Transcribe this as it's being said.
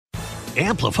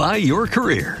Amplify your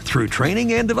career through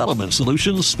training and development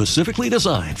solutions specifically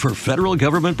designed for federal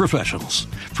government professionals.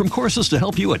 From courses to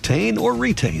help you attain or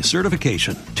retain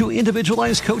certification, to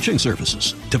individualized coaching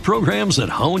services, to programs that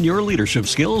hone your leadership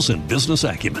skills and business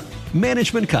acumen,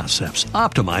 Management Concepts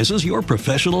optimizes your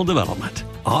professional development.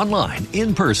 Online,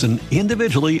 in person,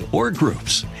 individually, or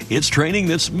groups, it's training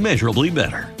that's measurably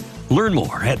better. Learn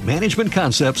more at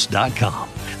managementconcepts.com.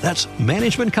 That's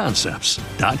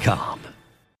managementconcepts.com.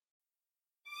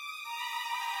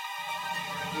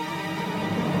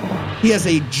 He has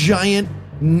a giant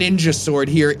ninja sword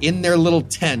here in their little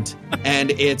tent,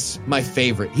 and it's my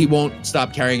favorite. He won't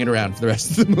stop carrying it around for the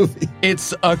rest of the movie.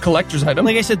 It's a collector's item.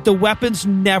 Like I said, the weapons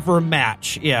never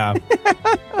match. Yeah.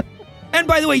 And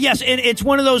by the way, yes, it's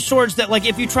one of those swords that, like,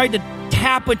 if you tried to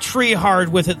tap a tree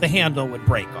hard with it, the handle would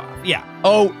break off. Yeah.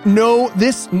 Oh, no,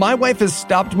 my wife has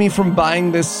stopped me from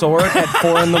buying this sword at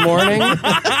 4 a.m.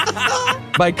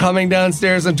 by coming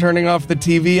downstairs and turning off the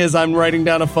TV as I'm writing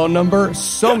down a phone number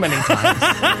so many times.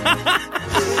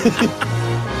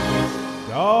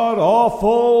 God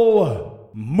awful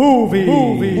movie.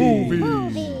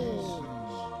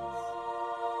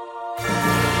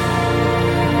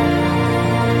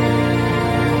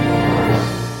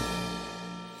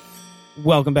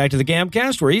 Welcome back to the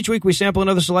Gamcast, where each week we sample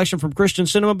another selection from Christian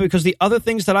cinema because the other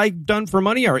things that I've done for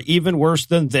money are even worse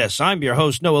than this. I'm your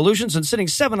host, Noah Lutions, and sitting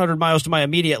 700 miles to my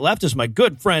immediate left is my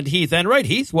good friend Heath Enright.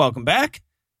 Heath, welcome back.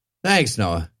 Thanks,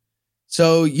 Noah.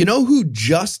 So, you know who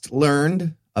just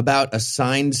learned about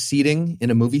assigned seating in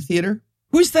a movie theater?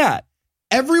 Who's that?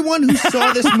 Everyone who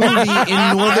saw this movie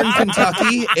in Northern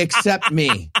Kentucky except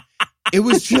me. It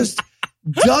was just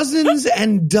dozens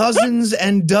and dozens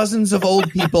and dozens of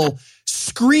old people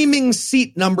screaming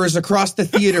seat numbers across the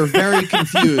theater, very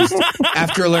confused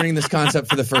after learning this concept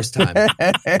for the first time.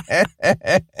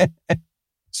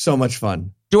 So much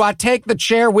fun. Do I take the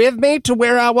chair with me to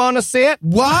where I want to sit?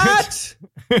 What?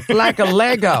 Like a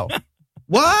Lego.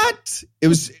 What? It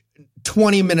was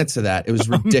 20 minutes of that. It was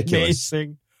ridiculous.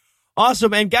 Amazing.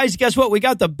 Awesome. And guys, guess what? We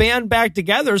got the band back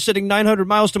together. Sitting 900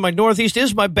 miles to my northeast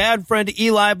is my bad friend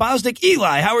Eli Bosnick.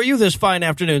 Eli, how are you this fine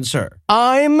afternoon, sir?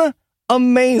 I'm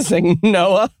amazing,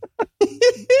 Noah.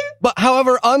 But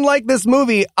however, unlike this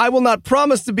movie, I will not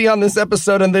promise to be on this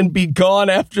episode and then be gone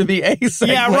after the A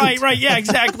segment. Yeah, right. Yeah,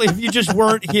 exactly. If you just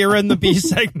weren't here in the B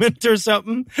segment or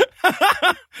something.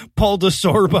 Pulled a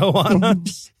Sorbo on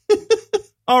us.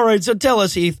 All right, so tell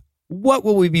us, Heath, what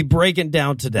will we be breaking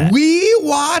down today? We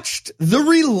watched The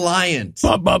Reliant.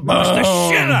 Watch the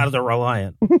shit out of The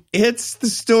Reliant. It's the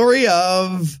story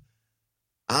of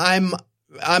I'm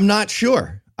not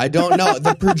sure. I don't know.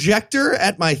 The projector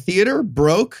at my theater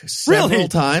broke several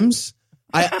times.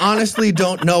 I honestly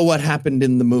don't know what happened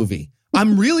in the movie.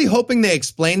 I'm really hoping they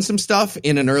explain some stuff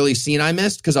in an early scene I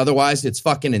missed, because otherwise it's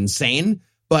fucking insane.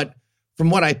 But from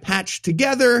what I patched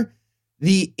together,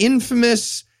 the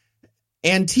infamous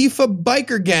Antifa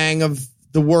biker gang of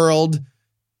the world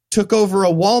took over a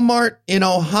Walmart in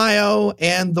Ohio,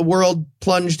 and the world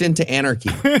plunged into anarchy.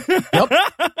 Yep.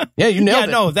 Yeah, you nailed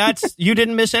it. No, you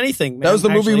didn't miss anything, man. That was the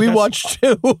movie we watched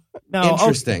too. No,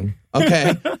 interesting.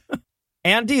 Okay.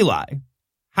 And Eli,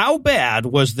 how bad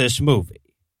was this movie?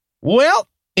 Well,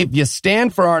 if you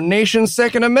stand for our nation's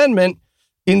Second Amendment,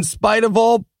 in spite of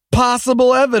all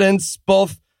possible evidence,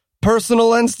 both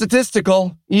personal and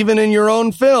statistical, even in your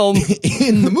own film.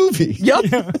 In the movie.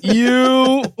 Yep.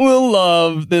 You will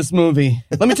love this movie.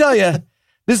 Let me tell you,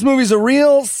 this movie's a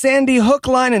real Sandy Hook,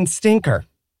 line, and stinker.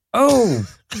 Oh,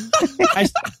 I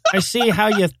see how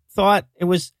you thought it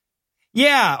was.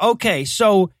 Yeah, okay.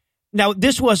 So now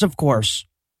this was, of course,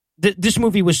 this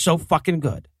movie was so fucking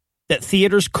good that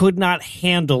theaters could not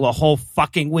handle a whole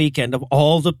fucking weekend of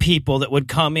all the people that would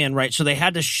come in, right? So they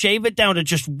had to shave it down to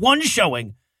just one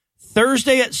showing.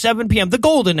 Thursday at 7 p.m., the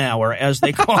golden hour, as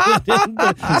they call it in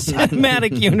the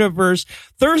cinematic universe.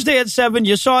 Thursday at 7,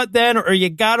 you saw it then, or you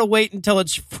got to wait until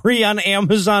it's free on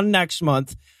Amazon next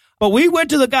month. But we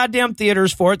went to the goddamn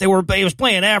theaters for it. It was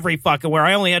playing every fucking where.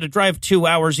 I only had to drive 2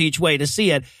 hours each way to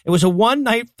see it. It was a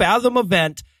one-night Fathom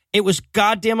event. It was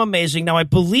goddamn amazing. Now, I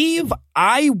believe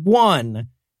I won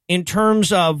in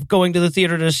terms of going to the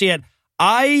theater to see it.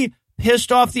 I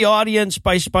pissed off the audience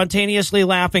by spontaneously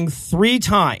laughing 3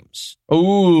 times.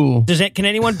 Ooh. Can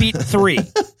anyone beat 3?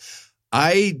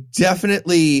 I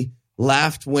definitely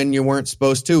laughed when you weren't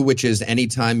supposed to, which is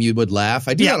anytime you would laugh.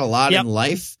 I do that a lot in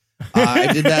life.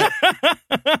 I did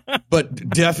that But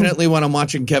definitely when I'm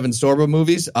watching Kevin Sorbo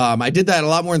movies, I did that a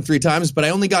lot more than 3 times, but I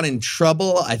only got in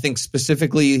trouble, I think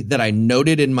specifically that I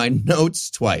noted in my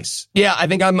notes twice. Yeah, I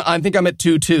think I'm at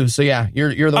 2 too. So yeah, you're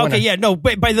the winner. Okay, yeah, no,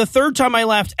 but by the third time I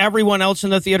laughed, everyone else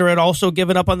in the theater had also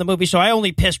given up on the movie, so I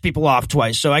only pissed people off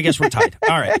twice, so I guess we're tied.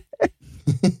 All right.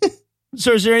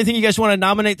 So is there anything you guys want to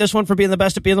nominate this one for being the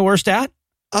best at being the worst at?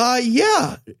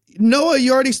 Yeah. Noah,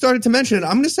 you already started to mention it.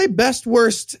 I'm going to say best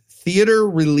worst theater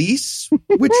release,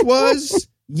 which was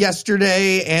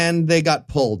yesterday, and they got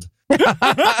pulled.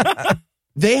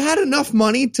 They had enough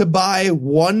money to buy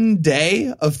 1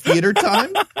 day of theater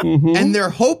time, and they're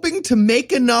hoping to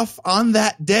make enough on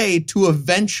that day to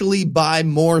eventually buy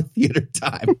more theater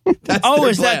time. That's their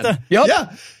is plan. that Yep.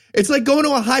 Yeah. It's like going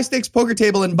to a high stakes poker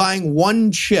table and buying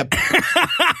 1 chip,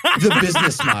 the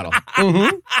business model.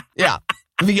 Yeah,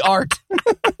 the art.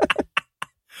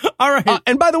 All right.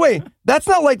 And by the way, that's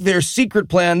not like their secret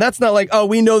plan. That's not like, oh,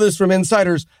 we know this from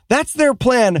insiders. That's their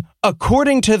plan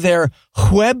according to their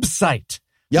website.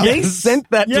 Yep. They sent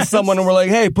that to someone and were like,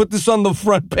 hey, put this on the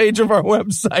front page of our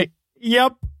website.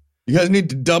 Yep. You guys need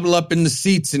to double up in the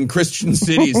seats in Christian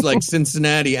cities like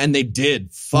Cincinnati. And they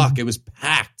did. Fuck, it was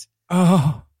packed.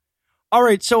 Oh. All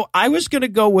right, so I was going to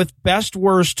go with best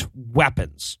worst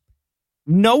weapons.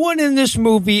 No one in this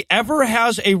movie ever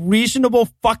has a reasonable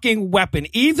fucking weapon.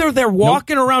 Either they're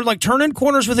walking around like turning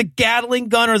corners with a Gatling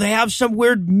gun, or they have some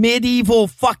weird medieval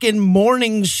fucking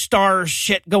Morning Star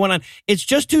shit going on. It's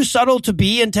just too subtle to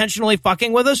be intentionally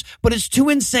fucking with us, but it's too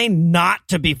insane not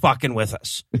to be fucking with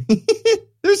us.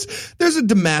 There's a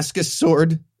Damascus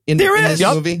sword in this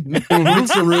movie.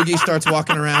 Mitsurugi starts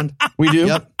walking around. We do.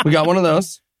 Yep. We got one of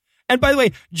those. And by the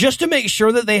way, just to make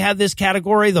sure that they had this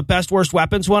category, the best worst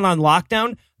weapons one on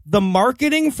lockdown, the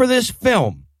marketing for this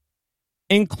film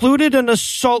included an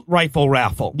assault rifle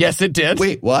raffle. Yes, it did.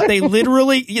 Wait, what? They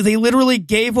literally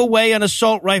gave away an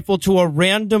assault rifle to a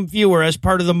random viewer as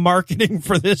part of the marketing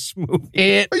for this movie.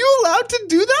 It Are you allowed to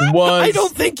do that? was I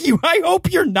don't think I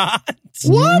hope you're not.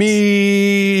 What?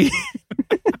 me.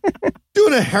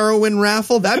 Doing a heroin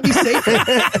raffle? That'd be safer.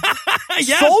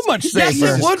 Yes. So much Yes,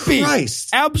 safer. it would be. Christ.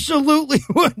 Absolutely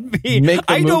would be. Make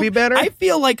the movie better? I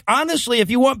feel like, honestly, if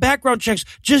you want background checks,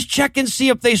 just check and see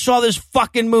if they saw this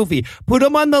fucking movie. Put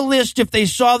them on the list if they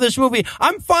saw this movie.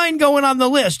 I'm fine going on the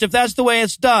list if that's the way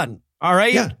it's done. All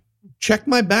right? Yeah. Check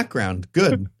my background.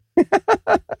 Good.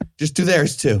 Just do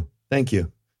theirs too. Thank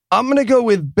you. I'm going to go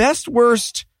with best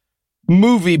worst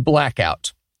movie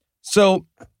blackout. So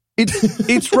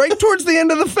it's right towards the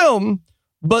end of the film,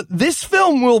 but this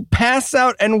film will pass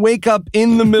out and wake up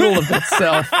in the middle of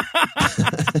itself.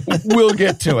 We'll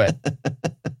get to it.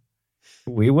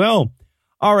 We will.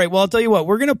 All right. Well, I'll tell you what.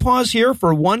 We're going to pause here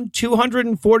for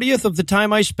 1/240th of the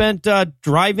time I spent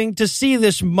driving to see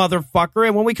this motherfucker.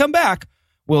 And when we come back,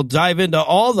 we'll dive into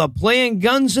all the playing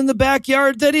guns in the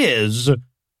backyard that is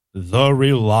the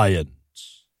Reliant.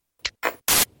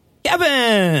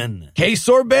 Kevin! K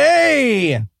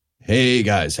Sorbet! Hey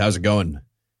guys, how's it going?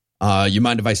 You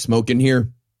mind if I smoke in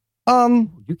here? You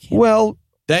can't. Well,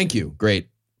 Thank you. Great.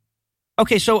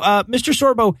 Okay, so Mr.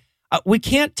 Sorbo, we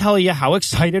can't tell you how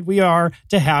excited we are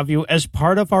to have you as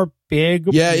part of our big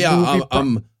movie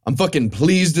I'm fucking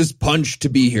pleased as punch to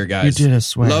be here, guys. You did, I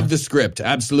swear. Love the script.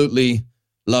 Absolutely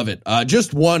love it.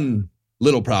 Just one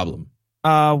little problem.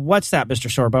 What's that, Mr.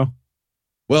 Sorbo?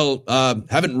 Well,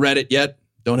 haven't read it yet.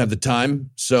 Don't have the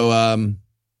time. So,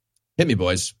 hit me,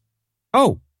 boys.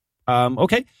 Oh,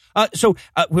 okay. So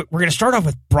we're going to start off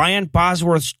with Brian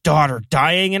Bosworth's daughter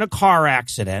dying in a car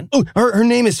accident. oh, her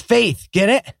name is Faith. Get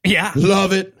it? Yeah.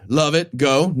 Love it. Love it.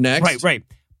 Go. Next. Right.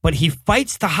 But he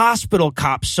fights the hospital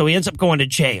cops, so he ends up going to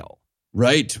jail.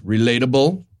 Right.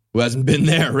 Relatable. Who hasn't been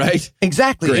there, right?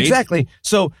 Exactly.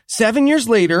 So 7 years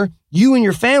later, you and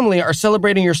your family are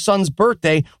celebrating your son's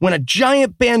birthday when a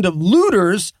giant band of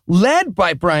looters led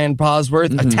by Brian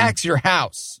Bosworth attacks your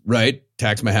house. Right.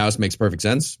 Tax my house. Makes perfect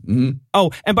sense. Mm-hmm.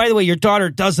 Oh, and by the way, your daughter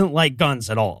doesn't like guns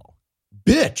at all.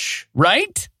 Bitch.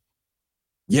 Right?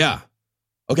 Yeah.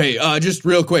 Okay, just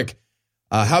real quick.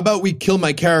 How about we kill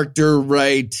my character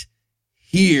right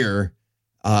here,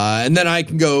 and then I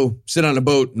can go sit on a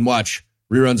boat and watch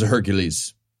reruns of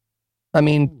Hercules. I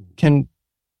mean, can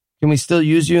we still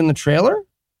use you in the trailer?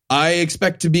 I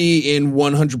expect to be in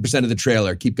 100% of the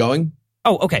trailer. Keep going.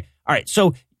 Oh, okay. All right.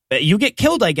 So you get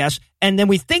killed, I guess, and then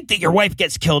we think that your wife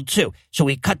gets killed too. So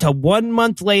we cut to 1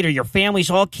 month later. Your family's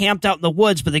all camped out in the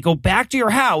woods, but they go back to your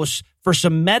house for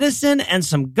some medicine and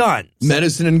some guns.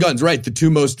 Medicine and guns, right. The two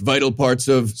most vital parts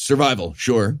of survival.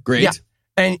 Sure. Great. Yeah.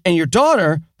 And your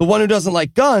daughter, the one who doesn't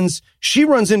like guns, she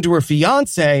runs into her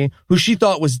fiance, who she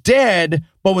thought was dead,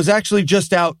 but was actually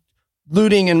just out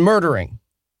looting and murdering.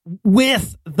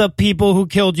 With the people who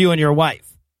killed you and your wife.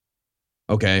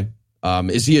 Okay.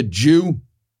 Is he a Jew?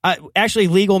 Actually,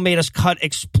 legal made us cut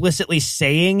explicitly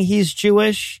saying he's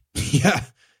Jewish. Yeah.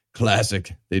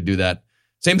 Classic. They do that.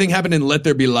 Same thing happened in Let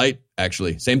There Be Light,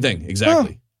 actually. Same thing.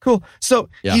 Exactly. Oh, cool. So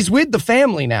he's with the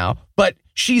family now, but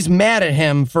she's mad at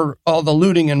him for all the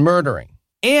looting and murdering.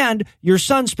 And your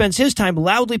son spends his time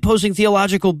loudly posing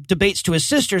theological debates to his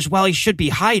sisters while he should be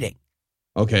hiding.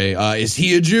 Okay. Is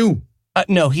he a Jew?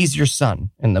 No, he's your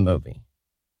son in the movie.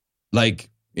 Like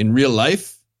in real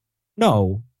life?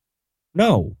 No,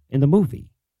 in the movie.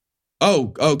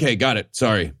 Oh, okay. Got it.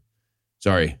 Sorry.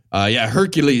 Yeah,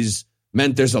 Hercules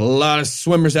meant there's a lot of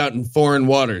swimmers out in foreign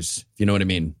waters, if you know what I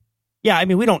mean. Yeah, I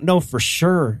mean, we don't know for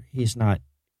sure he's not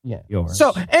yours.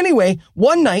 So anyway,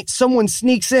 one night someone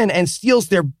sneaks in and steals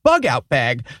their bug out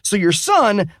bag, so your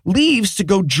son leaves to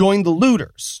go join the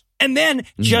looters. And then,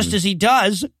 just as he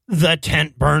does, the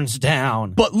tent burns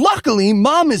down. But luckily,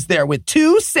 Mom is there with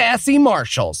 2 sassy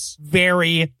marshals.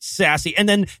 Very sassy. And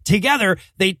then together,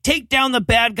 they take down the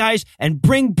bad guys and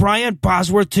bring Brian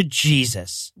Bosworth to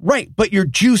Jesus. Right, but your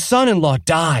Jew son-in-law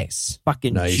dies.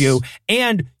 Fucking nice. Jew.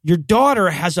 And your daughter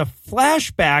has a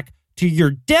flashback to your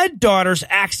dead daughter's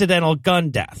accidental gun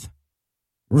death.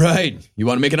 Right. You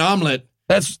want to make an omelet.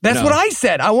 That's what I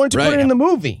said. I wanted to put it in the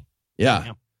movie.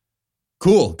 Yeah.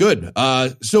 Cool. Good.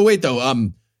 So wait, though.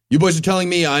 You boys are telling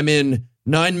me I'm in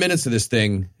 9 minutes of this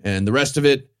thing, and the rest of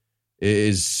it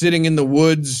is sitting in the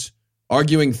woods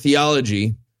arguing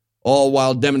theology, all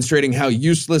while demonstrating how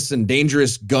useless and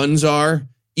dangerous guns are,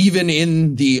 even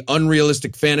in the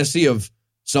unrealistic fantasy of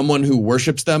someone who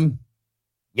worships them?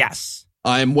 Yes.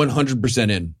 I'm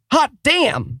 100% in. Hot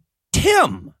damn.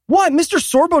 Tim. What? Mr.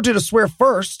 Sorbo did a swear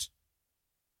first.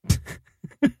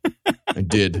 I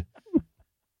did.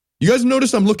 You guys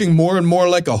notice I'm looking more and more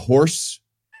like a horse?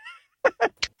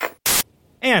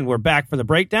 And we're back for the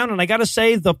breakdown. And I got to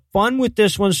say, the fun with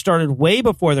this one started way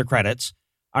before the credits.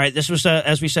 All right, this was,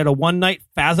 as we said, a one-night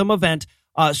Fathom event.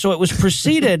 So it was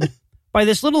preceded by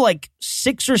this little,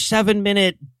 6 or 7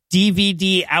 minute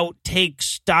DVD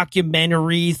outtakes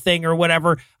documentary thing or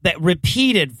whatever that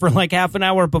repeated for half an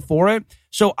hour before it.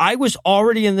 So I was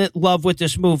already in love with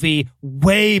this movie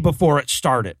way before it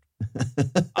started.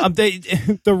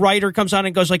 The writer comes on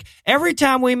and goes every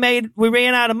time we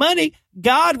ran out of money,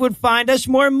 God would find us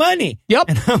more money. Yep.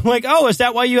 And I'm oh, is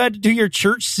that why you had to do your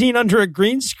church scene under a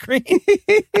green screen?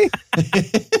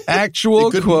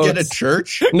 Actual couldn't quotes. get a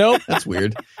church? Nope. That's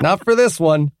weird. Not for this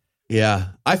one. Yeah.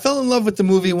 I fell in love with the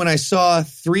movie when I saw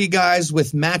 3 guys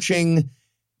with matching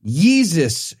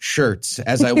Yeezus shirts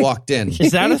as I walked in.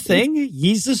 Is that a thing?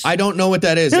 Yeezus? I don't know what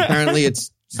that is. Apparently it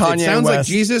Kanye sounds like West.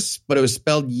 Jesus, but it was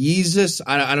spelled Yeezus.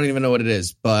 I don't even know what it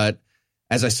is. But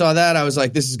as I saw that, I was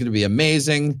like, this is going to be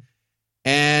amazing.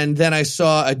 And then I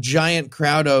saw a giant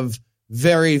crowd of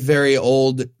very, very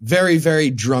old, very, very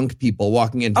drunk people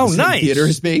walking into the same theater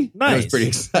as me. Nice. That was pretty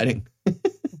exciting.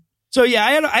 So yeah,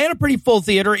 I had a pretty full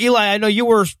theater. Eli, I know you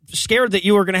were scared that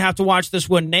you were going to have to watch this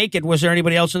one naked. Was there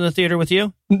anybody else in the theater with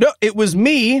you? No, it was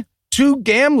me, 2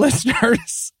 GAM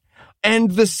listeners,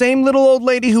 and the same little old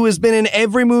lady who has been in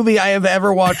every movie I have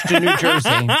ever watched in New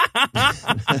Jersey.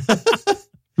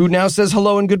 Who now says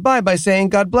hello and goodbye by saying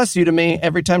God bless you to me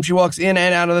every time she walks in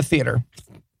and out of the theater.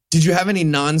 Did you have any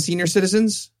non-senior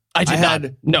citizens? I did not.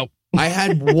 No. I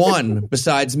had one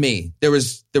besides me. There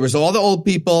was all the old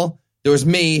people. There was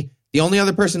me. The only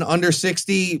other person under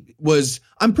 60 was,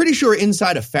 I'm pretty sure,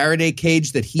 inside a Faraday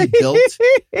cage that he built.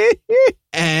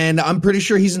 And I'm pretty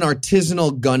sure he's an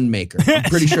artisanal gun maker. I'm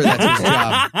pretty sure that's his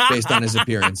job based on his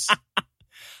appearance.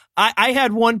 I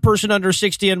had one person under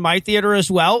 60 in my theater as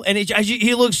well. And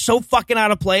he looked so fucking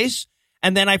out of place.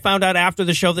 And then I found out after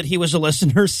the show that he was a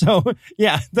listener. So,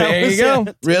 yeah. There you go.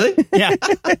 Really? Yeah.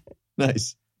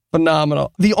 Nice.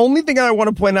 Phenomenal. The only thing I want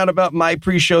to point out about my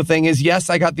pre-show thing is, yes,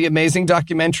 I got the amazing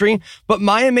documentary, but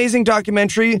my amazing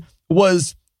documentary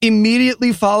was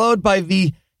immediately followed by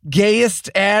the gayest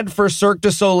ad for Cirque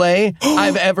du Soleil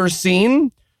I've ever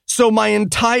seen. So my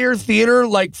entire theater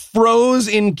froze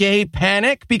in gay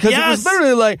panic because it was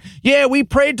literally yeah, we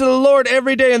prayed to the Lord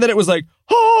every day. And then it was oh,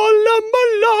 la, ma,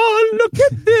 la,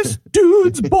 look at this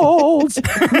dude's balls.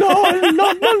 La,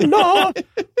 la, ma, la,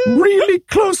 really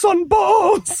close on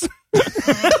balls.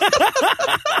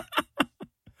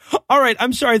 All right,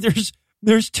 I'm sorry.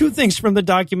 There's 2 things from the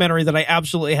documentary that I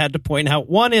absolutely had to point out.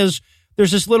 One is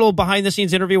there's this little behind the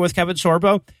scenes interview with Kevin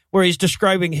Sorbo where he's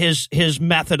describing his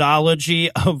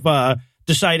methodology of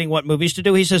deciding what movies to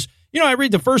do. He says, I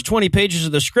read the first 20 pages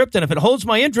of the script, and if it holds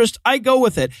my interest, I go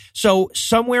with it. So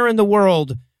somewhere in the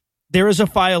world, there is a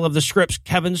file of the scripts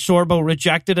Kevin Sorbo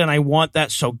rejected, and I want that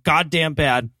so goddamn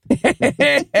bad.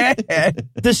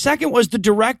 The second was the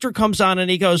director comes on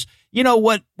and he goes, you know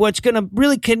what's going to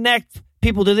really connect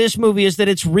people to this movie is that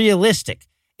it's realistic.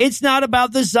 It's not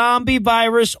about the zombie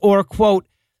virus or, quote,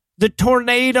 the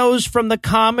tornadoes from the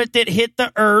comet that hit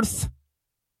the Earth.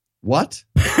 What?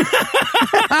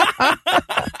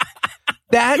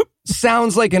 That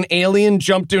sounds like an alien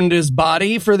jumped into his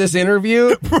body for this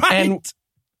interview. Right. And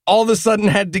all of a sudden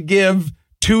had to give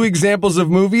 2 examples of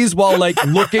movies while like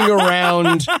looking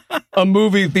around a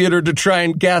movie theater to try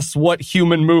and guess what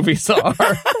human movies are.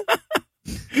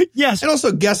 Yes. And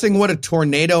also guessing what a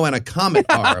tornado and a comet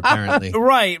are, apparently.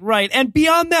 Right. And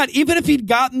beyond that, even if he'd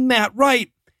gotten that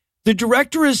right, the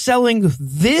director is selling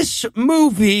this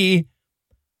movie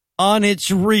on its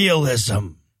realism.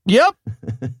 Yep.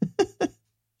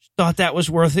 Thought that was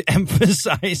worth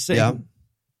emphasizing. Yeah.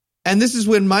 And this is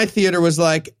when my theater was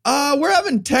like, we're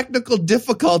having technical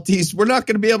difficulties. We're not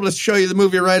going to be able to show you the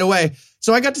movie right away.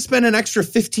 So I got to spend an extra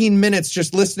 15 minutes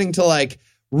just listening to like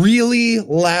really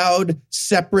loud,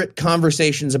 separate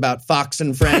conversations about Fox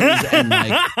and Friends and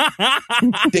like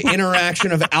the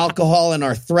interaction of alcohol and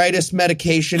arthritis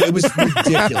medication. It was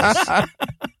ridiculous.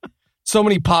 So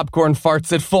many popcorn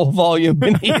farts at full volume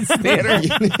in his theater.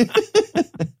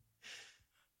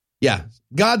 Yeah.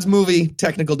 God's movie,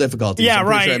 technical difficulties. Yeah,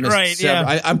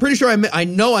 I'm pretty sure I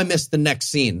know I missed the next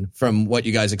scene from what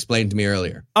you guys explained to me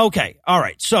earlier. Okay. All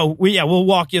right. So we'll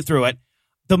walk you through it.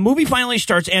 The movie finally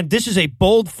starts, and this is a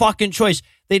bold fucking choice.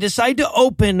 They decide to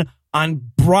open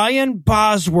on Brian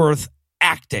Bosworth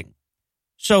acting.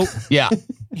 So yeah,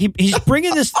 he's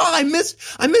bringing this. Oh, I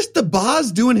missed the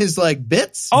Boz doing his like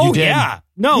bits. Oh yeah,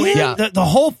 no, yeah. The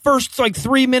whole first like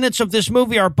 3 minutes of this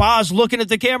movie are Boz looking at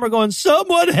the camera, going,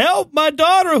 "Someone help my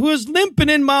daughter who is limping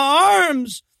in my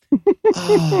arms."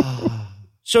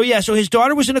 So his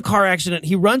daughter was in a car accident.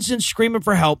 He runs in screaming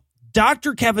for help.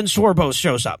 Dr. Kevin Sorbo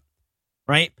shows up,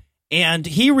 right? And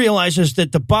he realizes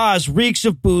that the Boz reeks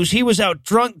of booze. He was out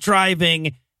drunk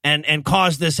driving and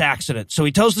caused this accident. So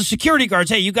he tells the security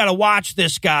guards, hey, you got to watch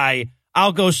this guy.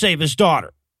 I'll go save his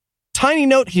daughter. Tiny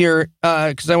note here,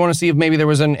 because I want to see if maybe there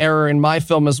was an error in my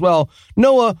film as well.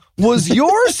 Noah, was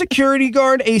your security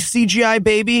guard a CGI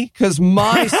baby? Because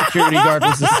my security guard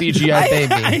was a CGI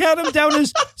baby. I had him down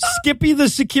as Skippy the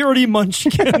security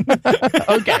munchkin.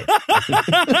 Okay.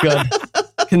 Good.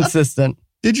 Consistent.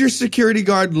 Did your security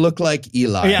guard look like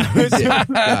Eli? Yeah.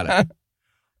 Got it.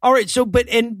 All right,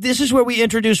 and this is where we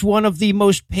introduce one of the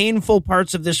most painful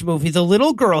parts of this movie. The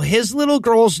little girl, his little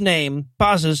girl's name,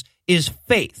 Boz's, is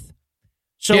Faith.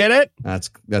 So, get it?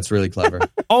 That's really clever.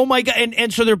 Oh my God.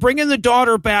 And so they're bringing the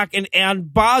daughter back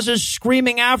and Boz is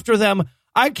screaming after them,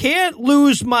 I can't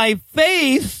lose my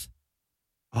faith.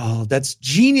 Oh, that's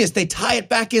genius. They tie it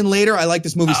back in later. I like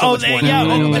this movie so much more.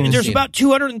 Yeah, there's about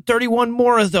 231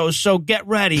 more of those, so get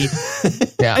ready.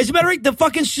 Yeah. As a matter of fact, the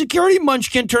fucking security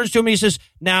munchkin turns to him and he says,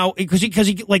 now, because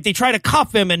he like they try to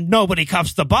cuff him and nobody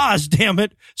cuffs the Boz, damn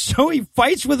it. So he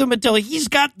fights with him until he's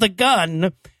got the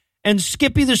gun. And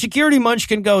Skippy, the security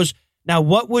munchkin, goes, now,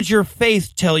 what would your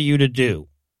faith tell you to do?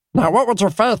 Now, what would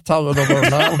your faith tell you to do,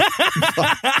 man?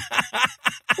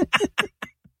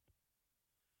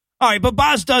 All right, but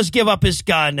Boz does give up his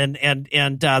gun, and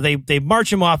they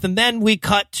march him off, and then we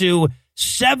cut to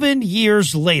 7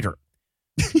 years later.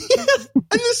 And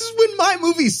this is when my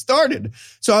movie started.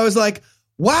 So I was like,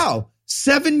 wow,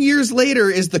 7 years later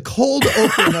is the cold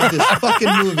open of this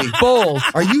fucking movie. Bold.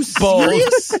 Are you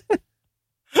serious?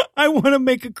 I want to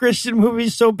make a Christian movie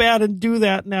so bad and do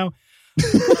that now.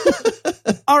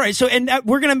 All right, so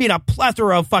we're going to meet a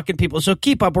plethora of fucking people. So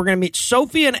keep up. We're going to meet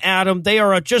Sophie and Adam. They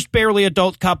are a just barely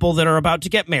adult couple that are about to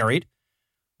get married.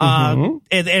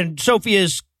 And Sophie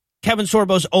is Kevin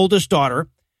Sorbo's oldest daughter.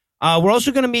 We're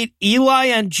also going to meet Eli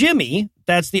and Jimmy.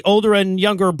 That's the older and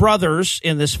younger brothers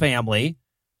in this family.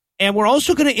 And we're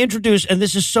also going to introduce, and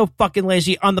this is so fucking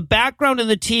lazy, on the background of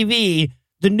the TV,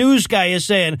 the news guy is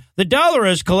saying, the dollar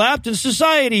has collapsed and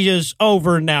society is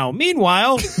over now.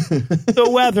 Meanwhile, the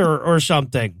weather or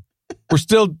something. We're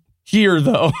still here,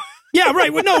 though. Yeah,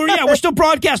 right. We're still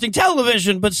broadcasting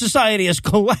television, but society has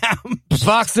collapsed.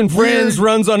 Fox and Friends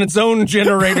runs on its own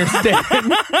generator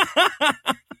stand.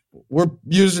 We're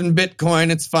using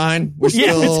Bitcoin. It's fine. We're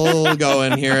still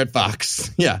going here at Fox.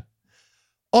 Yeah.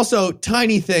 Also,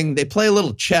 tiny thing, they play a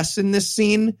little chess in this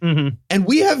scene, and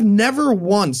we have never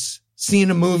once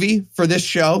seen a movie for this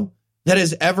show that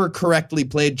has ever correctly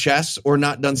played chess or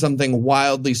not done something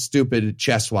wildly stupid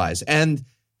chess-wise. And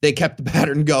they kept the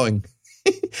pattern going.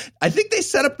 I think they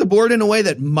set up the board in a way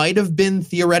that might have been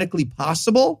theoretically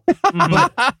possible,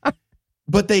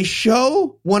 but they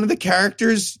show one of the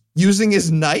characters using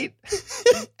his knight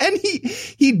and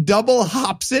he double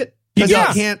hops it. Because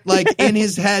he can't, like, in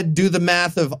his head, do the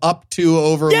math of up 2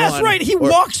 over 1. Yes, right. He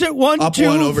walks at 1, up 2.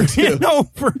 1 over 2.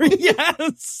 Over.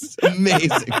 Yes.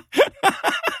 Amazing.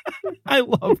 I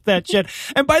love that shit.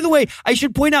 And by the way, I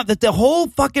should point out that the whole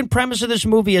fucking premise of this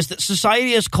movie is that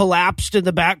society has collapsed in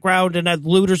the background and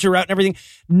looters are out and everything.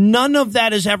 None of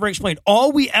that is ever explained.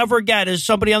 All we ever get is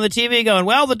somebody on the TV going,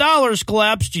 well, the dollar's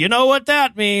collapsed. You know what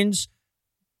that means?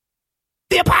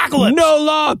 The apocalypse. No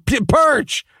law,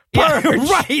 purge. Yeah,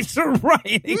 right,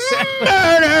 exactly.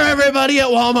 Murder everybody at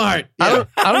Walmart. Yeah.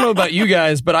 I don't know about you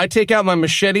guys, but I take out my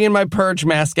machete and my purge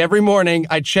mask every morning.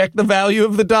 I check the value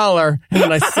of the dollar, and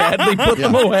then I sadly put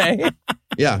them away.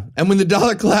 Yeah, and when the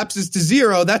dollar collapses to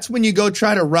 0, that's when you go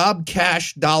try to rob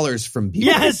cash dollars from people.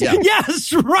 Yes,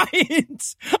 yes,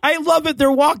 right. I love it.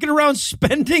 They're walking around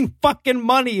spending fucking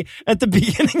money at the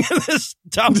beginning of this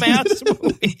dumbass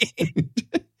movie.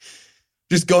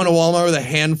 Just going to Walmart with a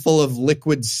handful of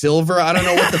liquid silver. I don't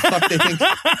know what the fuck they think.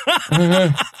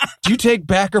 Do you take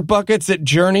backer buckets at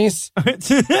Journeys? But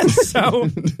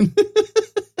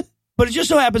it just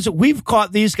so happens that we've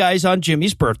caught these guys on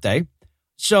Jimmy's birthday.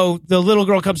 So the little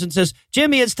girl comes and says,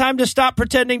 Jimmy, it's time to stop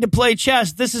pretending to play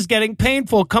chess. This is getting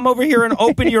painful. Come over here and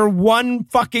open your one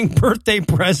fucking birthday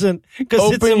present.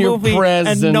 Because it's a movie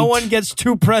and no one gets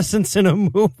 2 presents in a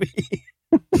movie.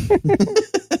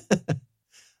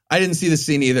 I didn't see the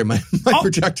scene either. My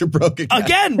projector broke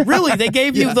again. Really, they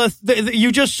gave you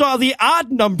you just saw the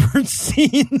odd numbered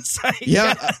scenes.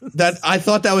 I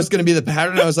thought that was going to be the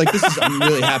pattern. I was like, I'm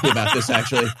really happy about this.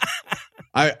 Actually,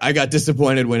 I got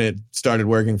disappointed when it started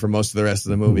working for most of the rest of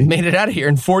the movie. Made it out of here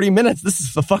in 40 minutes. This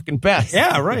is the fucking best.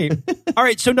 Yeah, right. All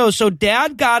right. So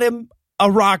Dad got him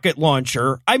a rocket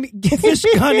launcher. I mean, this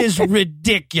gun is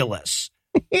ridiculous,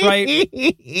 right?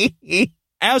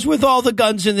 As with all the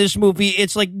guns in this movie,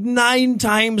 it's like 9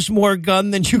 times more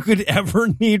gun than you could ever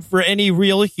need for any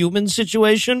real human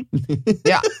situation.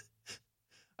 Yeah.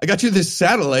 I got you this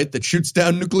satellite that shoots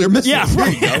down nuclear missiles. Yeah,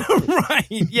 right. Right,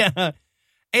 yeah.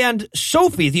 And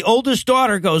Sophie, the oldest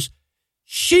daughter, goes,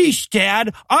 sheesh,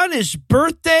 Dad, on his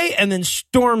birthday, and then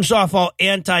storms off all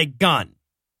anti-gun.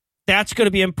 That's going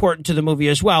to be important to the movie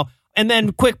as well. And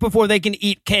then quick before they can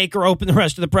eat cake or open the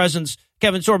rest of the presents,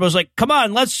 Kevin Sorbo's like, come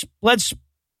on, let's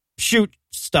shoot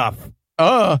stuff.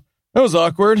 That was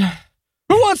awkward.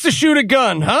 Who wants to shoot a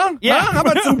gun, huh? Yeah. Huh? How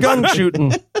about some gun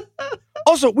shooting?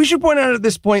 Also, we should point out at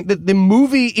this point that the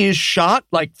movie is shot,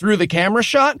 like through the camera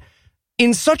shot,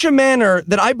 in such a manner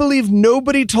that I believe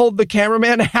nobody told the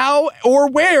cameraman how or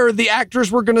where the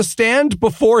actors were going to stand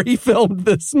before he filmed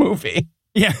this movie.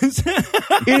 Yes.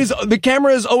 The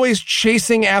camera is always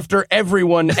chasing after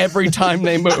everyone every time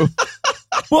they move.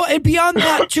 Well, and beyond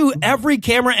that, too, every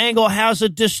camera angle has a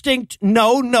distinct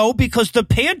no, because the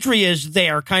pantry is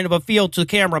there kind of a feel to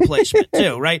camera placement,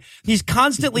 too, right? He's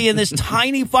constantly in this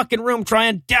tiny fucking room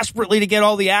trying desperately to get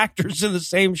all the actors in the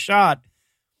same shot.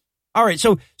 All right,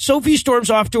 so Sophie storms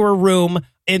off to her room,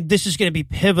 and this is going to be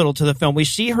pivotal to the film. We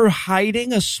see her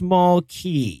hiding a small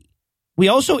key. We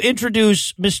also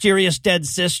introduce mysterious dead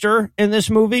sister in this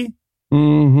movie.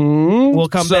 Mm-hmm. We'll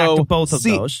come back to both of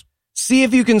those. See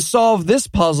if you can solve this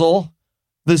puzzle.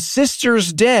 The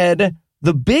sister's dead.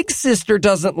 The big sister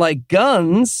doesn't like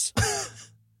guns.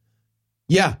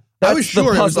 Yeah. I was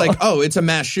sure it was like, it's a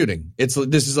mass shooting. This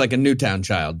is like a Newtown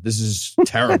Child. This is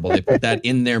terrible. They put that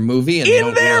in their movie and they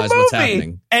don't realize what's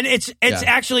happening. And it's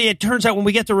actually, it turns out when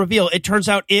we get the reveal, it turns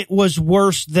out it was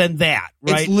worse than that,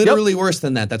 right? It's literally worse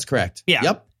than that. That's correct. Yeah.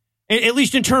 Yep. At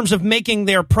least in terms of making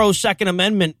their pro-Second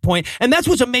Amendment point. And that's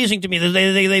what's amazing to me.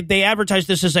 That they advertise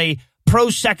this as a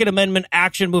pro-Second Amendment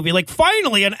action movie. Like,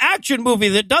 finally, an action movie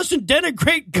that doesn't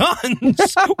denigrate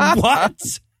guns.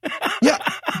 What? Yeah.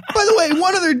 By the way,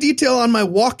 one other detail on my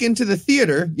walk into the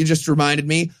theater, you just reminded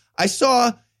me, I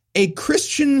saw a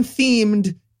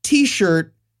Christian-themed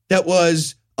T-shirt that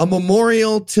was a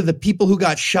memorial to the people who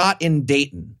got shot in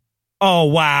Dayton. Oh,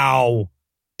 wow.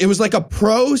 It was like a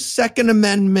pro-Second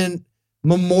Amendment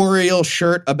memorial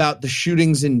shirt about the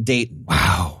shootings in Dayton.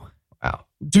 Wow.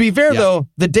 To be fair, though,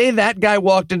 the day that guy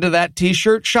walked into that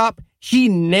T-shirt shop, he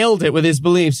nailed it with his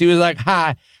beliefs. He was like,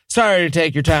 hi, sorry to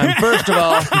take your time. First of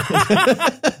all,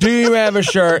 do you have a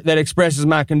shirt that expresses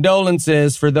my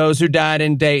condolences for those who died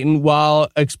in Dayton while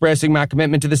expressing my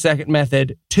commitment to the second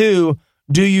method? 2,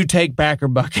 do you take backer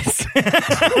buckets?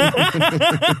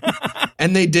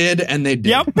 And they did.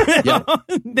 Yep.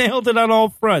 Nailed it on all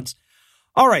fronts.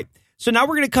 All right. So now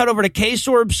we're going to cut over to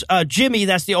K-Sorb's Jimmy,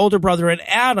 that's the older brother, and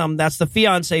Adam, that's the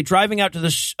fiance, driving out to the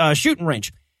shooting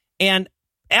range. And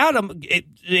Adam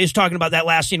is talking about that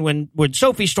last scene when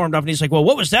Sophie stormed off, and he's like, well,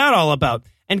 what was that all about?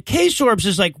 And K-Sorbs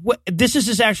is like, this is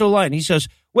his actual line. He says,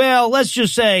 well, let's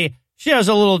just say she has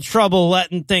a little trouble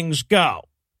letting things go.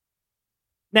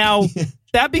 Now,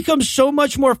 that becomes so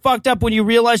much more fucked up when you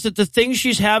realize that the thing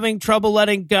she's having trouble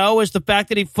letting go is the fact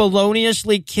that he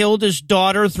feloniously killed his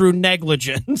daughter through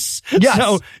negligence. Yes,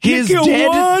 so his he killed dead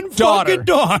one fucking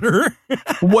daughter.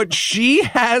 What she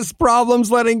has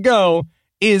problems letting go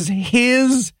is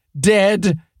his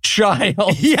dead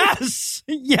child. Yes.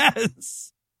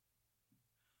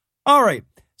 All right.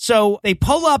 So they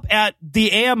pull up at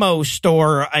the ammo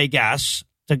store, I guess,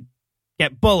 to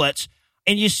get bullets.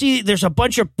 And you see there's a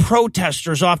bunch of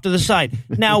protesters off to the side.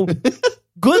 Now,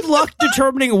 good luck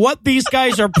determining what these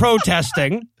guys are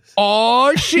protesting.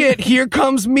 Oh, shit. Here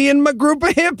comes me and my group of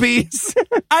hippies.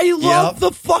 I love the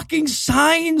fucking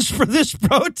signs for this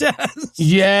protest.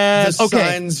 Yes. The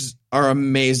signs are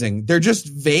amazing. They're just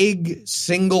vague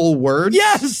single words.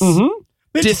 Yes.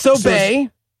 Mm-hmm. Disobey.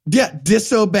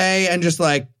 Disobey and just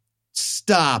like,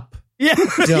 stop. Yeah.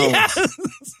 Don't. Yes.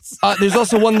 There's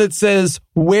also one that says,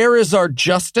 where is our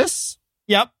justice?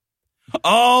 Yep.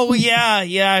 Oh,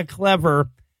 yeah, clever.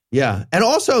 Yeah. And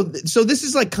also, so this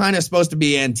is like kind of supposed to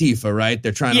be Antifa, right?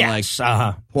 They're trying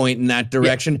to point in that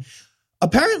direction. Yeah.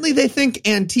 Apparently, they think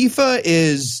Antifa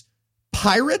is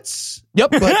pirates.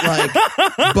 Yep. But like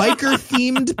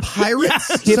biker-themed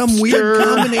pirates. Yes. Some weird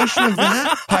combination of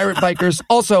that. Pirate bikers.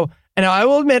 Also, and I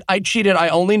will admit, I cheated. I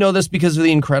only know this because of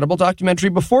the incredible documentary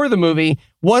before the movie.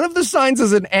 One of the signs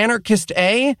is an anarchist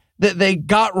A that they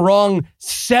got wrong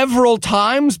several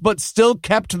times, but still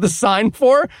kept the sign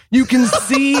for. You can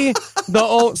see the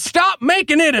old, stop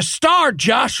making it a star,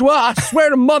 Joshua. I swear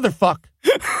to motherfuck.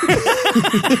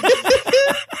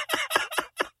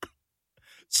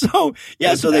 So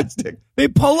they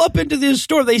pull up into this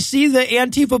store. They see the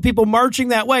Antifa people marching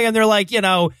that way, and they're like,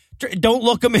 don't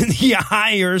look them in the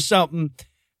eye or something.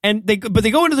 But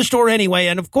they go into the store anyway,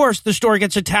 and of course the store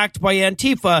gets attacked by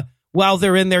Antifa while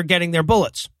they're in there getting their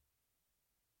bullets.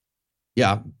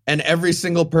 Yeah, and every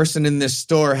single person in this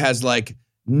store has like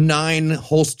 9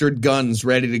 holstered guns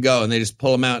ready to go, and they just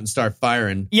pull them out and start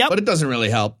firing. Yep. But it doesn't really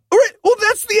help. Well,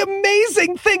 that's the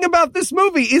amazing thing about this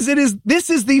movie this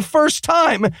is the first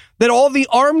time that all the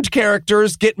armed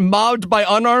characters get mobbed by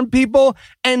unarmed people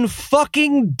and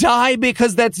fucking die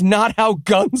because that's not how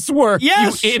guns work.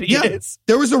 Yes. You idiots. Yeah.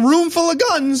 There was a room full of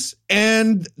guns,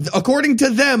 and according to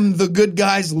them, the good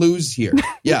guys lose here.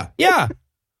 Yeah. Yeah.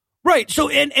 Right. So,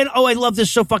 and I love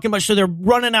this so fucking much. So they're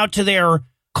running out to their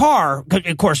car.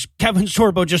 Of course, Kevin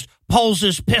Sorbo just pulls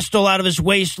his pistol out of his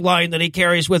waistline that he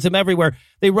carries with him everywhere.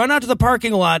 They run out to the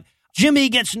parking lot. Jimmy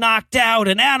gets knocked out,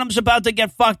 and Adam's about to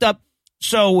get fucked up.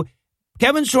 So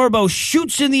Kevin Sorbo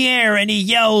shoots in the air, and he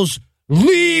yells,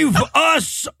 "Leave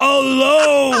us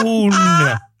alone!"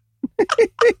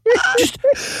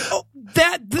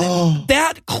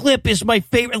 That clip is my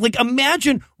favorite. Like,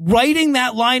 imagine writing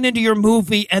that line into your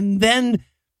movie and then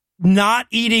not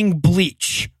eating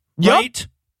bleach, right?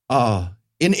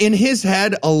 In his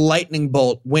head, a lightning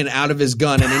bolt went out of his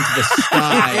gun and into the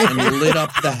sky and lit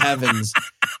up the heavens.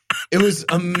 It was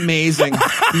amazing.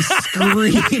 He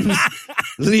screams,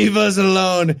 "Leave us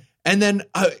alone!" And then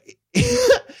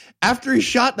after he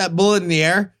shot that bullet in the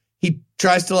air, he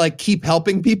tries to like keep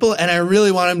helping people, and I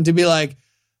really want him to be like,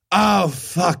 "Oh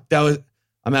fuck,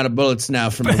 I'm out of bullets now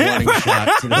from the warning shot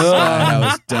to the sky. That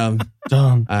was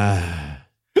dumb."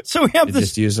 So we have this.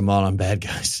 Just use them all on bad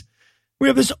guys. We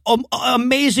have this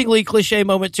amazingly cliche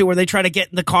moment, too, where they try to get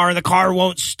in the car. The car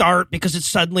won't start because it's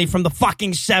suddenly from the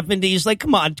fucking 70s. Like,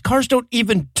 come on, cars don't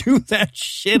even do that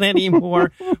shit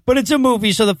anymore. But it's a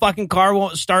movie, so the fucking car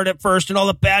won't start at first, and all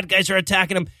the bad guys are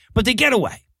attacking him. But they get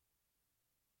away.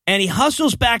 And he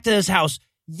hustles back to his house,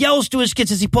 yells to his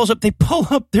kids as he pulls up. They pull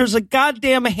up. There's a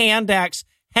goddamn hand axe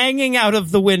hanging out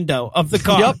of the window of the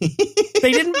car. Yep.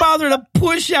 They didn't bother to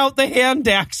push out the hand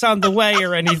axe on the way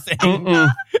or anything.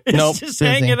 It's just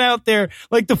hanging out there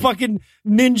like the fucking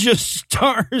ninja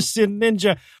stars in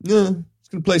Ninja. Yeah, it's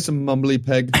going to play some mumbly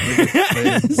peg.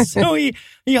 So he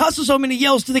hustles home and he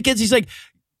yells to the kids. He's like,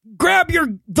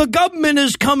 the government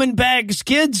is coming bags,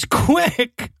 kids,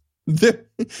 quick. They're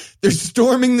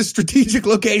storming the strategic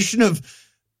location of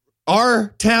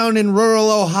our town in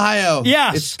rural Ohio.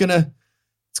 Yes. It's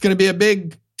gonna be a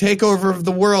big takeover of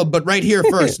the world, but right here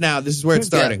first. Now, this is where it's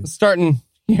starting. Yeah, starting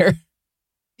here.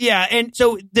 Yeah, and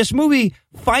so this movie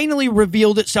finally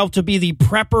revealed itself to be the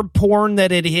prepper porn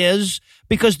that it is,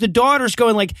 because the daughter's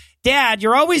going like, "Dad,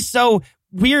 you're always so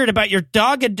weird about your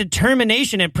dogged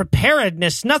determination and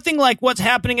preparedness. Nothing like what's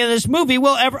happening in this movie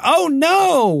will ever." Oh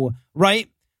no, right?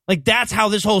 Like, that's how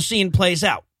this whole scene plays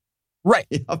out. Right.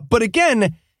 But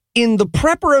again, in the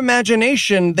prepper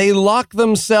imagination, they lock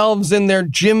themselves in their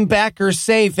Jim Bakker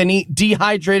safe and eat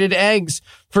dehydrated eggs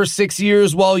for 6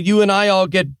 years while you and I all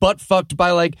get butt fucked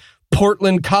by like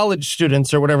Portland college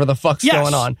students or whatever the fuck's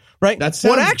going on. Right. That sounds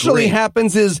what actually great.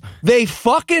 happens is they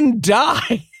fucking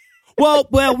die. Well,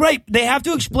 right. They have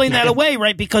to explain that away,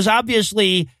 right? Because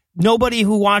obviously nobody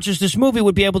who watches this movie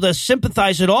would be able to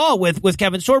sympathize at all with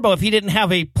Kevin Sorbo if he didn't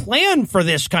have a plan for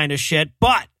this kind of shit.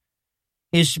 But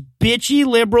his bitchy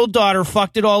liberal daughter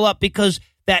fucked it all up because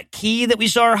that key that we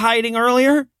saw her hiding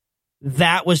earlier,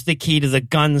 that was the key to the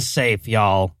gun safe,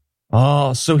 y'all.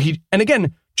 Oh, so and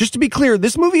again, just to be clear,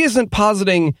 this movie isn't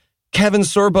positing Kevin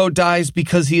Sorbo dies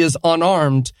because he is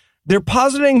unarmed. They're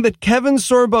positing that Kevin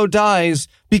Sorbo dies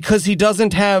because he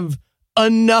doesn't have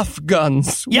enough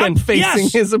guns when facing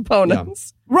his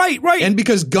opponents. Yeah. Right. And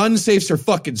because gun safes are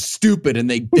fucking stupid and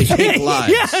they take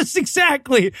lives. Yes,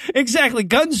 exactly.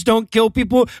 Guns don't kill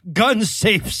people. Gun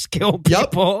safes kill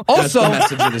people. Yep. Also, that's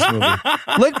the message of this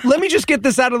movie. let me just get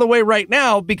this out of the way right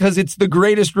now because it's the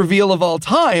greatest reveal of all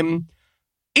time.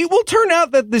 It will turn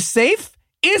out that the safe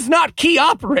is not key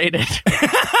operated.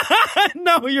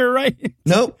 No, you're right.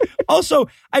 Nope. Also,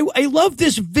 I love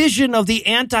this vision of the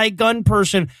anti-gun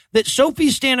person that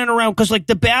Sophie's standing around because, like,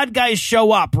 the bad guys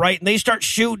show up, right? And they start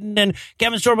shooting, and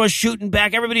Kevin Sorbo's shooting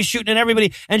back. Everybody's shooting at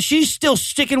everybody. And she's still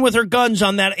sticking with her guns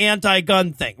on that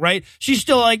anti-gun thing, right? She's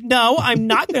still like, no, I'm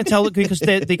not going to tell it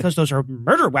because those are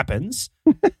murder weapons.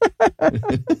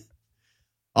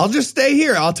 I'll just stay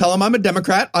here. I'll tell him I'm a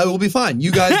Democrat. I will be fine.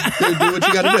 You guys do what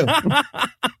you got to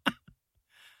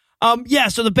do.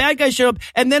 So the bad guys show up.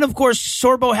 And then, of course,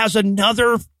 Sorbo has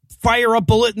another fire a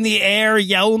bullet in the air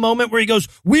yell moment where he goes,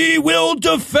 "We will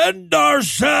defend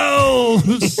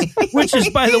ourselves," which is,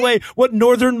 by the way, what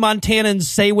northern Montanans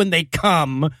say when they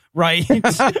come, right?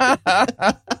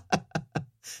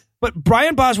 But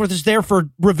Brian Bosworth is there for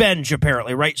revenge,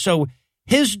 apparently, right? So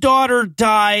his daughter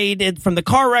died from the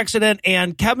car accident,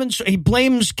 and he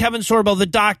blames Kevin Sorbo, the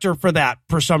doctor, for that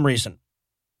for some reason.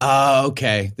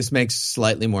 Okay. This makes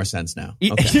slightly more sense now.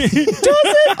 Okay.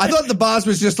 I thought the boss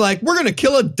was just like, we're going to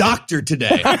kill a doctor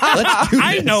today. Let's do this.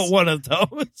 I know one of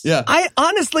those. Yeah. I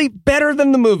honestly, better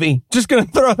than the movie. Just going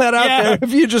to throw that out there.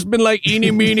 If you just been like, eeny,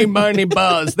 meeny, miny,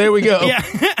 buzz. There we go. Yeah.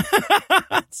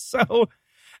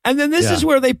 And then this is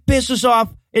where they piss us off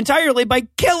entirely by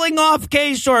killing off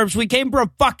K-Sorbs. We came for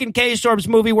a fucking K-Sorbs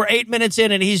movie. We're 8 minutes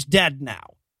in and he's dead now.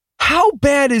 How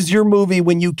bad is your movie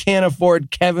when you can't afford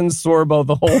Kevin Sorbo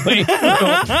the whole way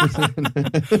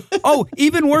through? Oh,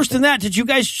 even worse than that. Did you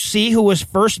guys see who was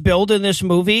first billed in this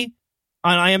movie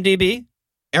on IMDb?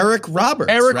 Eric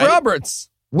Roberts. Roberts.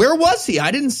 Where was he? I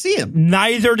didn't see him.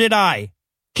 Neither did I.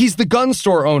 He's the gun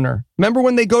store owner. Remember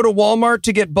when they go to Walmart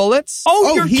to get bullets?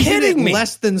 Oh, you're he's kidding in it me.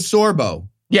 Less than Sorbo.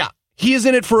 Yeah. He is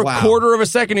in it for a quarter of a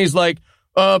second. He's like,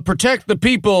 protect the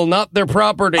people, not their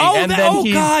property.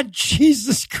 God,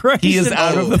 Jesus Christ. He is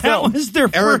out of the film. That was their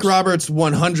Eric Roberts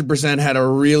 100% had a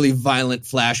really violent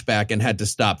flashback and had to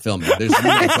stop filming. There's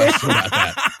no question about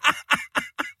that.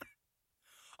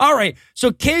 All right,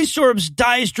 so K-Sorbs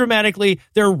dies dramatically.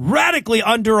 They're radically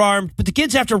underarmed, but the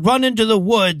kids have to run into the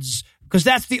woods because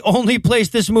that's the only place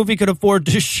this movie could afford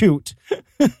to shoot.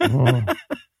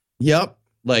 Yep.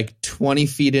 Like 20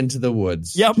 feet into the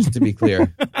woods. Yep. Just to be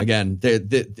clear. Again,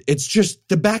 it's just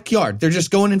the backyard. They're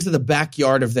just going into the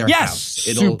backyard of their house.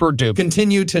 It'll super duper.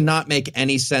 Continue to not make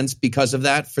any sense because of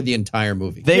that for the entire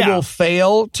movie. They will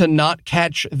fail to not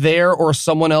catch their or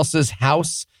someone else's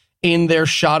house in their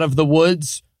shot of the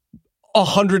woods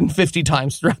 150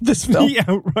 times throughout this film.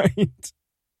 Yeah, right.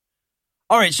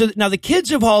 All right, so now the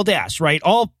kids have hauled ass, right?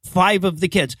 All 5 of the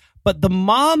kids. But the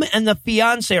mom and the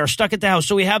fiance are stuck at the house.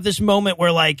 So we have this moment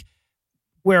where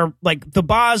the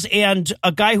Boz and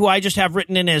a guy who I just have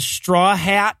written in as Straw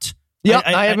Hat. Yeah,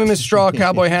 I have him as Straw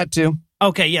Cowboy Hat too.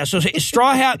 Okay, yeah. So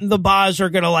Straw Hat and the Boz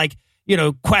are going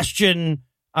to question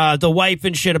the wife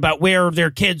and shit about where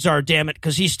their kids are, damn it,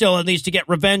 because he still needs to get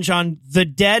revenge on the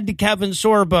dead Kevin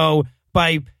Sorbo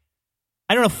by,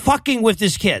 I don't know, fucking with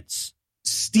his kids.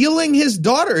 Stealing his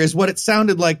daughter is what it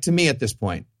sounded like to me at this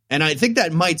point. And I think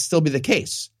that might still be the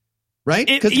case, right?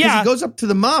 Because he goes up to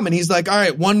the mom and he's like, all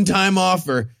right, one-time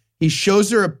offer. He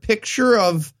shows her a picture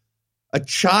of a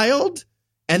child.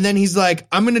 And then he's like,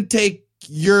 I'm going to take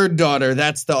your daughter.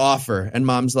 That's the offer. And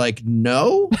mom's like,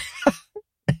 no?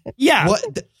 Yeah.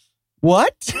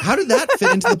 What? How did that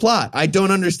fit into the plot? I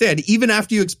don't understand. Even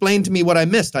after you explained to me what I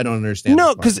missed, I don't understand.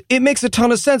 No, because it makes a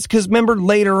ton of sense. Because remember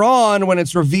later on when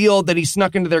it's revealed that he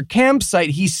snuck into their campsite,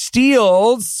 he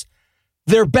steals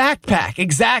Their backpack,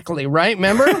 exactly, right?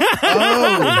 Remember?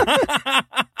 Oh,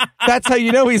 That's how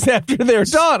you know he's after their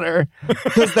daughter.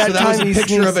 Because that so that time was a he picture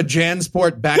sneezed- of a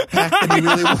JanSport backpack that he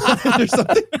really wanted or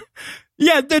something.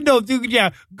 Yeah,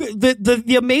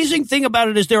 the amazing thing about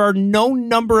it is there are no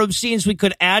number of scenes we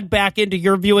could add back into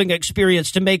your viewing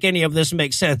experience to make any of this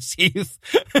make sense, Heath.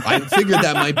 I figured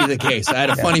that might be the case. I had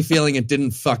a funny feeling it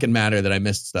didn't fucking matter that I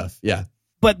missed stuff. Yeah.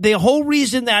 But the whole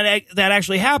reason that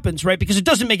actually happens, right, because it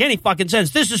doesn't make any fucking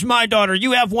sense. This is my daughter.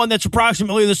 You have one that's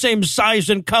approximately the same size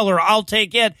and color. I'll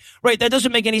take it. Right, that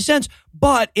doesn't make any sense.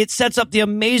 But it sets up the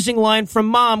amazing line from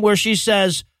Mom where she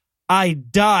says,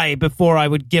 "I'd die before I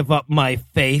would give up my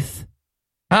faith."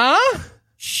 Huh?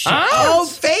 Oh,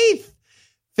 Faith.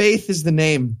 Faith is the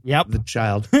name Yep. of the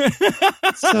child.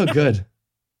 So good.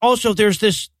 Also, there's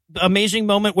this amazing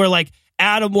moment where, like,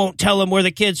 Adam won't tell him where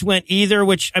the kids went either,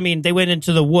 which, I mean, they went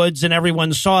into the woods and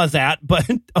everyone saw that, but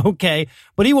okay.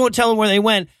 But he won't tell him where they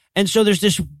went. And so there's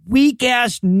this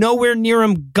weak-ass, nowhere near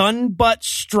him gun butt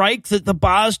strike that the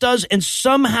boss does, and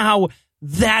somehow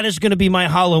that is going to be my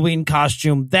Halloween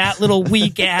costume. That little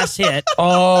weak-ass hit.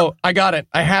 Oh, I got it.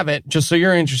 I have it, just so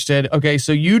you're interested. Okay,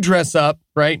 so you dress up,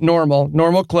 right?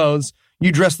 Normal clothes.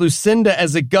 You dress Lucinda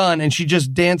as a gun, and she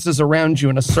just dances around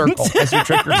you in a circle as you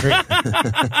trick or treat.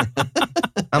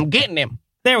 I'm getting him.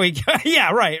 There we go. Yeah,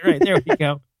 right. There we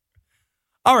go.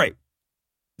 All right.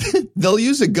 They'll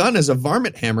use a gun as a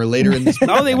varmint hammer later in this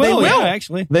movie. Oh, they will. Yeah,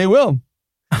 actually. They will.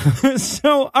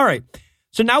 So, all right.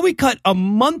 So now we cut a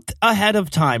month ahead of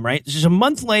time, right? This is a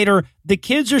month later. The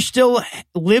kids are still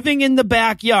living in the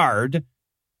backyard,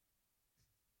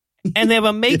 and they have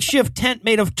a makeshift tent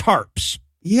made of tarps.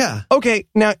 Yeah. Okay,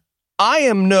 now I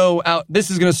am this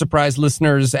is going to surprise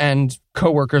listeners and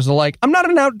coworkers alike. I'm not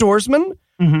an outdoorsman.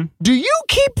 Mm-hmm. Do you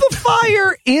keep the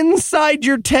fire inside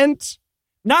your tent?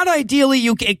 Not ideally,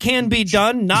 it can be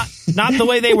done. Not the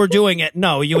way they were doing it.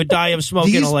 No, you would die of smoke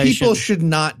These inhalation. people should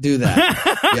not do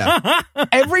that. Yeah.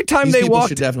 Every time These they people walked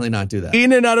should definitely not do that.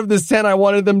 in and out of this tent, I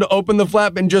wanted them to open the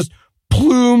flap and just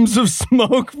plumes of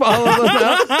smoke follow them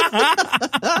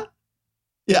out.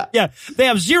 Yeah. They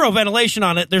have zero ventilation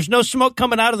on it. There's no smoke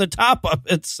coming out of the top of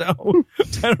it, so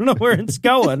I don't know where it's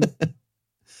going.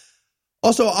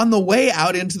 Also, on the way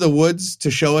out into the woods to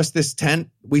show us this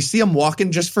tent, we see him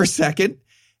walking just for a second,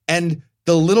 and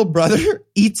the little brother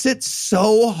eats it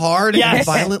so hard and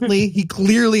violently. He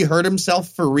clearly hurt himself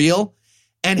for real,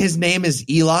 and his name is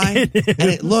Eli, and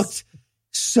it looked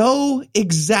so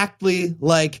exactly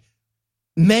like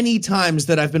many times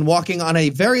that I've been walking on a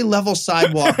very level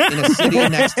sidewalk in a city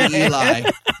next to Eli,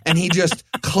 and he just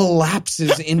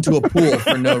collapses into a pool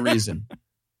for no reason.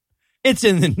 It's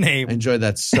in the name. I enjoyed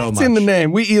that so much. It's in the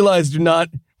name. We Elis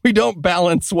don't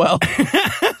balance well.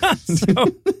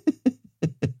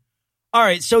 All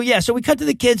right, so we cut to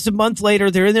the kids a month later.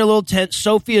 They're in their little tent.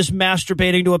 Sophie is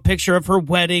masturbating to a picture of her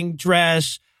wedding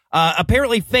dress.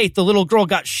 Apparently, Faith, the little girl,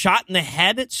 got shot in the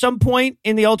head at some point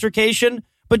in the altercation.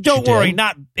 But don't worry,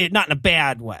 not in a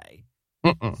bad way.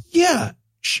 Yeah,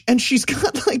 and she's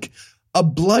got like a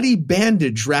bloody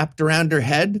bandage wrapped around her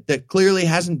head that clearly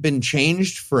hasn't been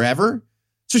changed forever.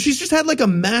 So she's just had like a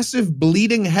massive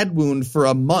bleeding head wound for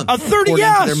a month. 30 according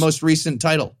years. to their most recent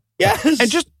title. Yes. And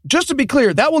just to be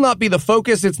clear, that will not be the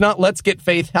focus. It's not let's get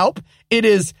Faith help. It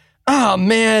is, oh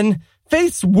man,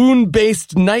 Faith's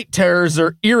wound-based night terrors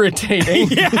are irritating.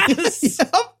 Yes.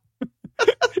 Yep.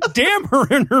 Damn her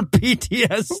and her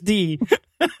PTSD.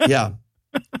 Yeah.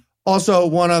 Also,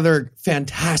 one other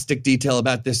fantastic detail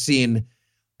about this scene.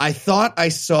 I thought I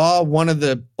saw one of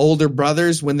the older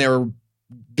brothers when they were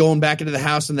going back into the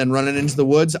house and then running into the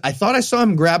woods. I thought I saw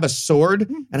him grab a sword,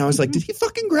 and I was like, did he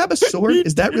fucking grab a sword?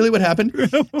 Is that really what happened?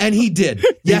 And he did.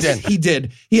 Yes, he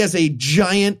did. He has a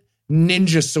giant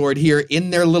ninja sword here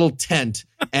in their little tent,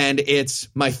 and it's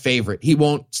my favorite. He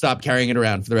won't stop carrying it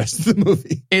around for the rest of the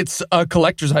movie. It's a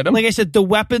collector's item. Like I said, the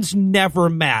weapons never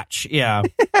match. Yeah.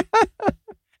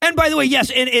 And by the way,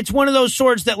 yes, and it's one of those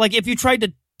swords that, like, if you tried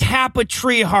to tap a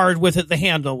tree hard with it, the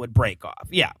handle would break off.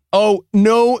 Yeah. Oh,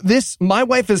 no, my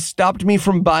wife has stopped me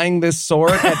from buying this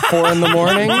sword at 4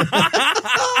 a.m.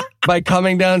 by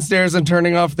coming downstairs and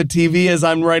turning off the TV as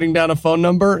I'm writing down a phone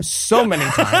number so many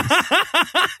times.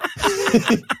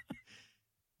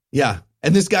 Yeah.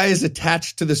 And this guy is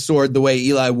attached to the sword the way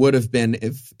Eli would have been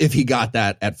if he got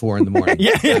that at 4 a.m.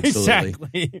 Yeah, Absolutely.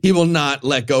 exactly. He will not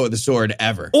let go of the sword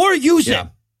ever. Or use Yeah. it.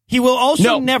 He will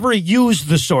also never use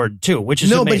the sword, too, which is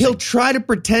No, amazing. but he'll try to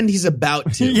pretend he's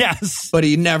about to. Yes. But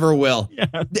he never will.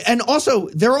 Yeah. And also,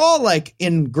 they're all like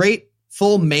in great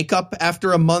full makeup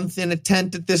after a month in a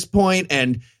tent at this point.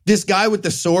 And this guy with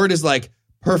the sword is like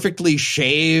perfectly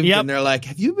shaved. Yep. And they're like,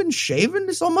 have you been shaving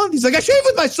this whole month? He's like, I shaved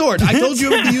with my sword. I told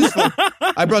you it would be useful.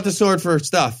 I brought the sword for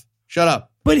stuff. Shut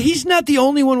up. But he's not the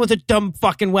only one with a dumb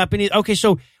fucking weapon. Okay,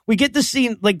 so we get the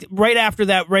scene, like, right after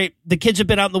that, right? The kids have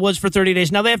been out in the woods for 30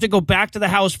 days. Now they have to go back to the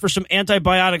house for some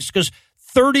antibiotics because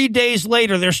 30 days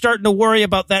later, they're starting to worry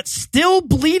about that still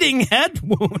bleeding head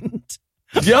wound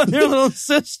on their little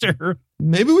sister.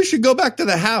 Maybe we should go back to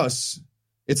the house.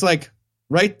 It's like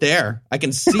right there. I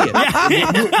can see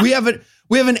it.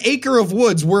 We have an acre of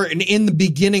woods. We're in the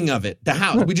beginning of it. The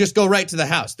house. We just go right to the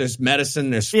house. There's medicine.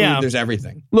 There's food. There's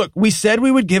everything. Look, we said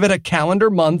we would give it a calendar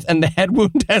month, and the head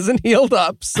wound hasn't healed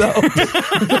up. So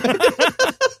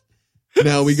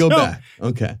now we go back.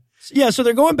 Okay. Yeah, so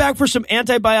they're going back for some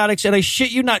antibiotics, and I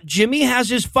shit you not, Jimmy has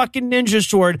his fucking ninja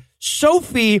sword.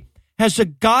 Sophie has a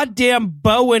goddamn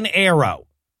bow and arrow.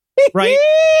 Right?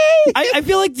 I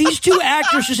feel like these two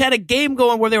actors just had a game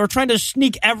going where they were trying to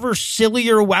sneak ever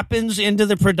sillier weapons into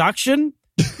the production.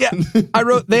 Yeah, I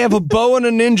wrote, they have a bow and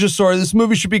a ninja sword. This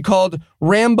movie should be called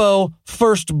Rambo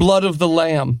First Blood of the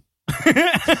Lamb.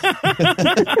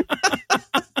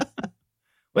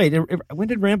 Wait, when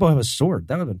did Rambo have a sword?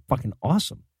 That would have been fucking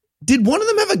awesome. Did one of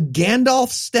them have a Gandalf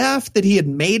staff that he had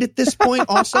made at this point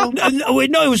also? No,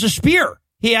 it was a spear.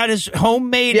 He had his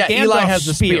homemade Gandalf Eli has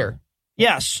a spear.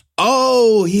 Yes.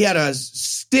 Oh, he had a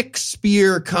stick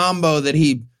spear combo that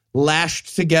he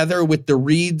lashed together with the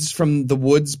reeds from the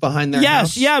woods behind their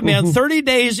house. Yes, yeah, man. 30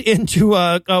 days into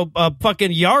a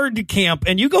fucking yard camp,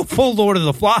 and you go full Lord of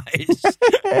the Flies.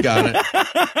 Got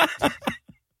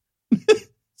it.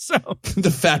 So the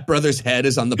Fat Brother's head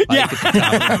is on the pike at the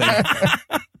top of the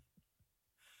thing.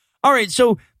 All right,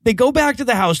 so they go back to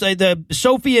the house. The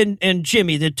Sophie and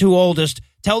Jimmy, the two oldest,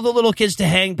 tell the little kids to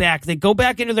hang back. They go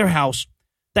back into their house.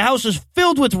 The house is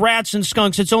filled with rats and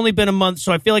skunks. It's only been a month,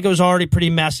 so I feel like it was already pretty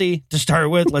messy to start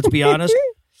with, let's be honest.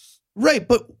 Right,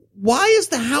 but why is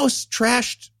the house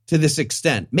trashed to this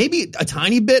extent? Maybe a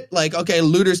tiny bit, like, okay,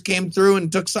 looters came through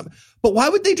and took something. But why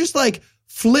would they just, like,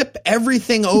 flip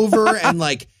everything over and,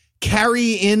 like,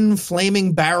 carry in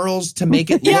flaming barrels to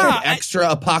make it look extra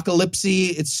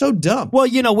apocalypse-y? It's so dumb. Well,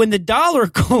 you know, when the dollar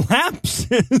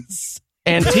collapses...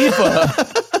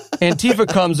 Antifa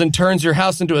comes and turns your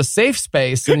house into a safe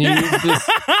space, and you use this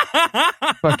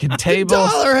fucking table. The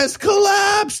dollar has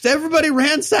collapsed. Everybody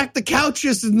ransack the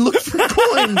couches and look for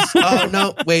coins. Oh,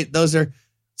 no. Wait, those are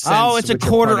cents. Oh, it's a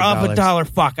quarter of a dollar.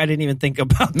 Fuck, I didn't even think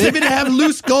about that. Maybe they have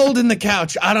loose gold in the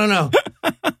couch. I don't know.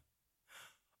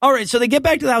 All right, so they get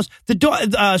back to the house.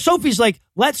 Sophie's like,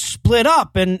 let's split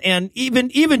up. And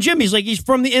even Jimmy's like, he's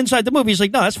from the inside the movie. He's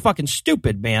like, no, that's fucking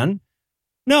stupid, man.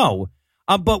 No.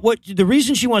 But the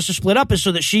reason she wants to split up is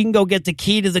so that she can go get the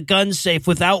key to the gun safe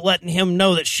without letting him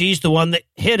know that she's the one that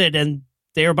hit it and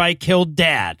thereby killed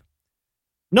Dad.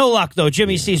 No luck, though.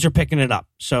 Jimmy sees her picking it up.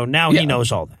 So now he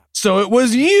knows all that. So it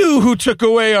was you who took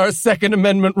away our Second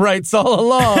Amendment rights all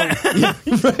along. Yeah,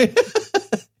 right.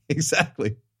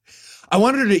 Exactly. I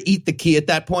wanted her to eat the key at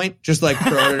that point, just like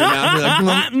throw it in her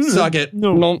mouth. Be like, suck it.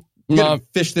 No. You gotta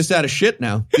fish this out of shit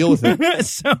now. Deal with it.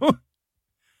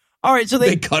 All right, so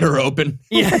they cut her open.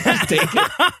 Yeah. Take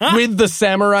it. With the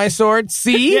samurai sword.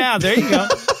 See? Yeah, there you go.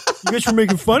 You guys were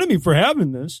making fun of me for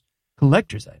having this.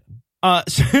 Collector's item.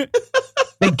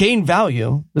 They gain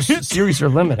value. The series are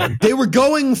limited. They were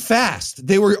going fast.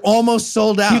 They were almost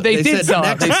sold out. They did said sell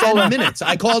out. Next They sold 10 out. minutes.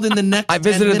 I called in the next I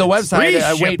visited 10 the minutes. website.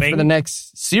 I Free wait shipping. for the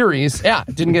next series. Yeah,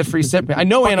 didn't get free shipping. I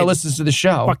know Anna listens to the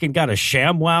show. Fucking got a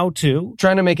ShamWow, too.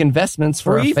 Trying to make investments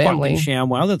for Free a family. fucking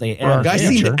ShamWow that they our add. Guy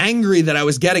future. seemed angry that I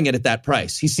was getting it at that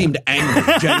price. He seemed angry,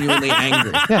 genuinely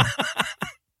angry. Yeah.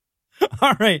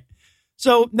 All right.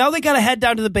 So now they got to head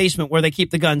down to the basement where they keep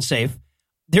the gun safe.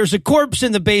 There's a corpse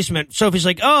in the basement. Sophie's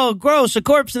like, oh, gross, a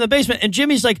corpse in the basement. And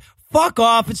Jimmy's like, fuck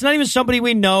off. It's not even somebody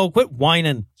we know. Quit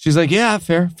whining. She's like, yeah,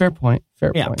 fair point.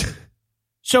 Fair Yeah. point.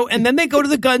 So, and then they go to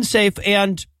the gun safe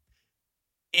and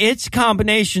it's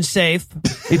combination safe.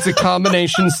 It's a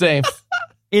combination safe.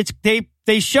 It's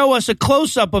they show us a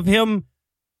close-up of him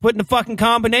putting the fucking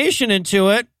combination into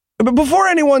it. But before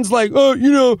anyone's like, oh,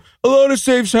 you know, a lot of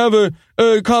safes have a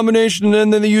combination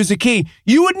and then they use a key.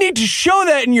 You would need to show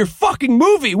that in your fucking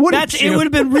movie, wouldn't you? It would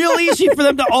have been real easy for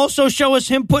them to also show us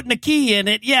him putting a key in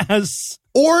it. Yes.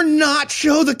 Or not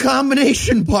show the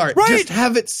combination part. Right. Just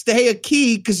have it stay a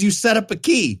key because you set up a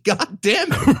key. God damn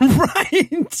it.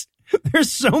 Right.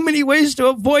 There's so many ways to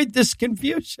avoid this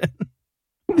confusion.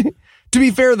 To be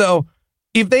fair, though,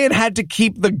 if they had to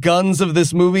keep the guns of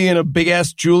this movie in a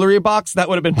big-ass jewelry box, that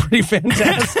would have been pretty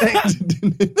fantastic.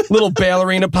 Little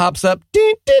ballerina pops up.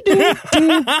 Just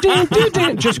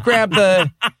grab the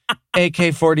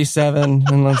AK-47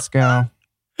 and let's go.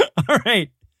 All right.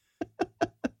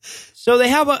 So they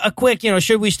have a quick,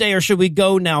 should we stay or should we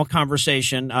go now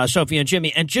conversation, Sophie and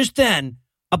Jimmy. And just then,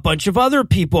 a bunch of other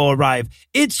people arrive.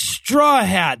 It's Straw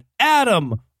Hat,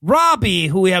 Adam, Robbie,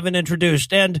 who we haven't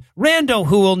introduced, and Rando,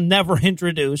 who we'll never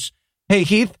introduce. Hey,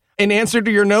 Heath, in answer to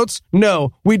your notes,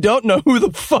 no, we don't know who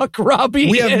the fuck Robbie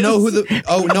is. We have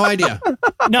no idea.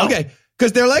 No. Okay.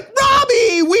 Because they're like,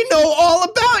 Robbie, we know all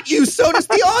about you. So does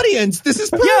the audience. This is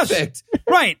perfect. Yes,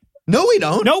 right. No, we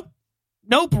don't. Nope.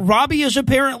 Robbie is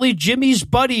apparently Jimmy's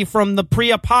buddy from the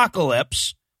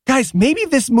pre-apocalypse. Guys, maybe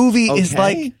this movie is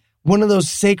like one of those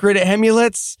sacred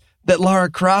amulets that Lara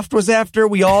Croft was after.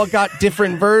 We all got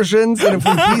different versions, and if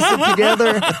we piece it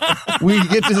together, we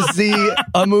get to see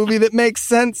a movie that makes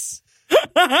sense.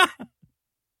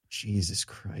 Jesus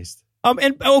Christ.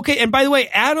 And by the way,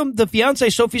 Adam, the fiance,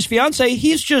 Sophie's fiance,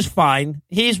 he's just fine.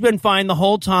 He's been fine the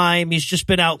whole time. He's just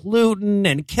been out looting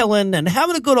and killing and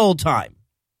having a good old time.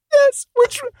 Yes,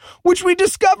 which we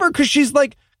discover because she's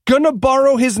like gonna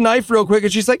borrow his knife real quick,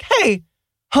 and she's like, "Hey,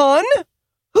 hon,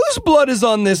 whose blood is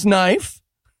on this knife?"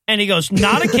 And he goes,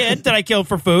 "Not a kid that I killed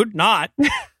for food. Not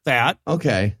that."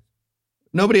 Okay.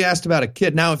 Nobody asked about a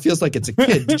kid. Now it feels like it's a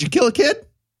kid. Did you kill a kid?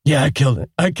 Yeah, I killed it.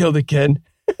 I killed a kid.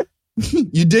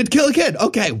 You did kill a kid.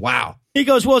 Okay. Wow. He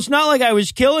goes, "Well, it's not like I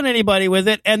was killing anybody with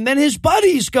it." And then his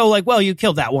buddies go like, "Well, you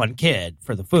killed that one kid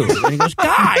for the food." And he goes,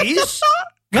 "Guys,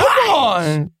 come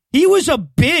on." He was a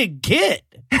big kid.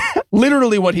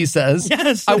 Literally what he says.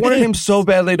 Yes. I wanted him so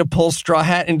badly to pull Straw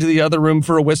Hat into the other room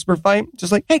for a whisper fight.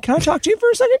 Just like, hey, can I talk to you for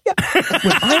a second? Yeah.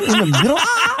 When I'm in the middle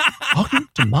talking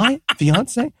to my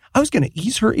fiance, I was going to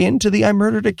ease her into the I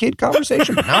murdered a kid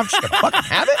conversation. But now I'm just going to fucking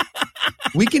have it.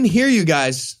 We can hear you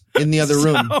guys in the other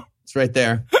room. It's right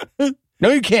there. No,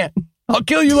 you can't. I'll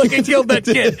kill you like I killed that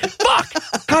kid.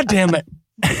 Fuck. God damn it.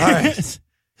 All right.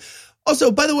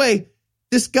 Also, by the way,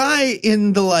 this guy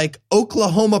in the like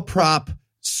Oklahoma prop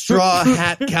straw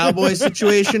hat cowboy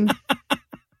situation,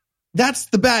 that's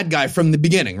the bad guy from the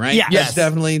beginning, right? Yeah. That's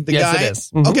definitely the guy. It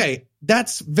is. Mm-hmm. Okay,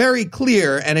 that's very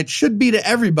clear, and it should be to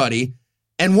everybody.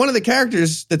 And one of the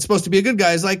characters that's supposed to be a good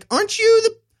guy is like, aren't you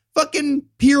the fucking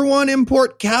Pier 1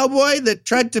 import cowboy that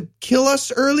tried to kill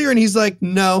us earlier? And he's like,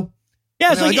 no.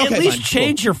 Yeah, it's like, okay, at least fine,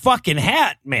 change your fucking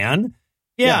hat, man.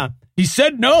 Yeah. He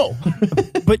said no.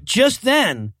 But just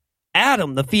then,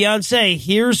 Adam, the fiance,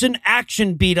 hears an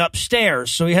action beat upstairs,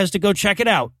 so he has to go check it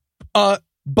out.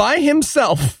 By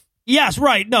himself. Yes,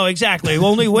 right. No, exactly.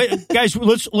 Only wait, guys.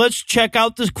 Let's check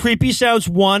out the creepy sounds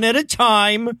one at a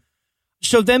time.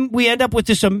 So then we end up with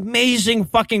this amazing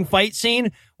fucking fight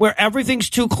scene where everything's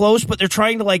too close, but they're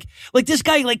trying to like this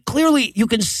guy, like clearly you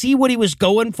can see what he was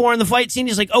going for in the fight scene.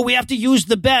 He's like, oh, we have to use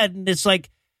the bed. And it's like,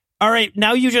 all right,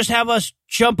 now you just have us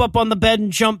jump up on the bed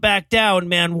and jump back down,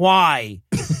 man. Why?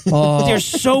 There's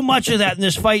so much of that in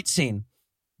this fight scene.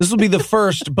 This will be the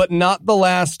first, but not the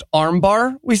last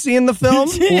armbar we see in the film.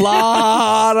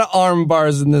 Lot of arm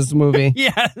bars in this movie.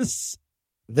 Yes.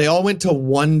 They all went to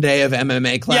one day of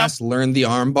MMA class, learned the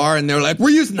arm bar, and they're like,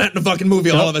 we're using that in a fucking movie,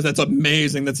 all of us. That's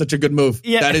amazing. That's such a good move.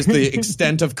 Yeah. That is the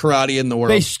extent of karate in the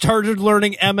world. They started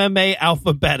learning MMA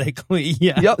alphabetically.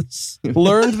 Yes. Yep.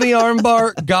 Learned the arm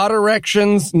bar, got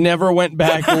erections, never went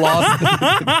back,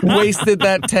 lost, wasted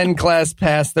that 10 class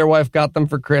pass their wife got them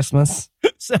for Christmas.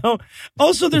 So,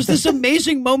 also, there's this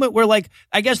amazing moment where, like,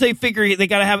 I guess they figure they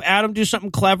got to have Adam do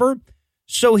something clever.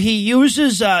 So he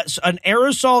uses an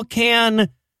aerosol can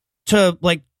to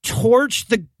like torch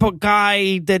the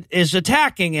guy that is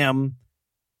attacking him,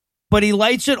 but he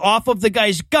lights it off of the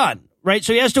guy's gun, right?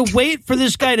 So he has to wait for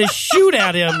this guy to shoot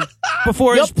at him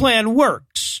before his plan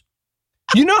works.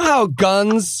 You know how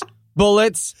guns,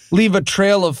 bullets leave a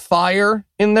trail of fire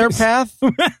in their path?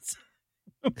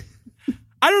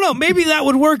 I don't know. Maybe that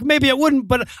would work. Maybe it wouldn't.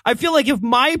 But I feel like if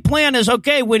my plan is,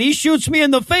 okay, when he shoots me in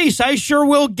the face, I sure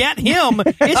will get him.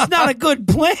 It's not a good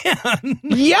plan.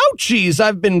 Youchies,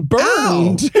 I've been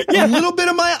burned. Yeah. A little bit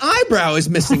of my eyebrow is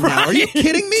missing now. Are you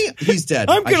kidding me? He's dead.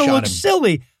 I'm going to look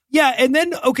silly. Yeah. And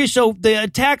then, okay, so the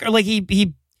attacker, like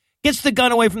he gets the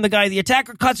gun away from the guy. The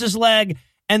attacker cuts his leg.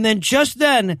 And then just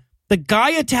then, the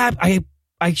guy attacked.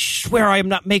 I swear I am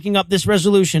not making up this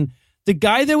resolution. The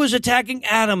guy that was attacking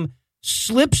Adam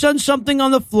slips on something on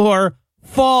the floor,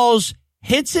 falls,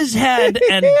 hits his head,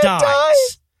 and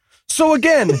dies. So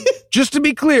again, just to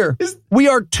be clear, we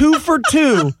are 2 for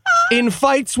 2 in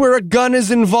fights where a gun is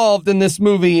involved in this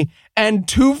movie, and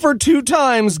 2 for 2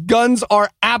 times guns are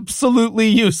absolutely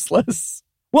useless.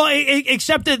 Well,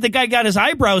 except that the guy got his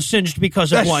eyebrows singed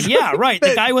because of That's one. true. Yeah, right.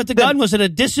 The guy with the gun was at a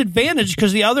disadvantage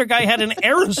because the other guy had an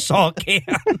aerosol can.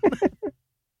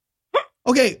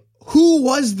 Okay. who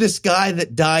was this guy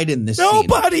that died in this scene?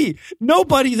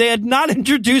 Nobody. They had not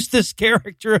introduced this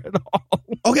character at all.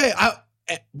 Okay,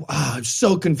 it's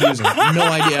so confusing. No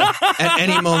idea at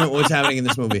any moment what was happening in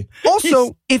this movie.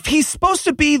 Also, if he's supposed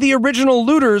to be the original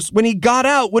looters, when he got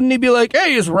out, wouldn't he be like,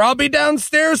 hey, is Robbie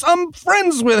downstairs? I'm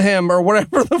friends with him, or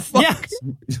whatever the fuck. Yeah.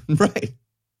 Right.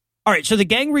 All right, so the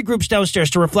gang regroups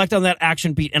downstairs to reflect on that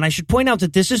action beat, and I should point out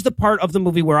that this is the part of the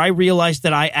movie where I realized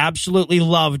that I absolutely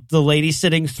loved the lady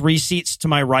sitting 3 seats to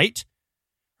my right.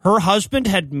 Her husband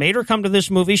had made her come to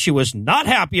this movie. She was not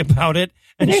happy about it,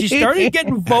 and she started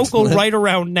getting vocal right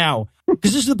around now.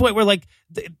 Because this is the point where, like,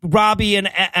 Robbie and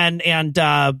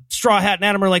Straw Hat and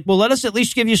Adam are like, well, let us at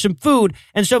least give you some food.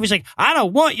 And Sophie's like, I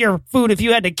don't want your food if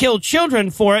you had to kill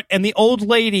children for it. And the old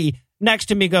lady next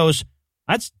to me goes,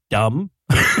 that's dumb.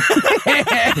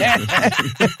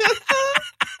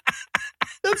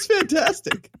 That's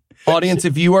fantastic. Audience,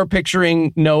 if you are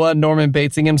picturing Noah Norman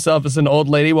Batesing himself as an old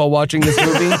lady while watching this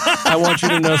movie, I want you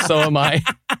to know so am I.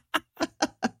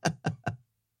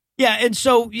 Yeah,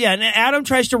 and Adam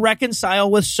tries to reconcile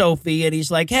with Sophie, and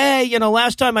he's like, hey,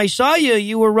 last time I saw you,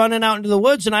 you were running out into the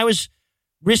woods, and I was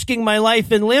risking my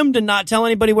life and limb to not tell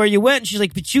anybody where you went. And she's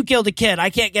like, but you killed a kid. I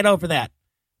can't get over that.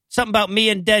 Something about me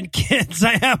and dead kids.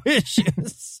 I have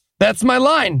issues. That's my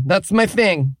line. That's my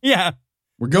thing. Yeah.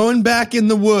 We're going back in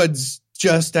the woods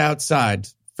just outside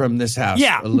from this house.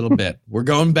 Yeah. A little bit. We're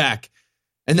going back.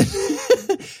 And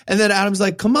then Adam's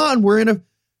like, come on, we're in a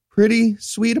pretty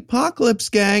sweet apocalypse,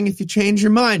 gang, if you change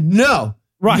your mind. No.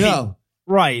 Right. No.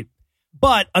 Right.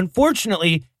 But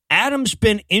unfortunately, Adam's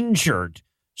been injured.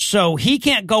 So he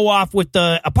can't go off with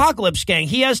the apocalypse gang.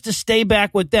 He has to stay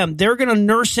back with them. They're going to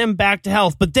nurse him back to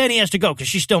health, but then he has to go because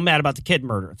she's still mad about the kid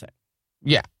murder thing.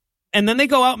 Yeah. And then they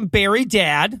go out and bury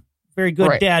Dad. Very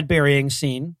good dad burying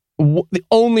scene. The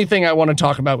only thing I want to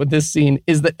talk about with this scene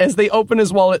is that as they open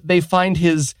his wallet, they find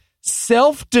his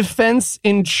self-defense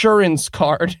insurance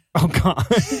card. Oh, God.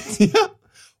 Yeah.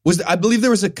 I believe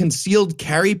there was a concealed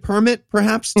carry permit,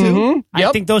 perhaps, too. Mm-hmm. Yep.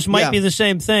 I think those might be the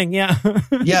same thing. Yeah.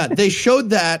 Yeah, they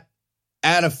showed that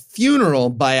at a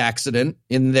funeral by accident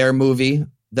in their movie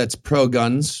that's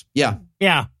pro-guns. Yeah.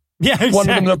 Yeah. Yeah, exactly. One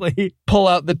of them to pull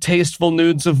out the tasteful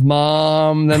nudes of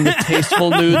Mom, then the tasteful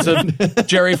nudes of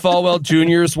Jerry Falwell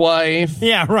Jr.'s wife.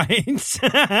 Yeah, right.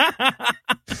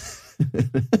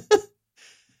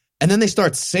 And then they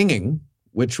start singing,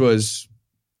 which was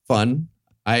fun.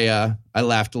 I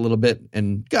laughed a little bit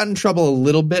and got in trouble a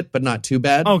little bit, but not too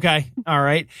bad. Okay. All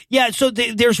right. Yeah. So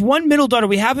there's one middle daughter.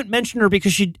 We haven't mentioned her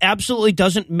because she absolutely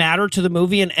doesn't matter to the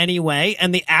movie in any way.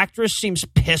 And the actress seems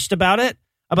pissed about it,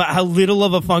 about how little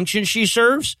of a function she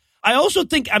serves. I also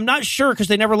think, I'm not sure because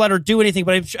they never let her do anything,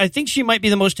 but I think she might be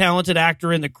the most talented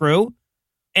actor in the crew.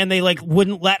 And they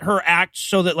wouldn't let her act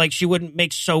so that she wouldn't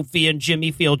make Sophie and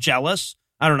Jimmy feel jealous.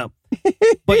 I don't know.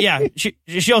 But yeah,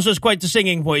 she also has quite the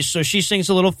singing voice, so she sings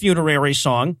a little funerary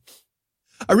song.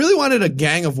 I really wanted a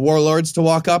gang of warlords to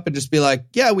walk up and just be like,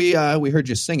 yeah, we heard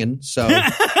you singing, so give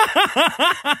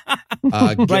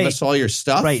us all your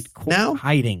stuff now.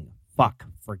 Hiding. Fuck,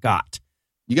 forgot.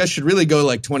 You guys should really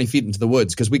go 20 feet into the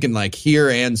woods because we can hear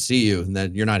and see you, and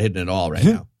then you're not hidden at all right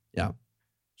now. Yeah.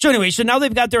 So anyway, now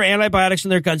they've got their antibiotics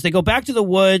and their guns. They go back to the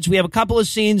woods. We have a couple of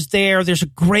scenes there. There's a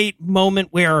great moment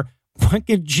where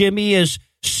fucking Jimmy is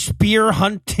spear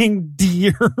hunting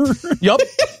deer. Yup.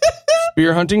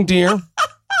 Spear hunting deer.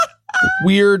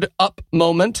 Weird up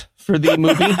moment for the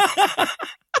movie.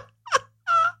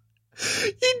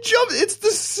 He jumped. It's the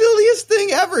silliest thing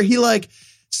ever. He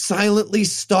silently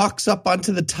stalks up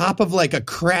onto the top of a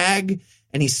crag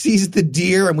and he sees the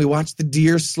deer and we watch the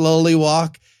deer slowly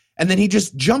walk. And then he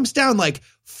just jumps down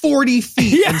 40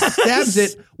 feet and stabs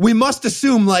it. We must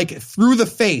assume through the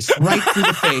face, right through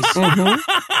the face.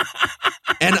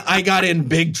 Mm-hmm. And I got in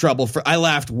big trouble I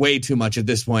laughed way too much at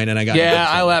this point, and I got in big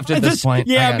trouble. I laughed at this point.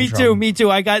 Yeah, me too.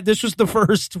 This was the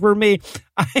first for me.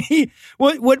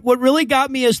 What really got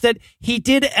me is that he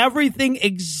did everything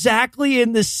exactly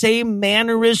in the same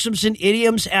mannerisms and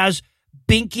idioms as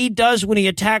Binky does when he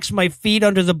attacks my feet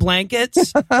under the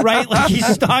blankets, right? He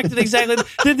stalked it exactly,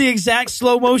 did the exact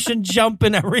slow motion jump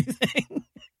and everything.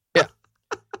 Yeah.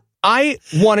 I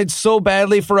wanted so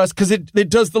badly for us, because it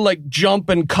does the jump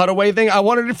and cutaway thing. I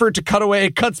wanted it for it to cut away.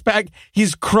 It cuts back.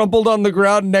 He's crumpled on the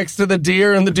ground next to the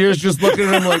deer, and the deer's just looking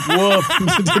at him like, woof.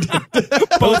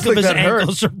 Both of his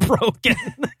ankles are broken.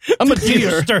 I'm a deer.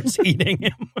 deer. Starts eating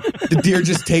him. The deer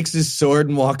just takes his sword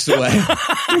and walks away.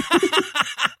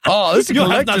 Oh, this is a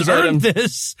collector's item.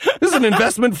 This is an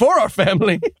investment for our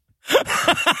family.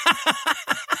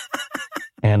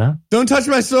 Anna? Don't touch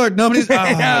my sword. Nobody's...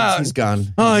 Oh, he's gone.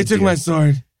 Oh, he took my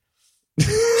sword.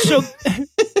 So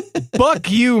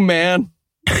Fuck you, man.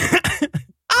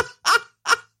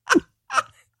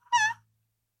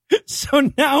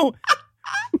 So now,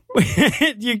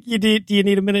 do you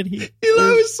need a minute here? Eli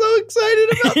was so excited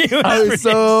about it. I was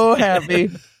so happy.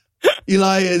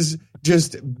 Eli is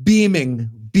just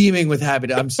beaming with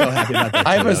happiness. I'm so happy about that.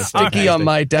 I have a sticky on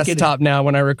my desktop now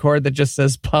when I record that just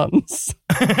says puns.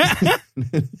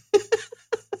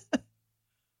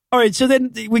 All right, so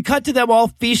then we cut to them all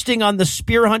feasting on the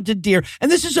spear-hunted deer.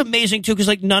 And this is amazing, too, because,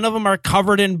 like, none of them are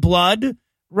covered in blood,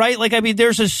 right? Like, I mean,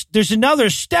 there's another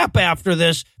step after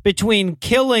this between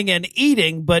killing and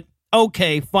eating, but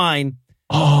okay, fine.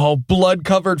 Oh,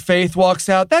 blood-covered Faith walks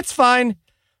out. That's fine.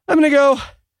 I'm going to go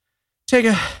take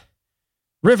a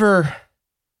river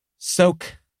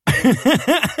soak.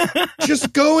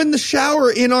 Just go in the shower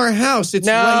in our house. It's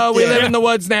right we there. live in the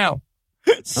woods now.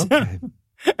 Okay.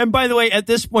 And by the way, at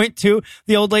this point, too,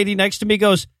 the old lady next to me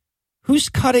goes, who's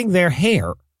cutting their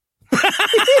hair?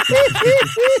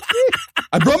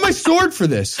 I brought my sword for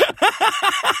this.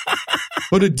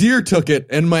 But a deer took it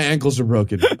and my ankles are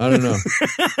broken. I don't know.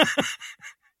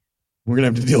 We're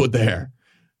going to have to deal with the hair.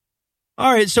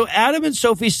 All right, so Adam and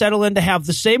Sophie settle in to have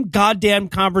the same goddamn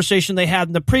conversation they had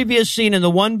in the previous scene and the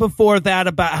one before that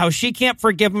about how she can't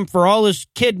forgive him for all his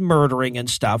kid murdering and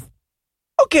stuff.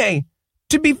 Okay,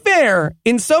 to be fair,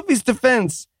 in Sophie's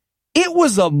defense, it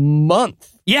was a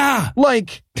month. Yeah.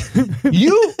 Like,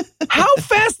 how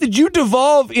fast did you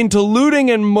devolve into looting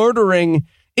and murdering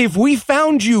if we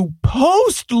found you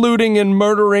post-looting and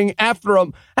murdering after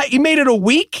you made it a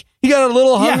week? He got a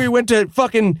little hungry, went to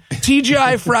fucking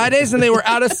TGI Fridays, and they were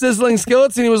out of sizzling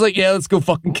skillets, and he was like, yeah, let's go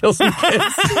fucking kill some kids.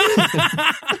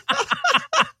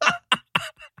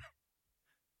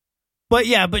 But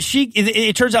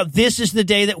it turns out this is the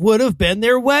day that would have been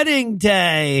their wedding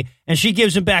day. And she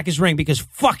gives him back his ring because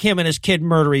fuck him and his kid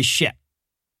murdery shit.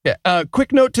 Yeah,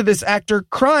 quick note to this actor,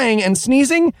 crying and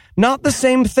sneezing, not the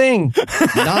same thing.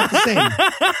 Not the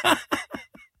same.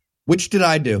 Which did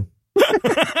I do?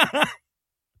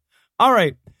 All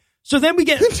right. So then we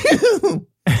get...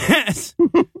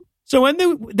 So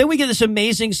then we get this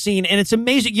amazing scene, and it's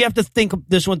amazing. You have to think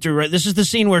this one through, right? This is the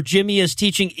scene where Jimmy is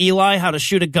teaching Eli how to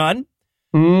shoot a gun.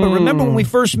 But remember when we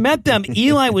first met them,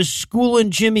 Eli was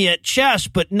schooling Jimmy at chess,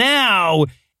 but now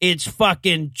it's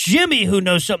fucking Jimmy who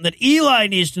knows something that Eli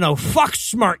needs to know. Fuck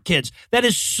smart kids. That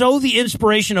is so the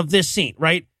inspiration of this scene,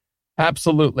 right?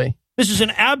 Absolutely. This is an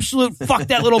absolute fuck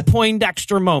that little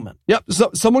Poindexter moment. Yep.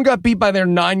 So someone got beat by their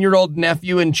 9-year-old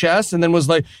nephew in chess and then was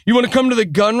like, you want to come to the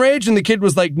gun range? And the kid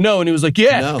was like, no. And he was like,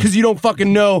 yeah, because you don't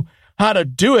fucking know how to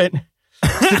do it.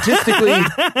 Statistically,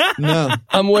 no,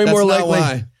 I'm way more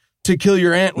likely to kill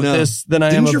your aunt with this than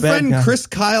I am a bad guy. Didn't your friend Chris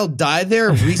Kyle die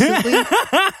there recently?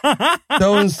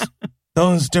 That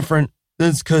was different.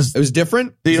 That's because it was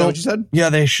different? Is that what you said?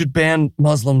 Yeah, they should ban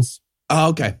Muslims. Oh,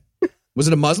 okay. Was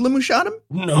it a Muslim who shot him?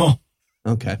 No.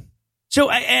 Okay.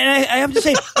 So I have to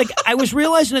say, like, I was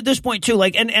realizing at this point too,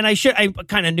 like, and I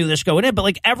kind of knew this going in, but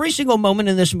like every single moment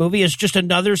in this movie is just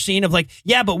another scene of like,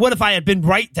 yeah, but what if I had been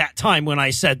right that time when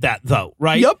I said that though,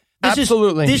 right? Yep.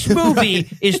 Absolutely. This movie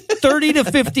is 30 to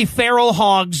 50 feral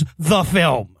hogs, the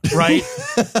film, right?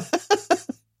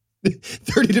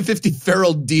 30 to 50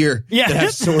 feral deer that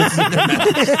have swords in their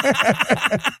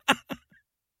mouths.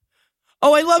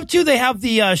 Oh, I love, too, they have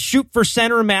the shoot for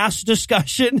center mass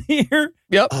discussion here.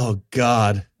 Yep. Oh,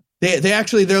 God. They're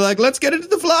like, let's get into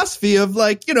the philosophy of,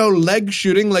 like, you know, leg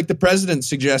shooting like the president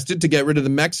suggested to get rid of the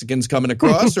Mexicans coming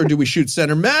across, or do we shoot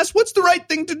center mass? What's the right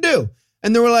thing to do?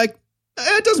 And they were like,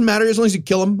 it doesn't matter as long as you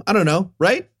kill them. I don't know,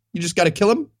 right? You just got to kill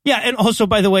them. Yeah, and also,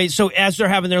 by the way, so as they're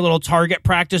having their little target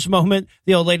practice moment,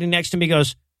 the old lady next to me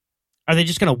goes, are they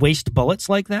just going to waste bullets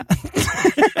like that?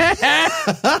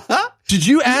 Did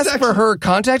you ask for her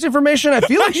contact information? I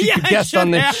feel like she could guest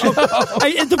on this show.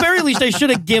 At the very least, I should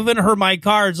have given her my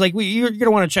cards. Like, you're going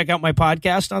to want to check out my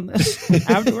podcast on this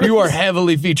afterwards. You are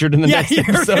heavily featured in the next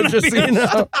episode, just so you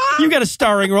know. You got a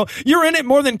starring role. You're in it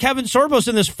more than Kevin Sorbo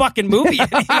in this fucking movie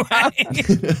anyway.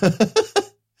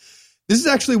 This is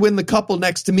actually when the couple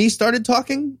next to me started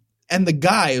talking, and the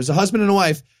guy, it was a husband and a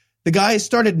wife, the guy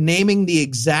started naming the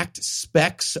exact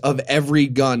specs of every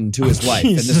gun to his wife.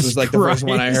 And this was like the first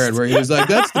one I heard where he was like,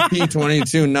 that's the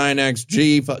P22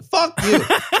 9XG. Fuck you.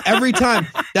 Every time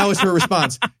that was her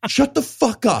response. Shut the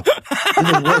fuck up. You're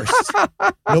the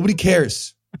worst. Nobody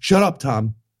cares. Shut up,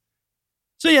 Tom.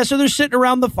 So they're sitting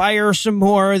around the fire some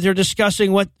more. They're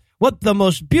discussing what the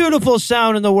most beautiful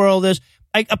sound in the world is.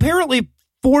 Apparently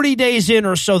 40 days in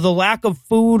or so, the lack of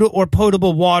food or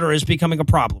potable water is becoming a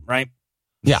problem, right?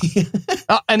 Yeah.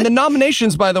 And the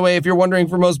nominations, by the way, if you're wondering,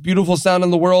 for most beautiful sound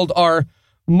in the world are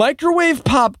microwave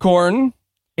popcorn.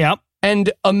 Yep.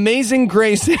 and Amazing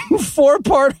Grace in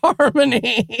 4-part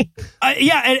harmony.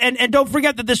 And don't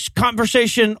forget that this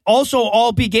conversation also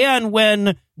all began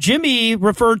when Jimmy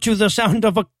referred to the sound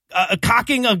of a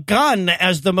cocking a gun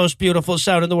as the most beautiful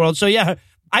sound in the world. So yeah,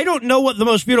 I don't know what the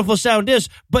most beautiful sound is,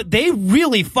 but they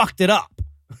really fucked it up.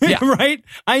 Yeah. Right?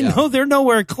 I know they're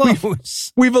nowhere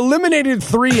close. We've eliminated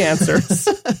 3 answers.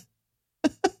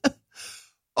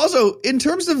 Also, in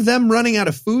terms of them running out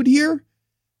of food here,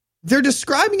 they're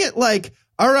describing it like,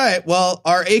 all right, well,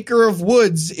 our acre of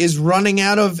woods is running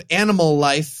out of animal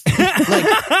life.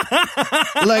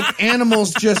 like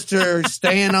animals just are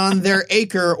staying on their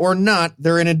acre or not.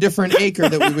 They're in a different acre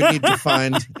that we would need to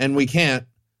find, and we can't.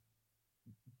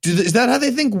 Is that how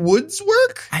they think woods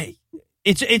work?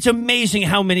 It's amazing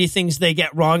how many things they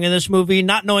get wrong in this movie.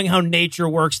 Not knowing how nature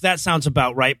works, that sounds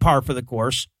about right. Par for the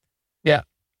course. Yeah.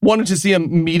 Wanted to see a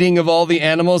meeting of all the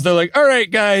animals. They're like, all right,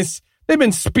 guys, they've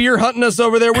been spear hunting us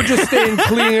over there. We're just staying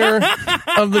clear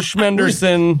of the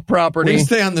Schmenderson property. We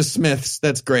stay on the Smiths.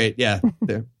 That's great. Yeah.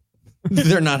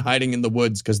 They're not hiding in the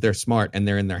woods because they're smart and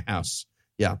they're in their house.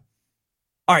 Yeah.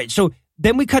 All right. So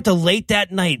then we cut to late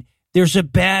that night. There's a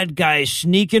bad guy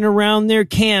sneaking around their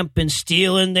camp and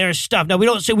stealing their stuff. Now,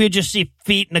 we just see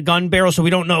feet in a gun barrel, so we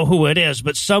don't know who it is,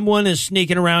 but someone is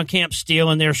sneaking around camp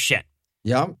stealing their shit.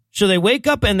 Yeah. So they wake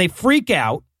up and they freak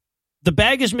out. The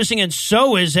bag is missing, and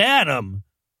so is Adam,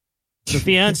 the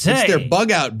fiance. It's their bug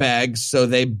out bags, so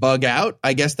they bug out.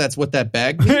 I guess that's what that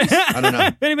bag means. I don't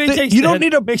know. You don't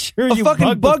need a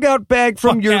fucking bug out bag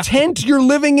from your tent you're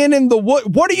living in the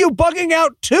wood. What are you bugging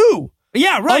out to?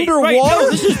 Yeah, right. Underwater? Right.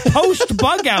 No, this is post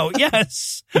bug out.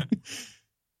 Yes.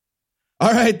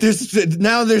 All right, there's an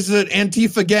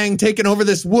Antifa gang taking over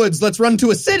this woods. Let's run to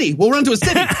a city. We'll run to a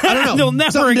city. I don't know. They'll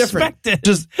never Something expect different.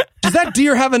 it. Does that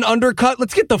deer have an undercut?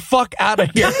 Let's get the fuck out of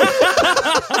here.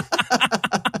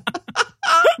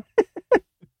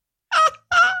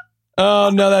 Oh,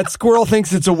 no, that squirrel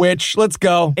thinks it's a witch. Let's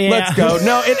go. Yeah. Let's go.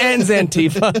 No, it ends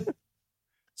Antifa.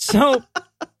 So...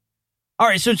 All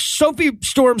right, so Sophie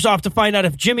storms off to find out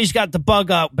if Jimmy's got the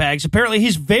bug out bags. Apparently,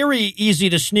 he's very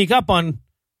easy to sneak up on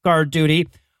guard duty.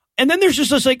 And then there's just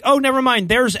this like, oh, never mind,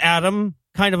 there's Adam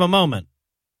kind of a moment.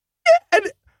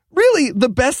 And really, the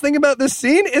best thing about this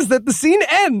scene is that the scene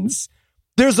ends.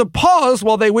 There's a pause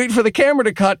while they wait for the camera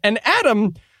to cut, and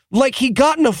Adam, like he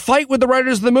got in a fight with the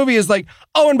writers of the movie, is like,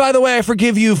 oh, and by the way, I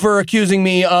forgive you for accusing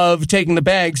me of taking the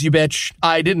bags, you bitch.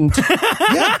 I didn't.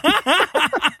 Yeah.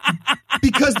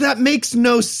 Because that makes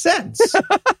no sense.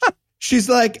 She's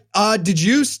like, did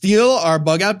you steal our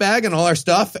bug out bag and all our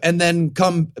stuff and then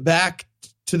come back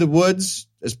to the woods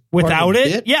as without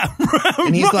it? Bit? Yeah.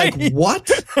 And he's like, what?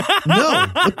 No.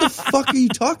 What the fuck are you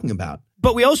talking about?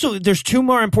 But there's 2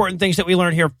 more important things that we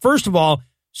learned here. First of all,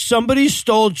 somebody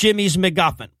stole Jimmy's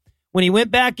MacGuffin. When he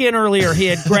went back in earlier, he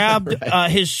had grabbed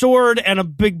his sword and a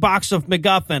big box of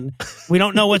MacGuffin. We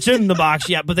don't know what's in the box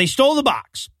yet, but they stole the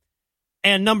box.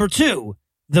 And number 2,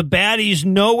 the baddies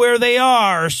know where they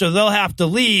are, so they'll have to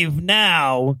leave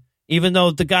now, even though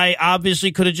the guy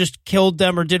obviously could have just killed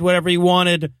them or did whatever he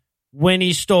wanted when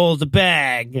he stole the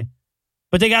bag.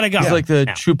 But they got to go. He's like the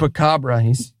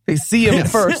chupacabra. They see him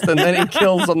first, and then he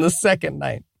kills on the second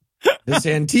night. This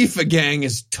Antifa gang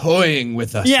is toying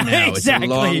with us now. Exactly.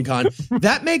 It's a long con.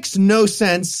 That makes no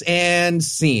sense, and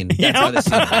scene. That's how the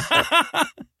scene is.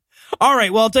 All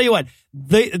right, well, I'll tell you what.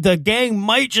 The gang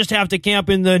might just have to camp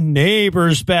in the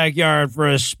neighbor's backyard for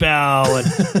a spell and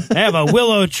have a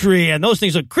willow tree, and those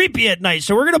things look creepy at night.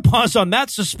 So we're going to pause on that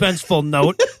suspenseful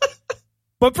note.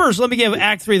 But first, let me give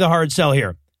Act 3 the hard sell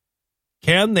here.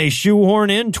 Can they shoehorn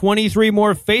in 23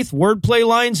 more Faith wordplay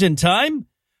lines in time?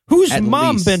 Whose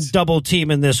mom been double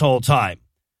teaming this whole time?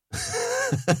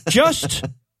 Just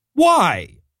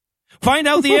why? Find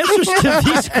out the answers to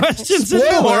these questions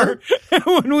and more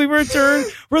when we return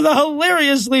for the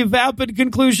hilariously vapid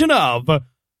conclusion of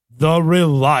The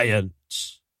Reliant.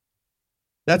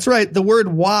 That's right. The word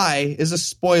why is a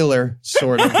spoiler,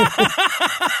 sort of.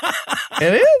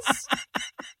 It is?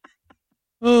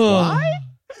 Why?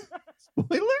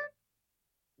 Spoiler?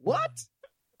 What?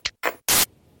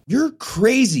 You're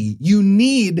crazy. You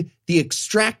need the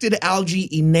extracted algae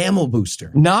enamel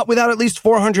booster. Not without at least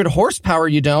 400 horsepower,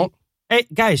 you don't. Hey,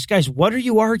 guys, what are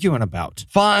you arguing about?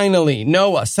 Finally,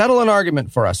 Noah, settle an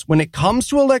argument for us. When it comes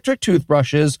to electric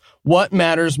toothbrushes, what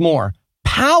matters more?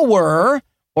 Power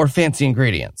or fancy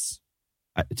ingredients?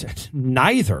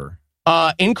 Neither.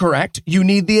 Incorrect. You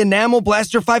need the Enamel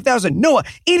Blaster 5000. Noah,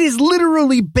 it is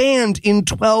literally banned in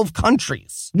 12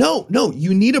 countries. No,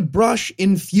 you need a brush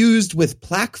infused with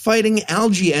plaque-fighting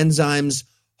algae enzymes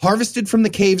harvested from the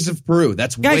caves of Peru.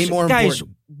 That's way more important. Guys,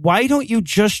 why don't you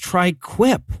just try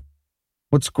Quip?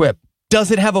 What's Quip? Does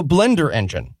it have a blender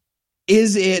engine?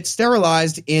 Is it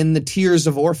sterilized in the tears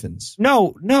of orphans?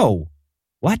 No.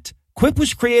 What? Quip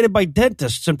was created by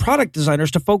dentists and product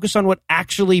designers to focus on what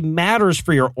actually matters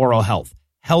for your oral health.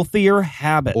 Healthier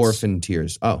habits. Orphan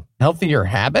tears. Oh. Healthier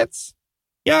habits?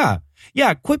 Yeah.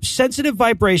 Quip's sensitive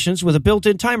vibrations with a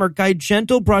built-in timer guide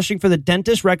gentle brushing for the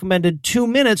dentist recommended 2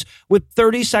 minutes with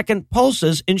 30-second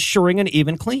pulses, ensuring an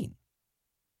even clean.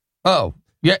 Oh,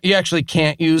 yeah. You actually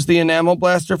can't use the Enamel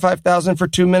Blaster 5000 for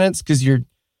 2 minutes because your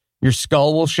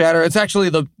skull will shatter. It's actually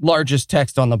the largest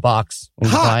text on the box.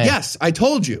 Yes, I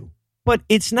told you. But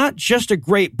it's not just a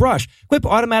great brush. Quip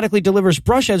automatically delivers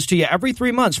brush heads to you every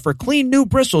 3 months for clean new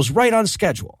bristles right on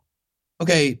schedule.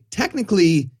 Okay,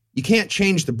 technically, you can't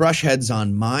change the brush heads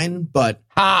on mine, but...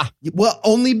 Well,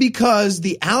 only because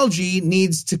the algae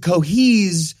needs to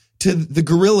cohese to the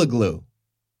Gorilla Glue.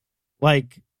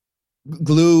 Like...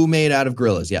 Glue made out of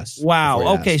gorillas, yes.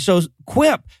 Wow. Okay, so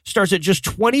Quip starts at just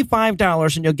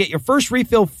 $25 and you'll get your first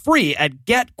refill free at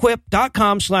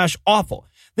getquip.com/awful.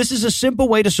 This is a simple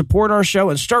way to support our show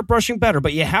and start brushing better,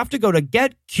 but you have to go to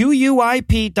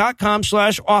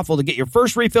getquip.com/awful to get your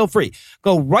first refill free.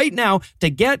 Go right now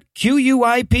to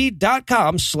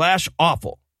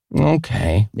getquip.com/awful.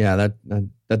 Okay. Yeah, that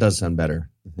does sound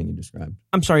better, the thing you described.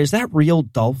 I'm sorry, is that real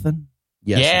dolphin?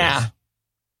 Yes. Yeah.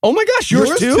 Oh my gosh,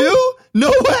 yours too?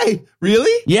 No way.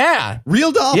 Really? Yeah.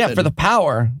 Real dolphin. Yeah, for the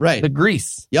power. Right. The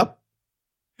grease. Yep.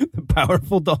 The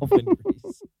powerful dolphin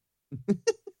grease.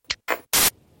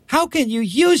 How can you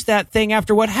use that thing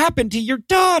after what happened to your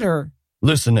daughter?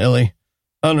 Listen, Ellie,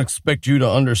 I don't expect you to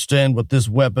understand what this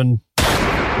weapon...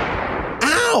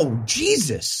 Ow,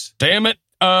 Jesus. Damn it.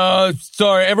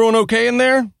 Sorry, everyone okay in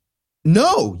there?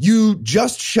 No, you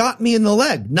just shot me in the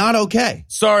leg. Not okay.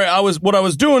 Sorry, what I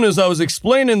was doing is I was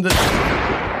explaining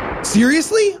that...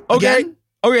 Seriously? Okay. Again?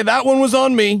 Okay, that one was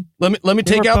on me. Let me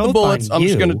take out the bullets. I'm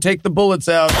just going to take the bullets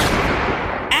out.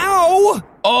 Ow!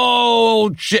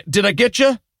 Oh, shit. Did I get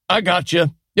you? I got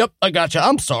you. Yep, I got you.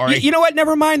 I'm sorry. You know what?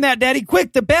 Never mind that, Daddy.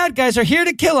 Quick, the bad guys are here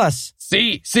to kill us.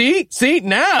 See?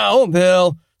 Now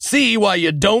they'll see why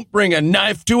you don't bring a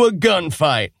knife to a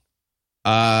gunfight.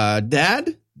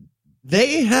 Dad?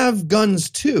 They have guns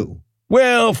too.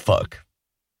 Well, fuck.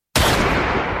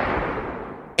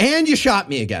 And you shot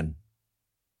me again.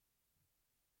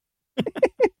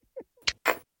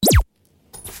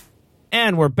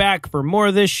 And we're back for more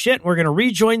of this shit. We're going to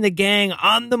rejoin the gang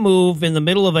on the move in the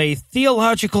middle of a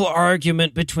theological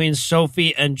argument between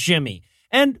Sophie and Jimmy.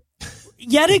 And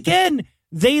yet again,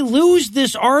 they lose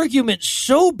this argument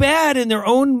so bad in their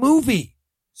own movie.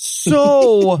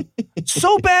 So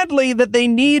badly that they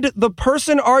need the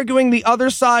person arguing the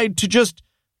other side to just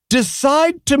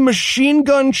decide to machine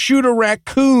gun shoot a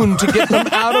raccoon to get them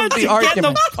out of the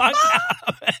argument. Get the fuck out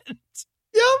of it.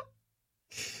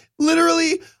 Yep.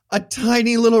 Literally, a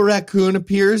tiny little raccoon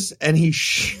appears and he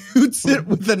shoots it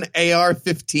with an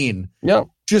AR-15. Yep.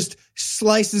 Just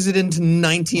slices it into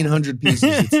 1,900 pieces.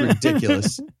 It's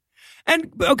ridiculous.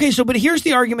 And, okay, but here's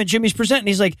the argument Jimmy's presenting.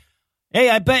 He's like, hey,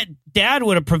 I bet Dad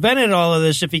would have prevented all of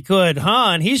this if he could, huh?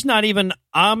 And he's not even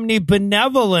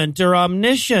omnibenevolent or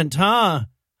omniscient, huh?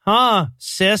 Huh,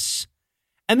 sis?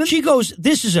 And then she goes,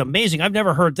 this is amazing. I've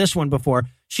never heard this one before.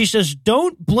 She says,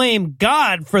 don't blame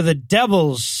God for the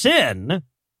devil's sin.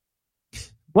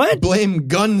 What? Blame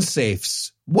gun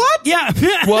safes. What? Yeah.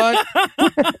 What?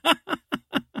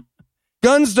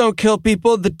 Guns don't kill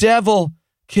people. The devil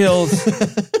kills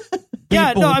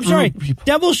Yeah, no, I'm sorry. People.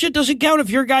 Devil shit doesn't count if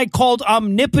your guy called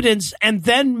omnipotence and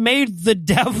then made the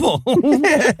devil.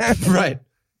 Right.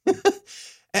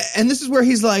 And this is where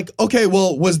he's like, okay,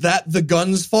 well, was that the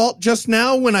gun's fault just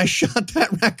now when I shot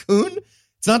that raccoon?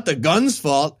 It's not the gun's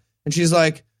fault. And she's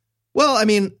like, well, I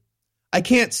mean, I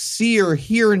can't see or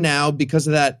hear now because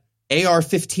of that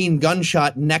AR-15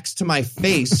 gunshot next to my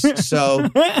face. So,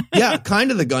 yeah,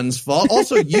 kind of the gun's fault.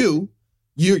 Also,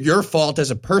 your fault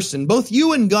as a person. Both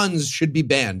you and guns should be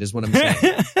banned, is what I'm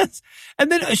saying. And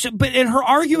then, but in her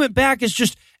argument back is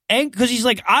just because he's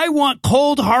like, I want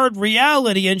cold, hard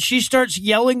reality. And she starts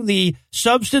yelling the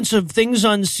substance of things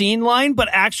unseen line, but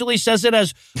actually says it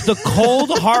as the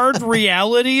cold, hard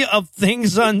reality of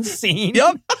things unseen.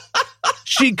 Yep.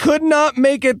 She could not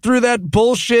make it through that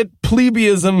bullshit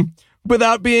plebeiism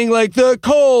without being like the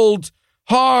cold,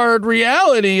 hard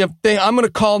reality of thing. I'm going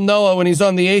to call Noah when he's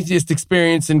on the Atheist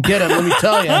Experience and get him, let me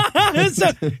tell you.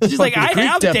 So she's like, I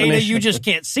have definition. data, you just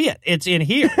can't see it. It's in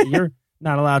here. You're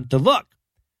not allowed to look.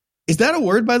 Is that a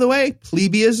word, by the way?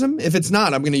 Plebeiism? If it's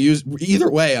not, I'm going to use either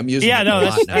way. I'm using. Yeah, it no, a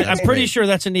lot now. I'm That's pretty great. sure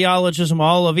that's a neologism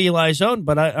all of Eli's own.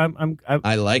 But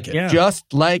I like it. Yeah.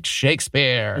 Just like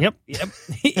Shakespeare. Yep.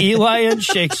 Eli and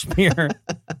Shakespeare,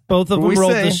 both of them We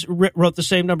say. wrote the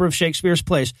same number of Shakespeare's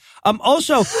plays.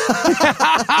 Also,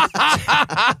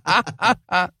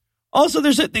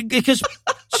 there's because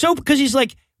he's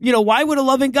like, why would a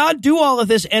loving God do all of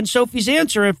this? And Sophie's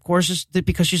answer, of course, is that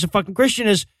because she's a fucking Christian,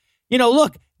 is,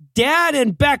 look, Dad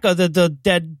and Becca, the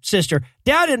dead sister,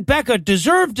 Dad and Becca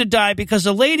deserve to die because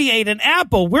a lady ate an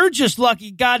apple. We're just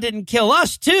lucky God didn't kill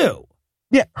us too.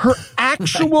 Yeah, her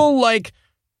actual,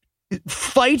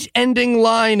 fight-ending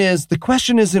line is, the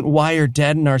question isn't why are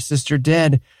Dad and our sister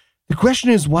dead. The question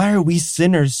is, why are we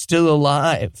sinners still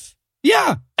alive?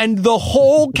 Yeah. And the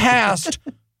whole cast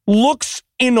looks,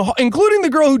 including the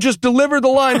girl who just delivered the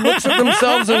line, looks at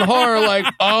themselves in horror like,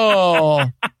 oh,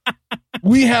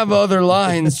 we have other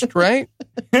lines, right?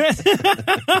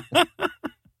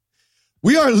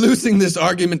 We are losing this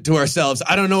argument to ourselves.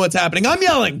 I don't know what's happening. I'm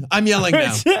yelling now. I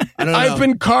don't know. I've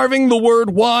been carving the word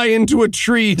why into a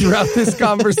tree throughout this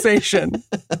conversation.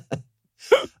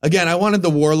 Again, I wanted the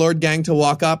Warlord gang to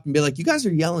walk up and be like, you guys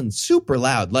are yelling super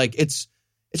loud. Like, it's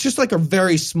just like a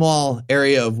very small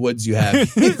area of woods you have.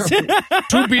 2 pieces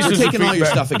We're of taking all your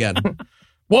feedback. stuff again.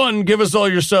 1, give us all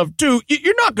your stuff. 2,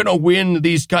 you're not going to win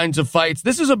these kinds of fights.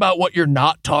 This is about what you're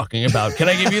not talking about. Can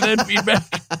I give you that feedback?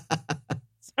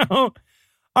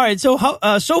 All right, so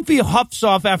Sophie huffs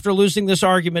off after losing this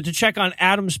argument to check on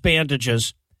Adam's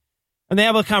bandages. And they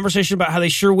have a conversation about how they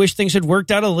sure wish things had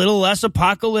worked out a little less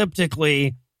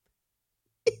apocalyptically.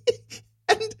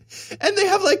 and they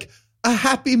have like a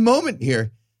happy moment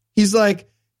here. He's like,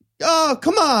 oh,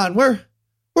 come on. We're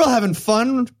all having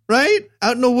fun, right?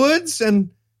 Out in the woods, and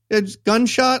it's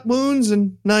gunshot wounds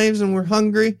and knives, and we're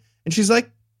hungry. And she's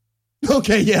like,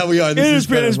 okay, yeah, we are. This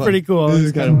is pretty cool. This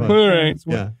is kind of fun. All right.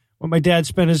 Yeah. What my dad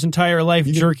spent his entire life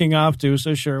jerking off to,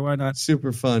 so sure, why not?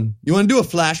 Super fun. You want to do a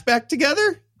flashback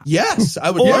together? Yes,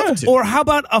 I would love to. Or how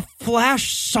about a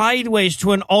flash sideways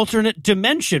to an alternate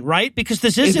dimension, right? Because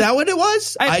this Is isn't... that what it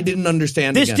was? I didn't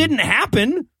understand. This again. didn't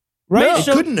happen, right?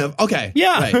 It couldn't have. Okay.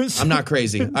 Yeah. Right. I'm not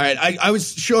crazy. All right. I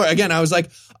was sure. Again, I was like,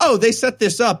 oh, they set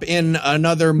this up in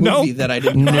another movie that I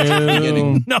didn't watch at the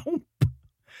beginning. No.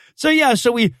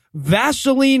 So we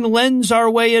Vaseline lens our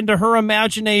way into her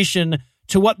imagination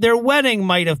to what their wedding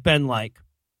might have been like.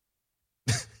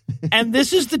 And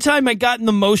this is the time I got in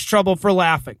the most trouble for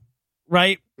laughing,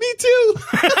 right? Me too.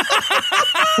 Because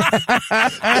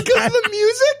of the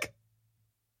music?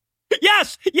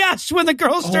 Yes, when the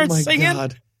girl starts singing.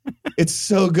 God. It's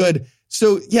so good.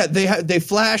 So, yeah, they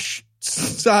flash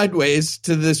sideways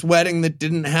to this wedding that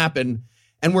didn't happen.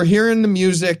 And we're hearing the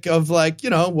music of, like,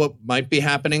 what might be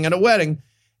happening at a wedding.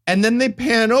 And then they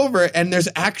pan over, and there's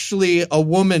actually a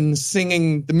woman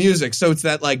singing the music. So it's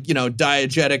that, like,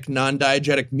 diegetic,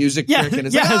 non-diegetic music trick. And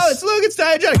it's like, it's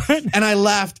diegetic. And I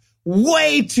laughed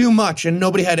way too much, and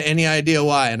nobody had any idea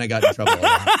why, and I got in trouble.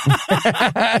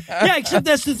 Yeah, except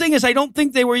that's the thing is I don't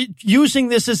think they were using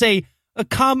this as a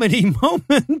comedy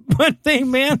moment, but they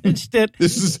managed it.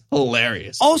 This is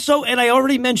hilarious. Also, and I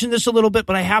already mentioned this a little bit,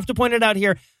 but I have to point it out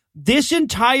here. This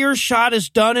entire shot is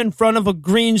done in front of a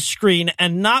green screen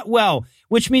and not well,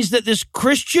 which means that this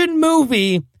Christian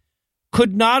movie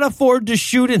could not afford to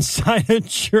shoot inside a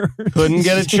church. Couldn't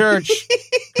get a church.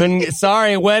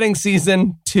 Sorry, wedding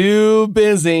season. Too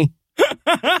busy.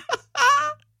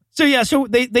 So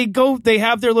they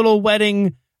have their little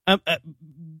wedding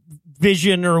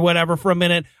vision or whatever for a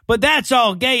minute, but that's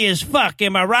all gay as fuck.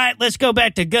 Am I right? Let's go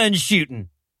back to gun shooting.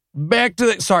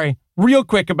 Real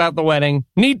quick about the wedding.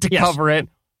 Need to cover it.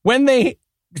 When they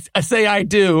say I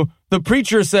do, the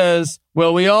preacher says,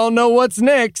 well, we all know what's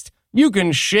next. You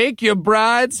can shake your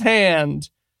bride's hand.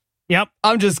 Yep.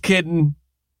 I'm just kidding.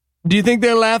 Do you think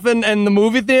they're laughing in the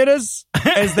movie theaters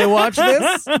as they watch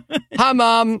this? Hi,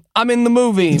 Mom. I'm in the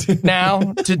movie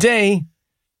now, today.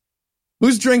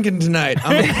 Who's drinking tonight?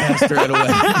 I'm a pastor at a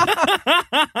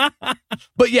wedding.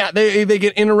 But yeah, they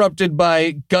get interrupted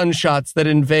by gunshots that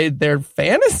invade their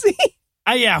fantasy.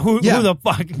 Who the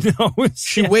fuck knows?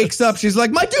 She wakes up. She's like,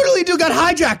 my doodly-doo got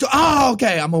hijacked. Oh,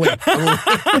 okay. I'm awake.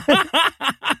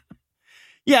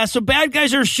 Yeah, so bad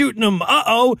guys are shooting them.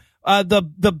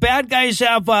 The bad guys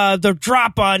have the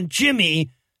drop on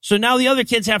Jimmy. So now the other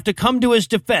kids have to come to his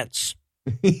defense.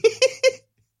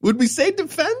 Would we say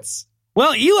defense?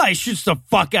 Well, Eli shoots the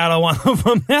fuck out of one of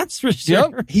them. That's for sure.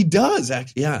 Yep. He does,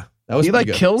 actually. Yeah. That was He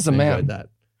pretty good. kills a I man. enjoyed that.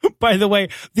 By the way,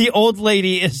 the old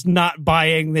lady is not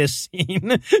buying this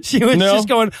scene. She was just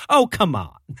going, "Oh, come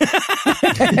on."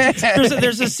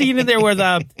 there's a scene in there where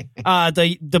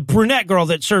the brunette girl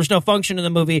that serves no function in the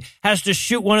movie has to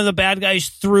shoot one of the bad guys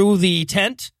through the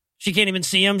tent. She can't even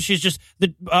see him. She's just,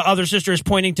 the other sister is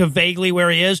pointing to vaguely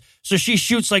where he is. So she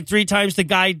shoots like 3 times. The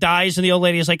guy dies, and the old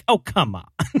lady is like, "Oh, come on."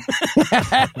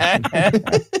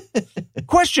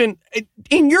 Question,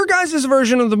 in your guys'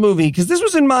 version of the movie, because this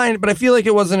was in mine, but I feel like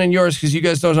it wasn't in yours because you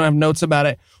guys don't have notes about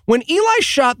it. When Eli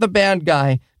shot the bad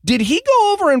guy, did he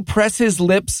go over and press his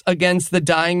lips against the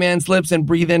dying man's lips and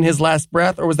breathe in his last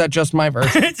breath, or was that just my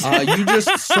version? You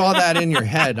just saw that in your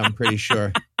head, I'm pretty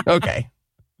sure. Okay.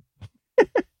 I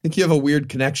think you have a weird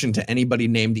connection to anybody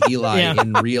named Eli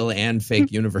in real and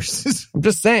fake universes. I'm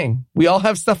just saying, we all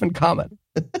have stuff in common.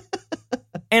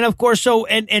 And of course,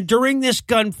 and during this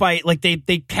gunfight, like they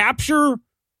capture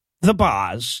the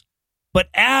boss, but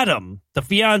Adam, the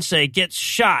fiance, gets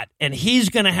shot, and he's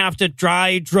going to have to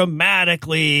die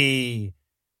dramatically.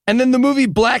 And then the movie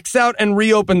blacks out and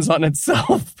reopens on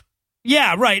itself.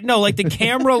 Yeah, right. No, like the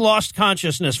camera lost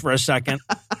consciousness for a second.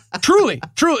 Truly.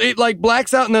 It like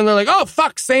blacks out, and then they're like, "Oh,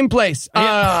 fuck, same place."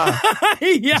 Yeah.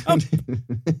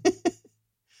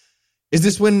 Is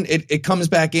this when it comes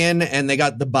back in and they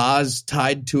got the Boz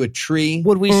tied to a tree?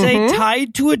 Would we say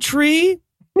tied to a tree?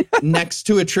 Next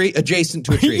to a tree? Adjacent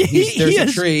to a tree. There's a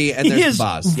tree and there's the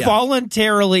Boz. Yeah.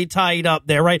 Voluntarily tied up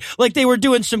there, right? Like they were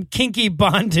doing some kinky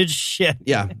bondage shit.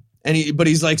 Yeah. But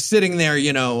he's like sitting there,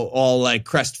 all like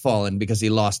crestfallen because he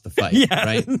lost the fight,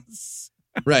 right?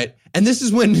 Right. And this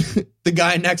is when the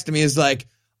guy next to me is like,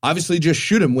 obviously just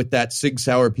shoot him with that Sig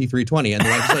Sauer P320. And the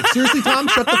wife's like, "Seriously, Tom,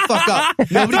 shut the fuck up.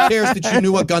 Nobody cares that you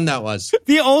knew what gun that was."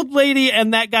 The old lady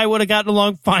and that guy would have gotten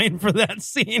along fine for that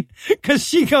scene. Because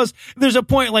she goes, there's a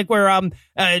point like where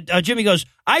Jimmy goes,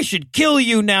 "I should kill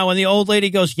you now." And the old lady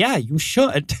goes, "Yeah, you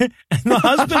should." And the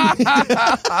husband,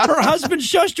 her husband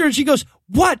shushed her and she goes,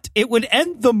 "What? It would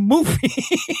end the movie."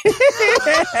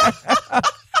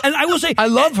 And I will say, I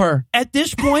love her. At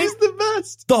this point, she's the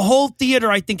best. The whole theater,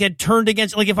 I think, had turned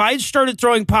against. Like, if I had started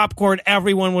throwing popcorn,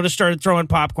 everyone would have started throwing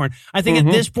popcorn. I think at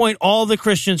this point, all the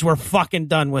Christians were fucking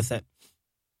done with it.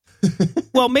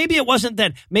 Well, maybe it wasn't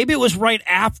then. Maybe it was right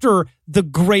after the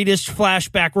greatest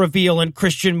flashback reveal in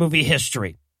Christian movie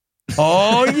history.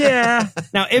 Oh, yeah.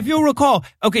 Now, if you'll recall,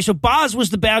 okay, so Boz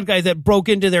was the bad guy that broke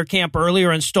into their camp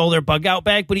earlier and stole their bug out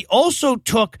bag, but he also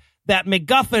took that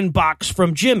MacGuffin box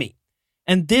from Jimmy.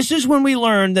 And this is when we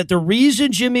learned that the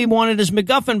reason Jimmy wanted his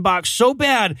MacGuffin box so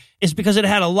bad is because it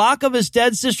had a lock of his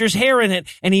dead sister's hair in it,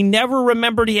 and he never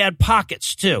remembered he had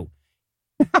pockets, too.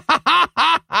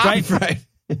 Right?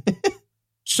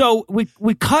 So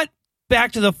we cut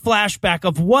back to the flashback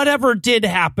of whatever did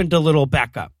happen to little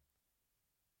Becca.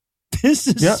 This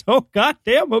is so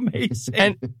goddamn amazing.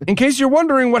 And in case you're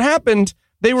wondering what happened,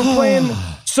 they were playing...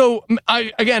 So,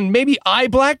 maybe I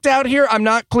blacked out here. I'm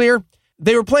not clear.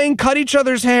 They were playing cut each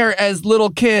other's hair as little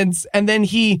kids, and then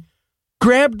he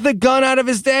grabbed the gun out of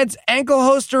his dad's ankle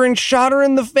holster and shot her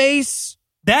in the face.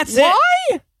 That's Why?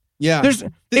 it. Yeah.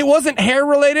 It wasn't hair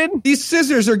related? These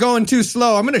scissors are going too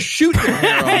slow. I'm going to shoot your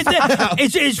hair off.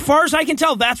 It's, as far as I can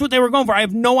tell, that's what they were going for. I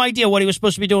have no idea what he was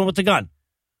supposed to be doing with the gun.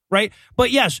 Right? But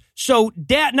yes, so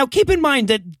Dad, now keep in mind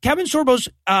that Kevin Sorbo's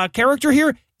character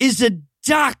here is a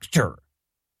doctor,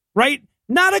 right?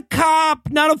 Not a cop,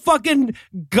 not a fucking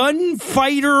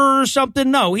gunfighter or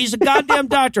something. No, he's a goddamn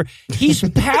doctor. He's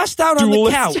passed out on the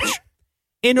couch.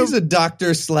 He's a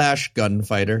doctor /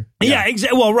 gunfighter. Yeah,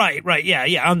 exactly. Well, right.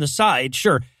 Yeah, on the side,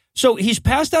 sure. So he's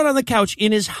passed out on the couch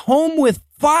in his home with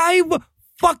 5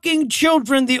 fucking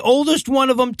children, the oldest one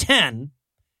of them 10.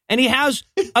 And he has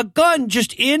a gun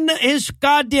just in his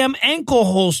goddamn ankle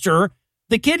holster.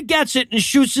 The kid gets it and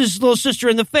shoots his little sister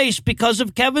in the face because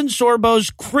of Kevin Sorbo's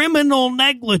criminal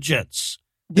negligence.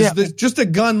 Yeah, there's just a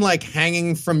gun like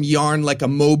hanging from yarn like a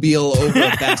mobile over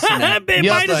a bassinet. It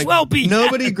might as well be.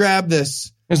 Nobody grab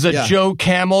this. There's a Joe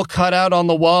Camel cut out on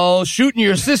the wall. Shooting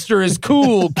your sister is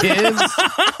cool, kids.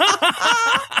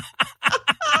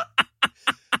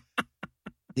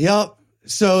 Yep.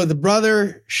 So the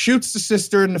brother shoots the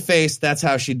sister in the face. That's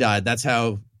how she died. That's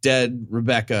how dead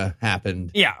Rebecca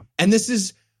happened. Yeah. And this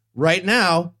is right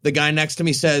now, the guy next to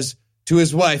me says to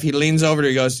his wife, he leans over to her,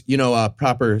 he goes,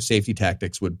 proper safety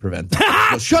tactics would prevent that.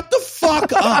 Goes, shut the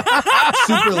fuck up.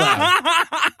 Super loud.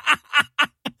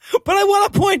 But I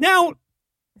want to point out,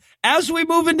 as we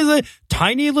move into the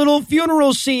tiny little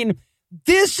funeral scene,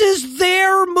 this is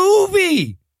their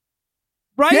movie.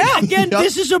 Right? Yeah. Again,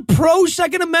 this is a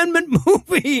pro-Second Amendment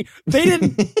movie.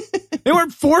 They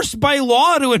weren't forced by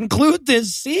law to include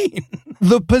this scene.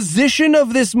 The position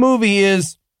of this movie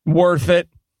is Worth it.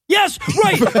 Yes,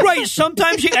 right.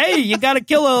 Sometimes you got to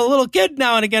kill a little kid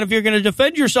now and again if you're going to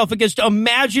defend yourself against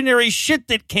imaginary shit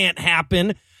that can't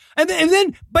happen. And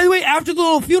then, by the way, after the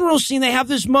little funeral scene, they have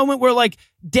this moment where, like,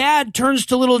 Dad turns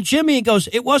to little Jimmy and goes,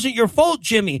 "It wasn't your fault,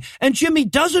 Jimmy." And Jimmy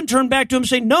doesn't turn back to him and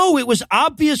say, "No, it was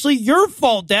obviously your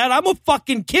fault, Dad. I'm a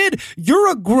fucking kid.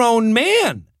 You're a grown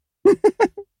man."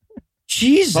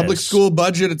 Jesus. Public school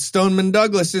budget at Stoneman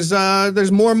Douglas is,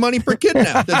 there's more money per kid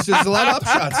now. There's a lot of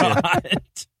upshots here.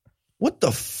 What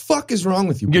the fuck is wrong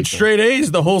with you Get people? straight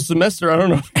A's the whole semester. I don't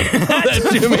know if you know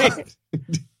that,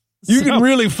 Jimmy. You can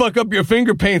really fuck up your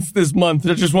finger paints this month.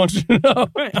 I just want you to know.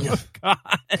 Oh,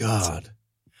 God.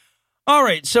 All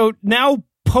right, so now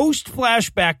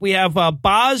post-flashback, we have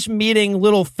Boz meeting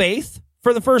little Faith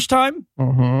for the first time.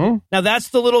 Mm-hmm. Now, that's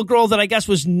the little girl that I guess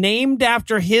was named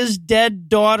after his dead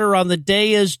daughter on the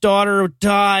day his daughter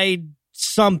died.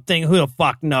 Something. Who the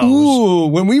fuck knows? Ooh,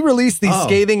 when we released the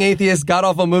Scathing Atheist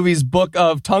God-Awful Movies book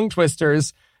of tongue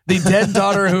twisters, the dead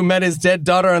daughter who met his dead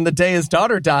daughter on the day his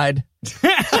daughter died.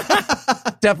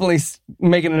 Definitely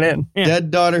making it in. Yeah.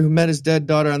 Dead daughter who met his dead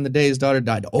daughter on the day his daughter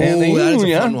died. Oh, that is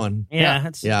a fun one. Yeah,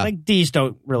 it's like these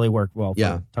don't really work well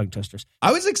for tongue twisters.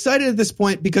 I was excited at this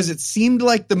point because it seemed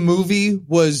like the movie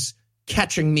was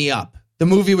catching me up. The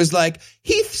movie was like,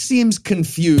 he seems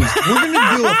confused. We're going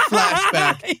to do a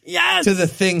flashback to the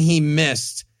thing he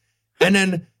missed. And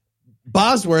then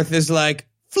Bosworth is like,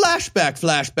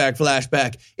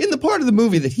 flashback. In the part of the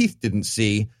movie that Heath didn't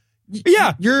see,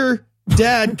 your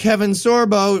dad, Kevin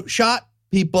Sorbo, shot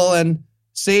people and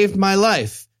saved my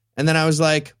life. And then I was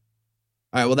like,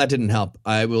 all right, well, that didn't help.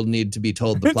 I will need to be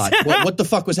told the plot. What the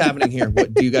fuck was happening here?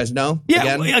 What, do you guys know?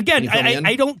 Yeah, again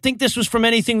I don't think this was from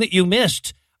anything that you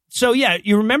missed. So, yeah,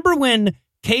 you remember when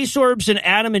K-Sorbs and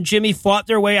Adam and Jimmy fought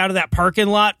their way out of that parking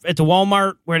lot at the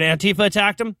Walmart where Antifa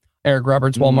attacked them? Eric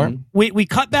Roberts Walmart. We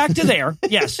cut back to there.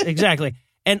 Yes, exactly.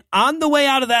 And on the way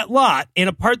out of that lot, in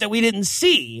a part that we didn't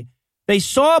see, they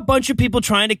saw a bunch of people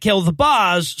trying to kill the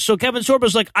Boz. So Kevin Sorbo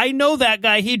was like, I know that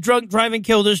guy. He drunk drive and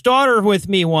killed his daughter with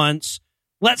me once.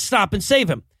 Let's stop and save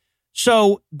him.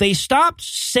 So they stopped,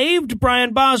 saved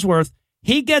Brian Bosworth.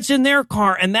 He gets in their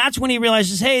car, and that's when he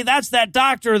realizes, hey, that's that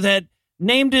doctor that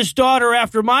named his daughter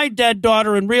after my dead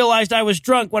daughter and realized I was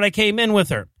drunk when I came in with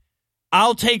her.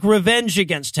 I'll take revenge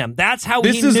against him. That's how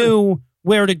he knew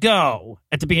where to go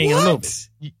at the beginning of the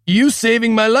movie. You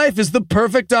saving my life is the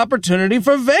perfect opportunity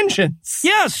for vengeance.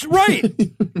 Yes, right.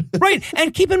 Right.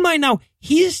 And keep in mind now,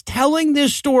 he's telling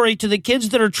this story to the kids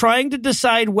that are trying to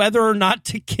decide whether or not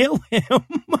to kill him.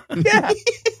 Yeah.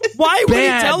 Why would he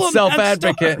tell them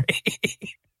self-advocate. that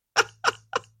story?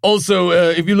 Also,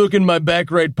 if you look in my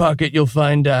back right pocket, you'll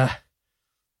find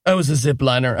I was a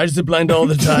zipliner. I ziplined all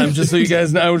the time, just so you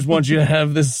guys know. I just want you to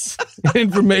have this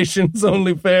information. It's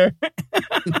only fair.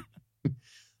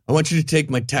 I want you to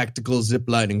take my tactical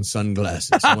ziplining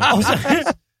sunglasses.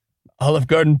 Olive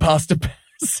Garden pasta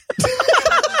pass.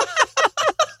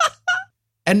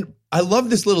 And I love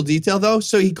this little detail, though.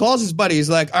 So he calls his buddy. He's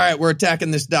like, all right, we're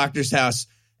attacking this doctor's house.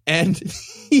 And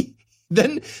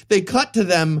then they cut to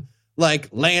them, like,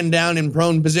 laying down in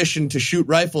prone position to shoot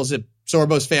rifles at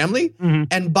Sorbo's family. Mm-hmm.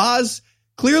 And Boz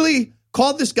clearly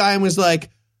called this guy and was like,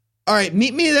 all right,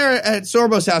 meet me there at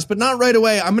Sorbo's house, but not right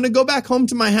away. I'm going to go back home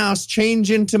to my house,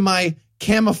 change into my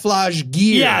camouflage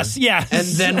gear. Yes. And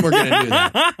then we're going to do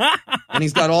that. And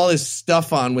he's got all his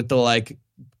stuff on with the, like,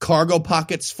 cargo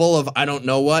pockets full of I don't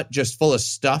know what, just full of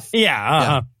stuff.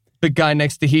 Yeah. The guy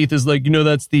next to Heath is like,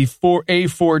 that's the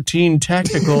A14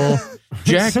 tactical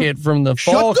jacket from the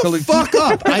fall collection. Shut the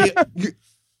fuck up.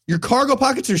 Your cargo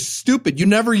pockets are stupid. You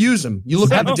never use them. You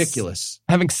look ridiculous.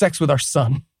 Having sex with our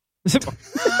son.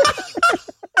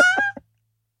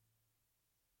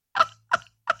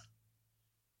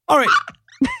 All right.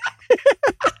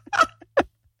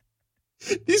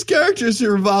 These characters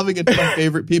are revolving into my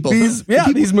favorite people. These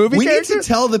movie we characters? need to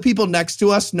tell the people next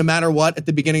to us, no matter what, at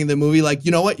the beginning of the movie, like,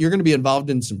 you know what? You're going to be involved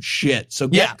in some shit. So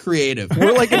get creative.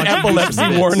 We're like an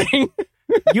epilepsy warning.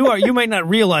 You might not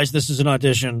realize this is an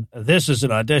audition. This is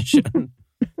an audition.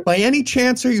 By any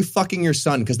chance, are you fucking your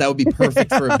son? Because that would be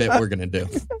perfect for a bit we're going to do.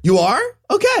 You are?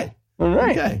 Okay. All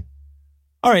right. Okay.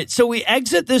 All right. So we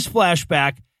exit this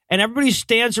flashback, and everybody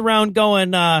stands around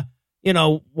going,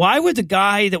 why would the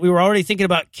guy that we were already thinking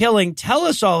about killing tell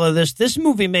us all of this? This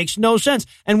movie makes no sense.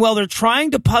 And while they're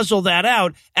trying to puzzle that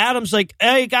out, Adam's like,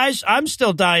 hey, guys, I'm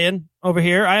still dying over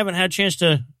here. I haven't had a chance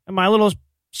to my little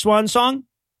swan song.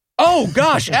 Oh,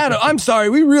 gosh, Adam, I'm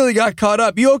sorry. We really got caught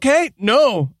up. You okay?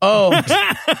 No. Oh.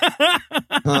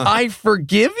 I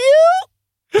forgive you?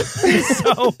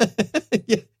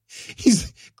 Yeah.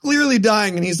 He's clearly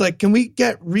dying. And he's like, can we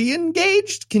get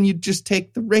re-engaged? Can you just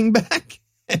take the ring back?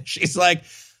 And she's like,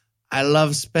 I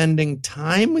love spending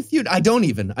time with you. I don't.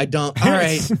 All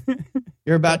right.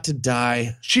 You're about to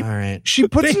die. All right. She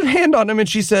puts her hand on him and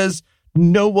she says,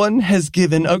 no one has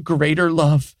given a greater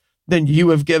love than you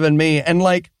have given me. And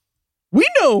like, we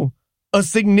know a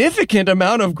significant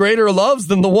amount of greater loves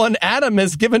than the one Adam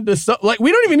has given to like,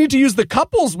 we don't even need to use the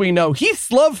couples we know.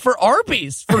 Heath's love for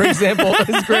Arby's, for example,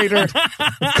 is greater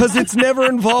because it's never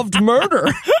involved murder.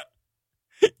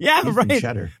 Yeah, right.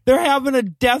 They're having a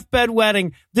deathbed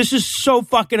wedding. This is so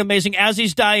fucking amazing. As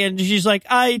he's dying, she's like,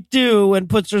 I do, and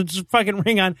puts her fucking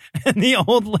ring on. And the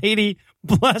old lady,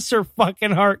 bless her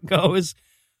fucking heart, goes,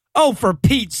 oh, for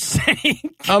Pete's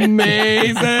sake.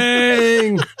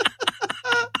 Amazing.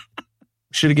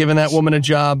 Should have given that woman a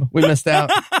job. We missed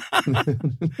out.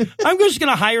 I'm just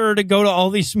going to hire her to go to all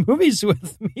these movies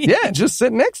with me. Yeah, just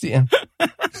sit next to you.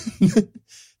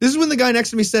 This is when the guy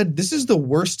next to me said, this is the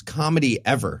worst comedy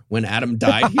ever when Adam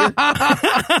died here.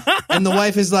 And the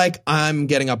wife is like, I'm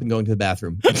getting up and going to the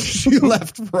bathroom. She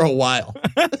left for a while.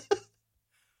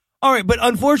 All right, but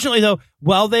unfortunately, though,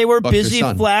 while they were busy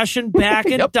flashing back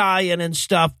and dying and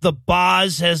stuff, the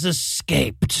Boz has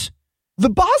escaped.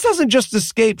 The Boz hasn't just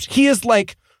escaped. He is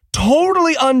like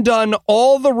totally undone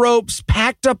all the ropes,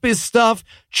 packed up his stuff,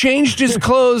 changed his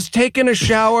clothes, taken a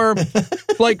shower,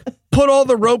 like put all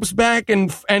the ropes back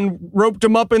and roped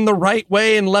him up in the right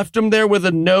way and left him there with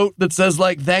a note that says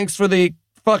like, thanks for the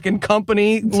fucking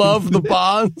company. Love the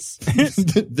Boz.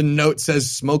 The note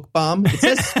says smoke bomb. It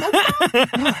says smoke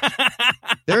bomb.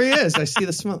 There he is. I see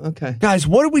the smoke. Okay. Guys,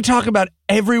 what did we talk about?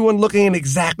 Everyone looking in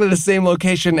exactly the same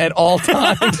location at all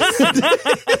times.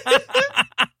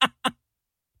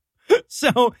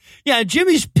 So, yeah,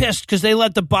 Jimmy's pissed because they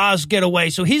let the Boz get away.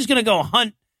 So he's going to go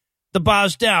hunt the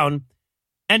Boz down.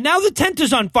 And now the tent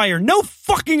is on fire. No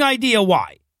fucking idea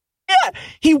why. Yeah,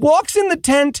 he walks in the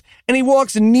tent and he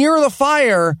walks near the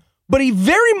fire, but he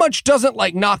very much doesn't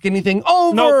like knock anything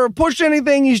over or push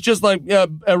anything. He's just like,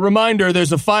 a reminder,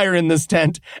 there's a fire in this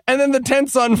tent. And then the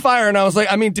tent's on fire. And I was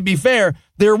like, I mean, to be fair,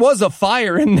 there was a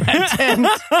fire in that tent.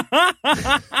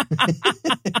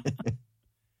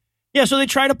 Yeah, so they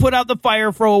try to put out the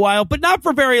fire for a while, but not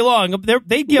for very long.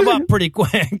 They give up pretty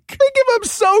quick. They give up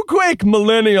so quick.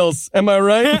 Millennials, am I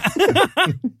right?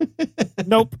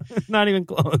 Nope, not even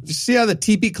close. You see how the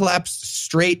teepee collapsed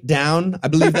straight down? I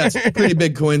believe that's a pretty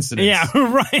big coincidence. Yeah,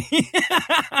 right.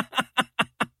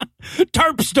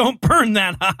 Tarps don't burn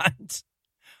that hot.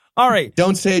 All right.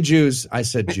 Don't say Jews. I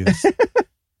said Jews.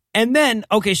 And then,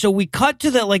 okay, so we cut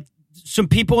to some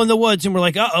people in the woods, and we're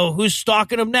like, uh-oh, who's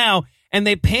stalking them now? And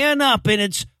they pan up, and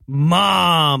it's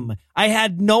Mom. I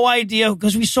had no idea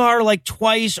because we saw her like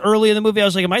twice early in the movie. I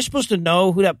was like, am I supposed to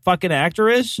know who that fucking actor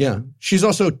is? Yeah. She's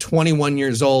also 21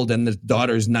 years old, and the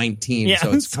daughter's 19, yeah.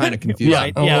 So it's kind of confusing.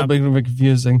 Right, a little bit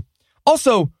confusing.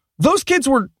 Also, those kids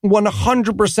were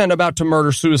 100% about to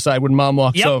murder suicide when Mom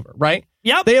walks over, right?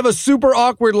 Yep. They have a super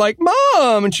awkward, like,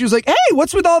 Mom! And she was like, hey,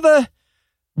 what's with all the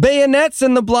bayonets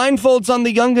and the blindfolds on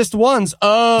the youngest ones?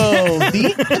 Oh,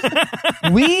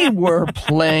 we were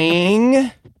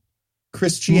playing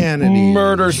Christianity.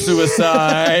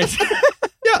 Murder-suicide.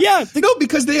 Yeah. No,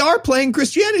 because they are playing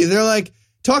Christianity. They're like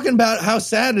talking about how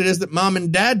sad it is that Mom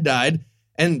and Dad died.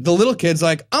 And the little kid's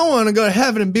like, I want to go to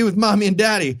heaven and be with Mommy and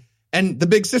Daddy. And the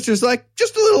big sister's like,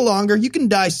 just a little longer. You can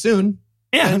die soon.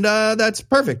 Yeah. And that's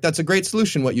perfect. That's a great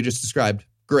solution, what you just described.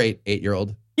 Great,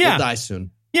 8-year-old. Yeah. You'll die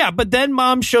soon. Yeah, but then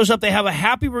Mom shows up. They have a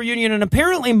happy reunion. And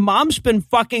apparently Mom's been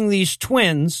fucking these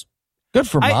twins. Good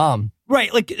for Mom.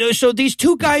 Right. Like, so these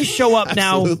two guys show up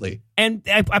now. Absolutely. And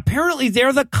apparently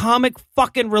they're the comic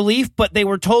fucking relief, but they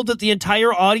were told that the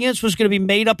entire audience was going to be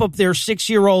made up of their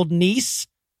 6-year-old niece.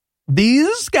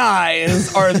 These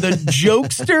guys are the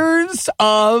jokesters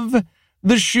of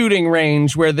the shooting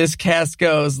range where this cast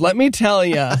goes. Let me tell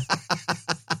you.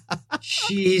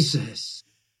 Jesus.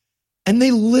 And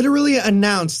they literally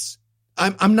announce,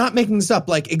 I'm not making this up,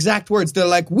 like exact words. They're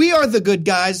like, we are the good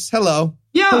guys. Hello.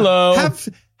 Yeah. Hello.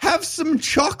 Have some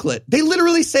chocolate. They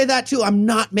literally say that too. I'm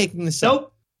not making this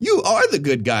up. You are the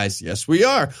good guys. Yes, we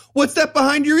are. What's that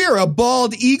behind your ear? A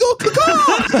bald eagle?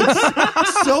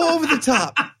 It's so over the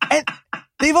top. And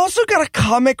they've also got a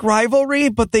comic rivalry,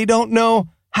 but they don't know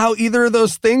how either of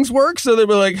those things work. So they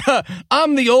were like,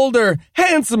 I'm the older,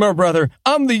 handsomer brother.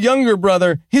 I'm the younger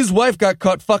brother. His wife got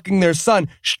caught fucking their son.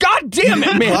 God damn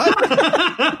it, man.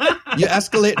 What? You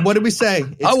escalate. What did we say?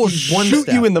 I will shoot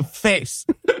you in the face.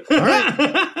 All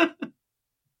right.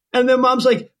 And then Mom's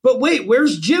like, but wait,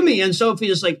 where's Jimmy? And Sophie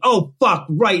is like, oh, fuck,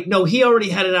 right. No, he already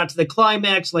headed out to the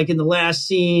climax, like in the last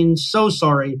scene. So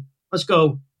sorry. Let's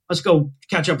go Let's go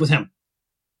catch up with him.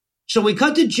 So we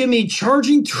cut to Jimmy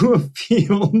charging through a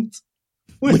field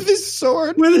with his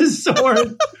sword.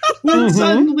 When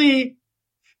suddenly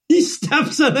he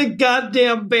steps on a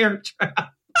goddamn bear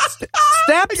trap.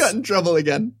 I got in trouble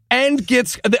again. And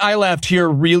I laughed here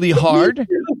really hard.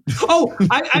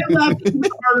 I laughed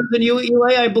harder than you,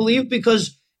 Eli, I believe,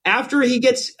 because after he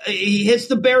hits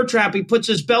the bear trap, he puts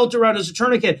his belt around as a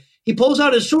tourniquet. He pulls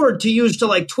out his sword to use to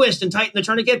like twist and tighten the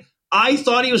tourniquet. I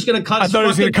thought he was going to cut. I thought he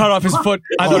was going to cut off his foot.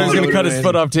 I thought he was going to cut his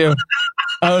foot off too.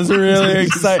 I was really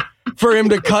excited for him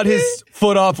to cut his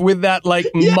foot off with that like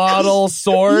model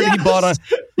sword he bought on.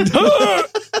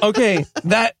 Okay,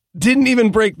 that didn't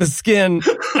even break the skin.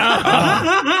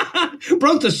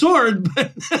 Broke the sword,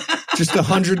 but just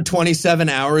 127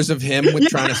 hours of him with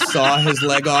trying to saw his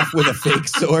leg off with a fake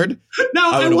sword. No,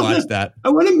 I would have watched that. I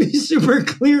want to be super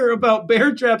clear about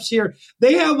bear traps here.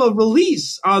 They have a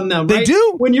release on them. They right?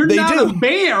 do. When you're not a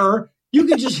bear, you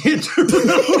can just hit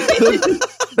the release.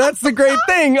 That's the great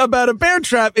thing about a bear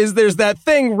trap is there's that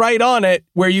thing right on it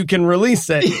where you can release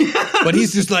it. But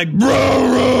he's just like, bro.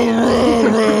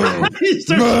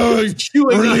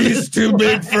 Release too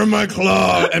big for my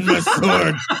claw and my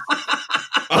sword.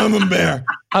 I'm a bear.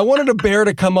 I wanted a bear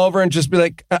to come over and just be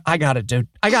like, I got it, dude.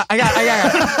 I got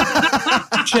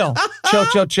it. Chill.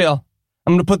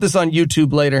 I'm going to put this on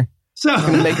YouTube later. I'm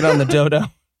going to make it on the dodo.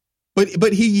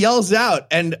 But he yells out.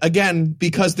 And again,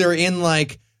 because they're in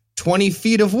like 20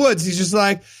 feet of woods, he's just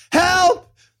like,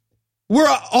 help! We're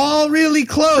all really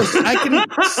close. I can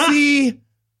see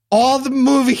all the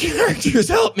movie characters.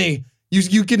 Help me.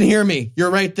 You can hear me.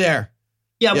 You're right there.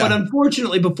 Yeah, but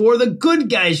unfortunately, before the good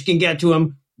guys can get to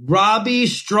him, Robbie,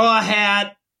 Straw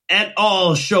Hat, et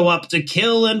al. Show up to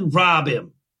kill and rob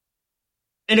him.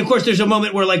 And of course, there's a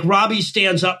moment where like Robbie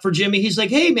stands up for Jimmy. He's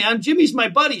like, hey, man, Jimmy's my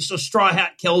buddy. So Straw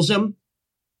Hat kills him.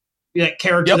 That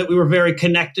character that we were very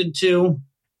connected to.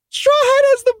 Straw Hat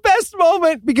has the best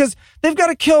moment because they've got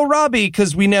to kill Robbie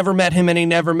because we never met him and he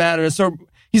never mattered. So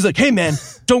he's like, hey, man,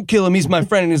 don't kill him. He's my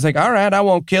friend. And he's like, all right, I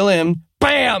won't kill him.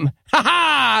 Bam!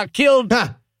 Ha-ha! Killed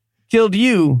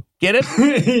you. Get it?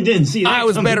 He didn't see that. I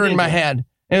was better in my head.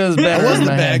 It was better. I wasn't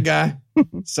the bad guy.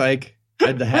 Psych. I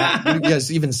had the hat. You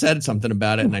guys even said something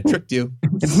about it and I tricked you.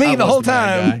 It's me the whole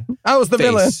time. I was the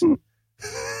villain.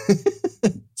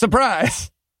 Surprise.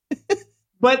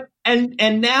 But,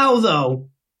 and now though,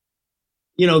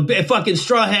 you know, fucking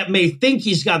Straw Hat may think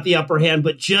he's got the upper hand,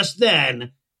 but just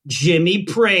then, Jimmy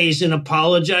prays and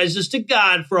apologizes to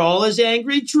God for all his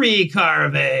angry tree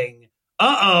carving.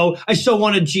 Uh-oh. I so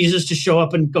wanted Jesus to show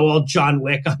up and go all John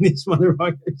Wick on these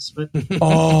motherfuckers. But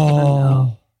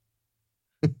oh.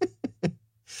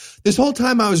 This whole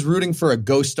time I was rooting for a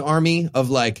ghost army of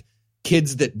like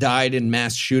kids that died in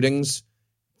mass shootings.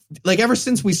 Like ever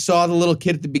since we saw the little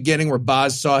kid at the beginning where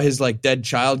Boz saw his like dead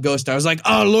child ghost, I was like,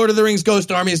 oh, Lord of the Rings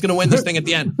ghost army is going to win this thing at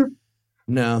the end.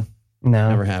 No,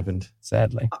 never happened.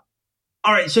 Sadly.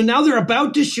 All right. So now they're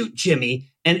about to shoot Jimmy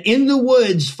and in the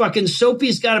woods, fucking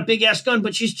Sophie's got a big ass gun,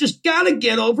 but she's just got to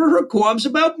get over her qualms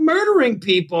about murdering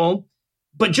people.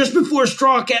 But just before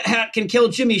Straw Hat can kill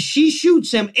Jimmy, she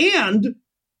shoots him and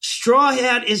Straw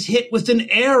Hat is hit with an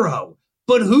arrow.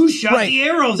 But who shot the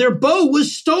arrow? Their bow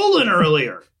was stolen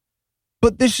earlier.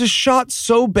 But this is shot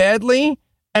so badly,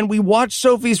 and we watch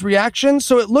Sophie's reaction,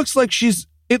 so it looks like she's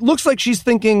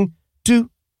thinking, do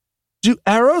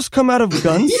arrows come out of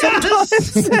guns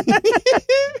sometimes?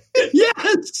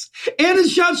 Yes. And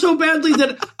it's shot so badly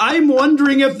that I'm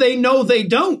wondering if they know they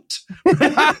don't.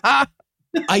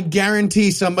 I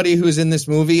guarantee somebody who's in this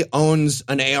movie owns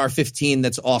an AR-15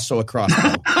 that's also a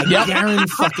crossbow. I guarantee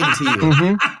fucking to you.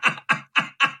 Mm-hmm.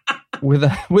 With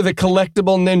a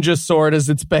collectible ninja sword as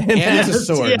its bayonet. And it's a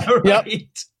sword. Yeah, right.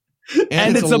 Yep.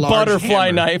 And it's a butterfly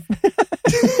hammer. knife.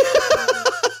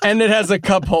 And it has a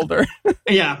cup holder.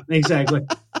 Yeah, exactly.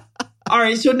 All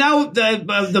right, so now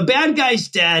the bad guy's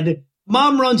dead.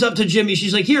 Mom runs up to Jimmy.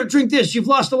 She's like, here, drink this. You've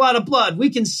lost a lot of blood. We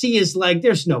can see his leg.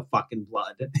 There's no fucking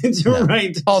blood. It's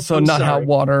right. Also, I'm not sorry. hot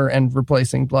water and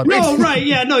replacing blood. No, right.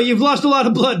 Yeah, no, you've lost a lot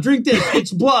of blood. Drink this.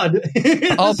 It's blood.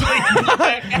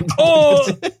 Oh,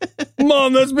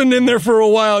 Mom, that's been in there for a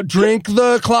while. Drink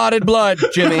the clotted blood,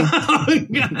 Jimmy. Oh,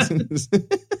 God.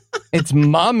 It's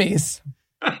Mommy's.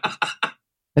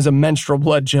 It's a menstrual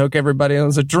blood joke, everybody. It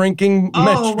was a drinking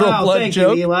menstrual blood Thank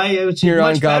joke. You, Eli. It's Here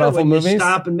much on God better Awful when you Movies.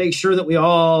 Stop and make sure that we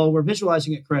all were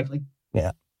visualizing it correctly.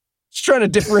 Yeah. Just trying to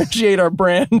differentiate our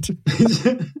brand.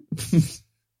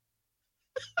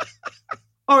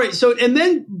 All right. So, and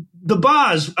then the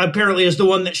Boz apparently is the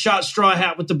one that shot Straw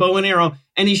Hat with the bow and arrow.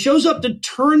 And he shows up to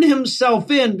turn himself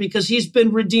in because he's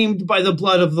been redeemed by the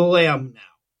blood of the lamb now.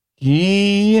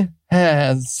 He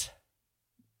has.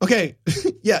 Okay,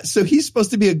 yeah, so he's supposed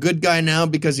to be a good guy now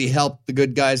because he helped the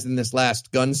good guys in this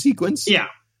last gun sequence. Yeah.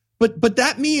 But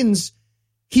that means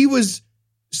he was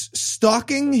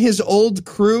stalking his old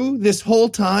crew this whole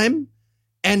time,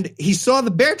 and he saw the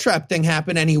bear trap thing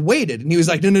happen, and he waited, and he was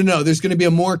like, no, there's going to be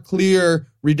a more clear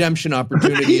redemption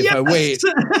opportunity if I wait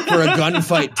for a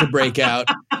gunfight to break out.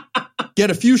 Get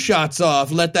a few shots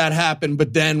off, let that happen,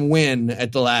 but then win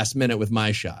at the last minute with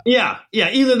my shot. Yeah.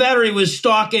 Either that or he was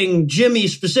stalking Jimmy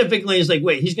specifically. He's like,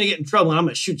 wait, he's going to get in trouble, and I'm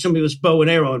going to shoot somebody with bow and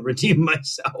arrow and redeem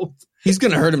myself. He's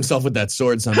going to hurt himself with that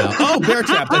sword somehow. Oh, bear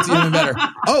trap. That's even better.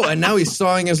 Oh, and now he's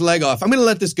sawing his leg off. I'm going to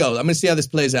let this go. I'm going to see how this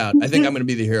plays out. I think I'm going to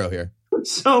be the hero here.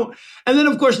 So, and then,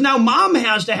 of course, now Mom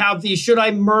has to have the should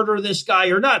I murder this guy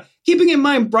or not? Keeping in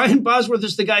mind, Brian Bosworth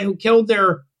is the guy who killed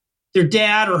their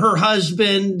dad or her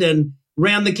husband and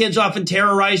ran the kids off and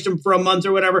terrorized them for a month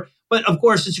or whatever. But, of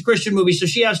course, it's a Christian movie, so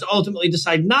she has to ultimately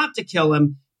decide not to kill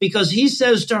him because he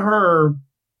says to her,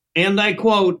 and I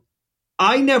quote,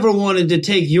 "I never wanted to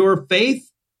take your faith.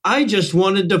 I just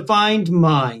wanted to find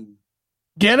mine."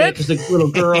 Get it? Because the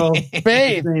little girl,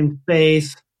 Faith. named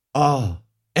Faith. Oh,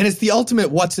 and it's the ultimate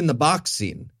what's in the box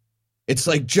scene. It's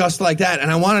like just like that.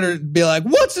 And I wanted her to be like,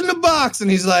 what's in the box?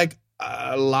 And he's like,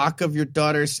 a lock of your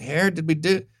daughter's hair. Did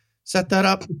we set that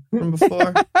up from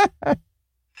before?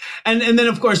 And then,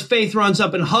 of course, Faith runs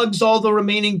up and hugs all the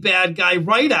remaining bad guy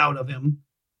right out of him.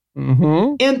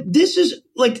 Mm-hmm. And this is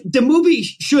like the movie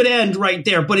should end right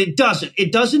there, but it doesn't.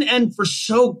 It doesn't end for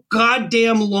so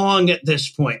goddamn long at this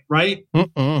point, right?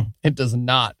 It does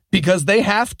not. Because they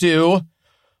have to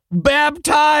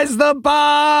baptize the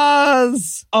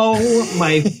boss. Oh,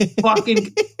 my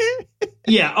fucking...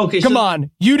 Yeah, okay. Come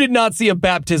on. You did not see a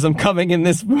baptism coming in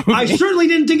this movie. I certainly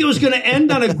didn't think it was going to end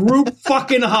on a group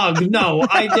fucking hug. No,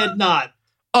 I did not.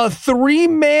 A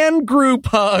 3-man group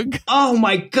hug. Oh,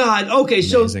 my God. Okay,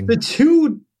 so Amazing. the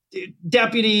two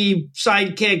deputy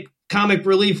sidekick comic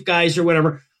relief guys or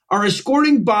whatever are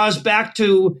escorting Boz back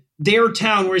to their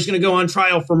town where he's going to go on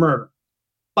trial for murder.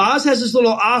 Boz has this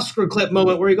little Oscar clip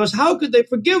moment where he goes, how could they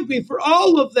forgive me for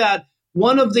all of that?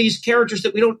 One of these characters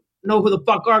that we don't know who the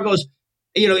fuck are goes,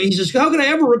 he says, how can I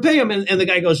ever repay him? And the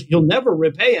guy goes, you'll never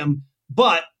repay him,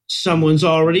 but someone's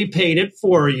already paid it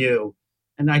for you.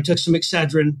 And I took some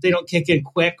Excedrin. They don't kick in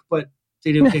quick, but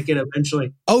they do kick in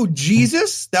eventually. Oh,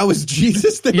 Jesus? That was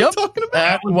Jesus they were talking about?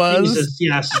 That was Jesus,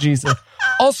 yes. Jesus.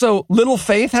 Also, Little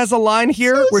Faith has a line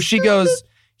here where she goes,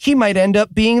 he might end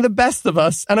up being the best of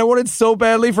us. And I wanted so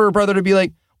badly for her brother to be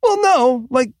like, well, no,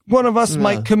 like one of us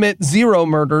might commit 0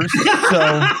 murders.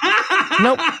 So,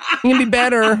 nope, you can be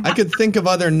better. I could think of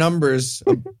other numbers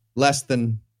less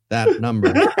than that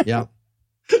number. Yeah.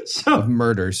 So, of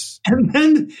murders. And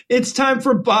then it's time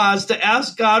for Boz to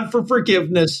ask God for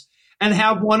forgiveness and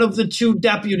have one of the two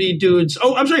deputy dudes,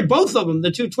 both of them,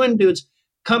 the two twin dudes,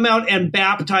 come out and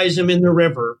baptize him in the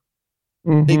river.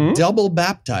 Mm-hmm. They double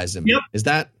baptize him. Yep. Is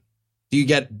that, do you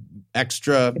get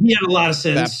extra He had a lot of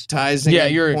sins. baptizing? Yeah,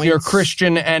 you're points?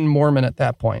 Christian and Mormon at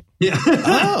that point. Yeah.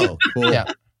 Oh, cool. Yeah.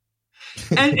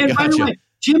 And by the Gotcha. way,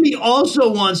 Jimmy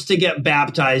also wants to get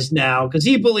baptized now because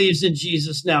he believes in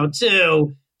Jesus now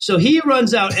too. So he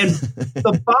runs out and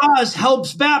the Boz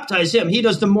helps baptize him. He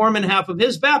does the Mormon half of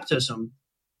his baptism.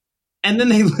 And then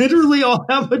they literally all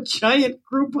have a giant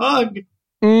group hug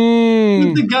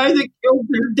with the guy that killed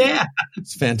their dad.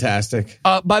 It's fantastic.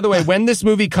 By the way, when this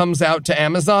movie comes out to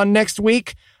Amazon next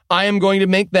week, I am going to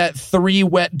make that 3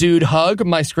 wet dude hug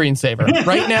my screensaver.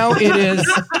 Right now, it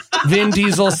is Vin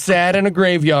Diesel sad in a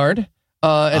graveyard at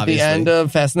Obviously. the end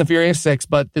of Fast and the Furious 6,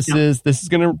 but this is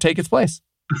going to take its place.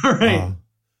 All right.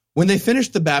 When they finish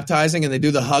the baptizing and they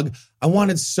do the hug, I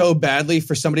wanted so badly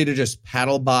for somebody to just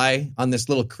paddle by on this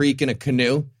little creek in a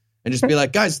canoe and just be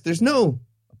like, guys, there's no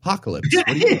apocalypse. What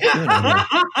are you doing out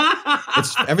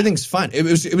here? Everything's fine. It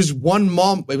was one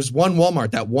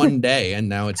Walmart that one day, and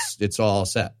now it's all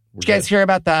set. Did you guys hear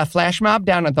about the flash mob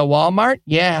down at the Walmart?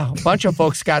 Yeah, a bunch of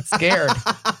folks got scared.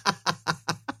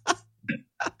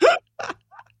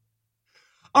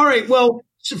 All right. Well,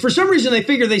 so for some reason, they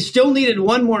figured they still needed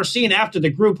one more scene after the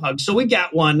group hug. So we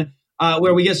got one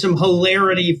where we get some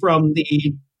hilarity from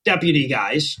the deputy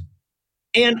guys.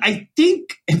 And I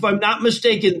think, if I'm not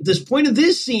mistaken, this point of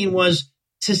this scene was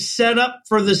to set up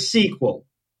for the sequel.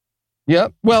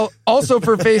 Yep. Well, also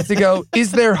for Faith to go,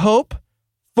 is there hope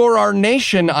for our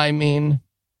nation, I mean?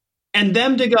 And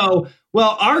them to go,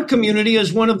 well, our community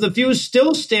is one of the few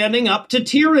still standing up to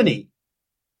tyranny.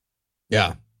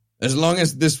 Yeah. As long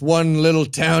as this one little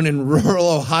town in rural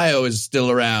Ohio is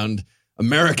still around,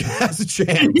 America has a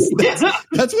chance.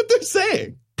 That's what they're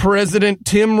saying. President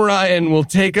Tim Ryan will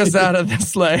take us out of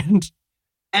this land.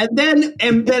 And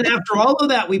then after all of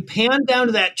that, we pan down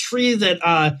to that tree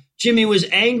that Jimmy was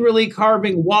angrily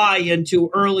carving Y into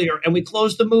earlier, and we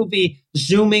close the movie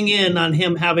zooming in on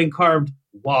him having carved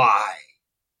Y.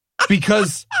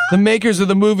 Because the makers of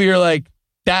the movie are like,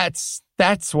 that's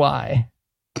why.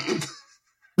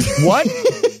 What?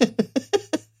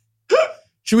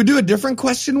 Should we do a different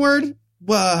question word?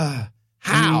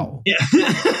 How? Yeah.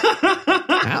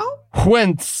 How?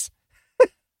 Whence?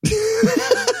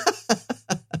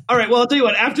 All right, well, I'll tell you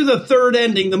what. After the third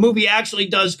ending, the movie actually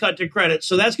does cut to credits.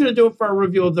 So that's going to do it for our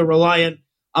review of The Reliant.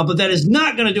 But that is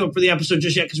not going to do it for the episode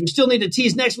just yet because we still need to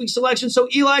tease next week's selection. So,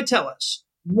 Eli, tell us,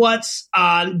 what's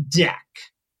on deck?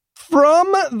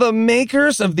 From the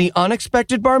makers of The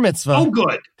Unexpected Bar Mitzvah. Oh,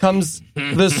 good. Comes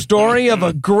the story of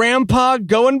a grandpa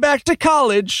going back to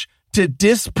college to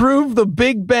disprove the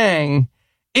Big Bang.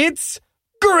 It's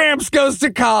Gramps Goes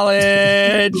to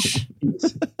College.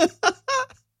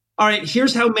 All right,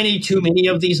 here's how too many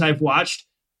of these I've watched.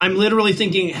 I'm literally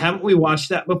thinking, haven't we watched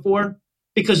that before?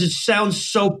 Because it sounds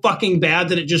so fucking bad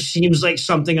that it just seems like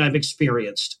something I've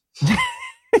experienced.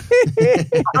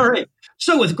 All right.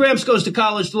 So with Gramps Goes to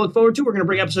College to look forward to, we're going to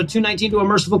bring episode 219 to a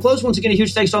merciful close. Once again, a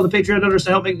huge thanks to all the Patreon donors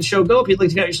to help make the show go. If you'd like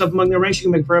to get yourself among their ranks, you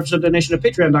can make a per episode donation at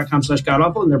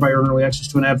patreon.com/godawful and thereby earn early access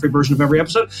to an ad-free version of every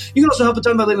episode. You can also help a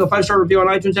ton by leaving a 5-star review on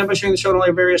iTunes and by sharing the show on all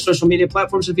your various social media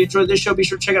platforms. If you enjoyed this show, be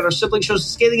sure to check out our sibling shows,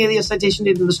 The Scathing Atheist, Citation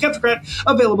Needed, and The Skeptocrat,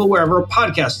 available wherever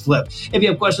podcasts live. If you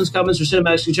have questions, comments, or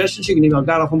cinematic suggestions, you can email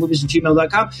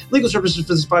godawfulmovies@gmail.com. Legal services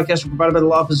for this podcast are provided by the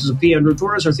law offices of P. Andrew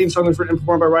Torres. Our theme song was written and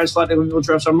performed by Ryan Slott and Little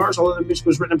Drafts on Mars. All other music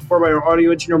was written and performed by our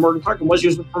audio engineer Morgan Clark and was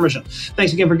used with permission.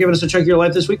 Thanks again for giving us a chunk of your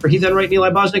life this week. For Heath Enright and Eli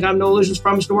Bosnick, I'm No Illusions.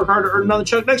 Promise to work hard to earn another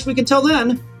chunk next week. Until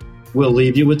then, we'll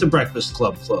leave you with the Breakfast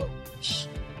Club close.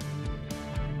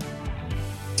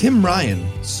 Tim Ryan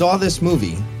saw this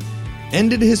movie,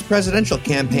 ended his presidential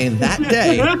campaign that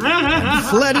day, and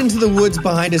fled into the woods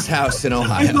behind his house in I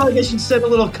Ohio. feel like I should send a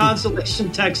little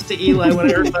consolation text to Eli when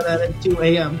I heard about that at 2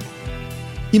 a.m.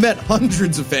 He met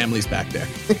hundreds of families back there.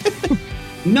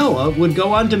 Noah would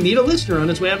go on to meet a listener on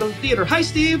his way out of the theater. Hi,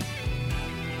 Steve.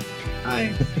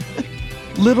 Hi.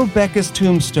 Little Becca's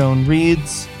tombstone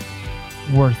reads,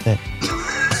 worth it.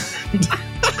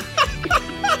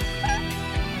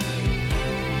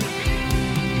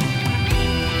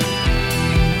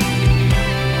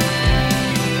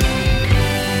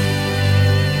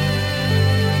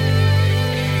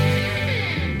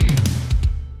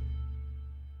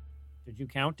 Did you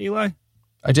count, Eli?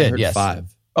 I did, heard yes.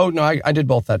 5. Oh, no, I did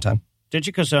both that time. Did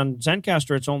you? Because on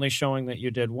Zencastr, it's only showing that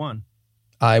you did 1.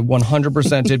 I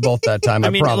 100% did both that time, I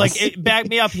mean, promise. back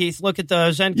me up, Heath. Look at the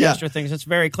Zencastr things. It's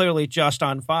very clearly just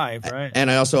on 5, right? And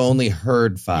I also only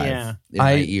heard 5 Yeah. in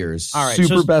my ears. All right,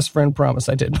 Super so- best friend promise,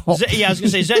 I did both. Yeah, I was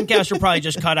going to say, Zencastr probably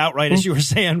just cut out right as you were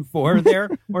saying 4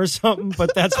 there or something,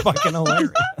 but that's fucking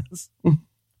hilarious.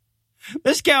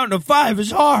 This counting to 5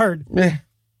 is hard. Eh.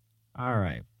 All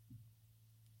right.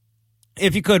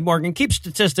 If you could, Morgan, keep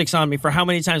statistics on me for how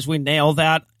many times we nail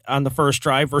that on the first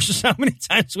try versus how many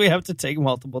times we have to take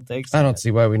multiple takes. I don't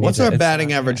see why we need What's to. our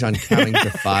batting average on counting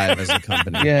to 5 as a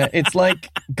company? Yeah, it's like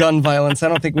gun violence. I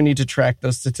don't think we need to track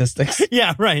those statistics.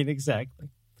 Yeah, right, exactly.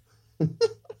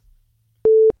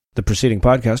 The preceding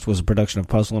podcast was a production of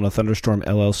Puzzle in a Thunderstorm,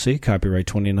 LLC. Copyright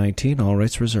 2019. All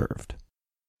rights reserved.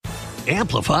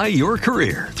 Amplify your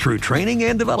career through training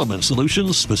and development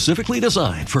solutions specifically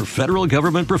designed for federal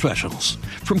government professionals.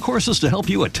 From courses to help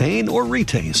you attain or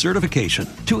retain certification,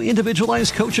 to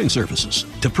individualized coaching services,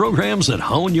 to programs that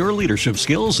hone your leadership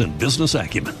skills and business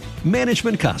acumen,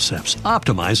 Management Concepts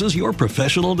optimizes your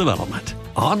professional development.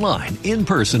 Online, in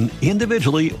person,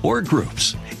 individually, or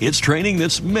groups, it's training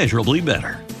that's measurably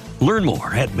better. Learn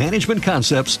more at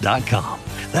managementconcepts.com.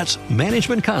 That's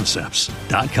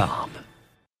managementconcepts.com.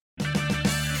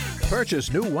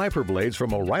 Purchase new wiper blades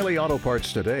from O'Reilly Auto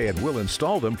Parts today and we'll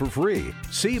install them for free.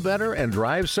 See better and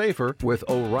drive safer with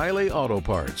O'Reilly Auto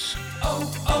Parts.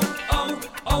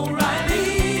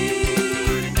 O'Reilly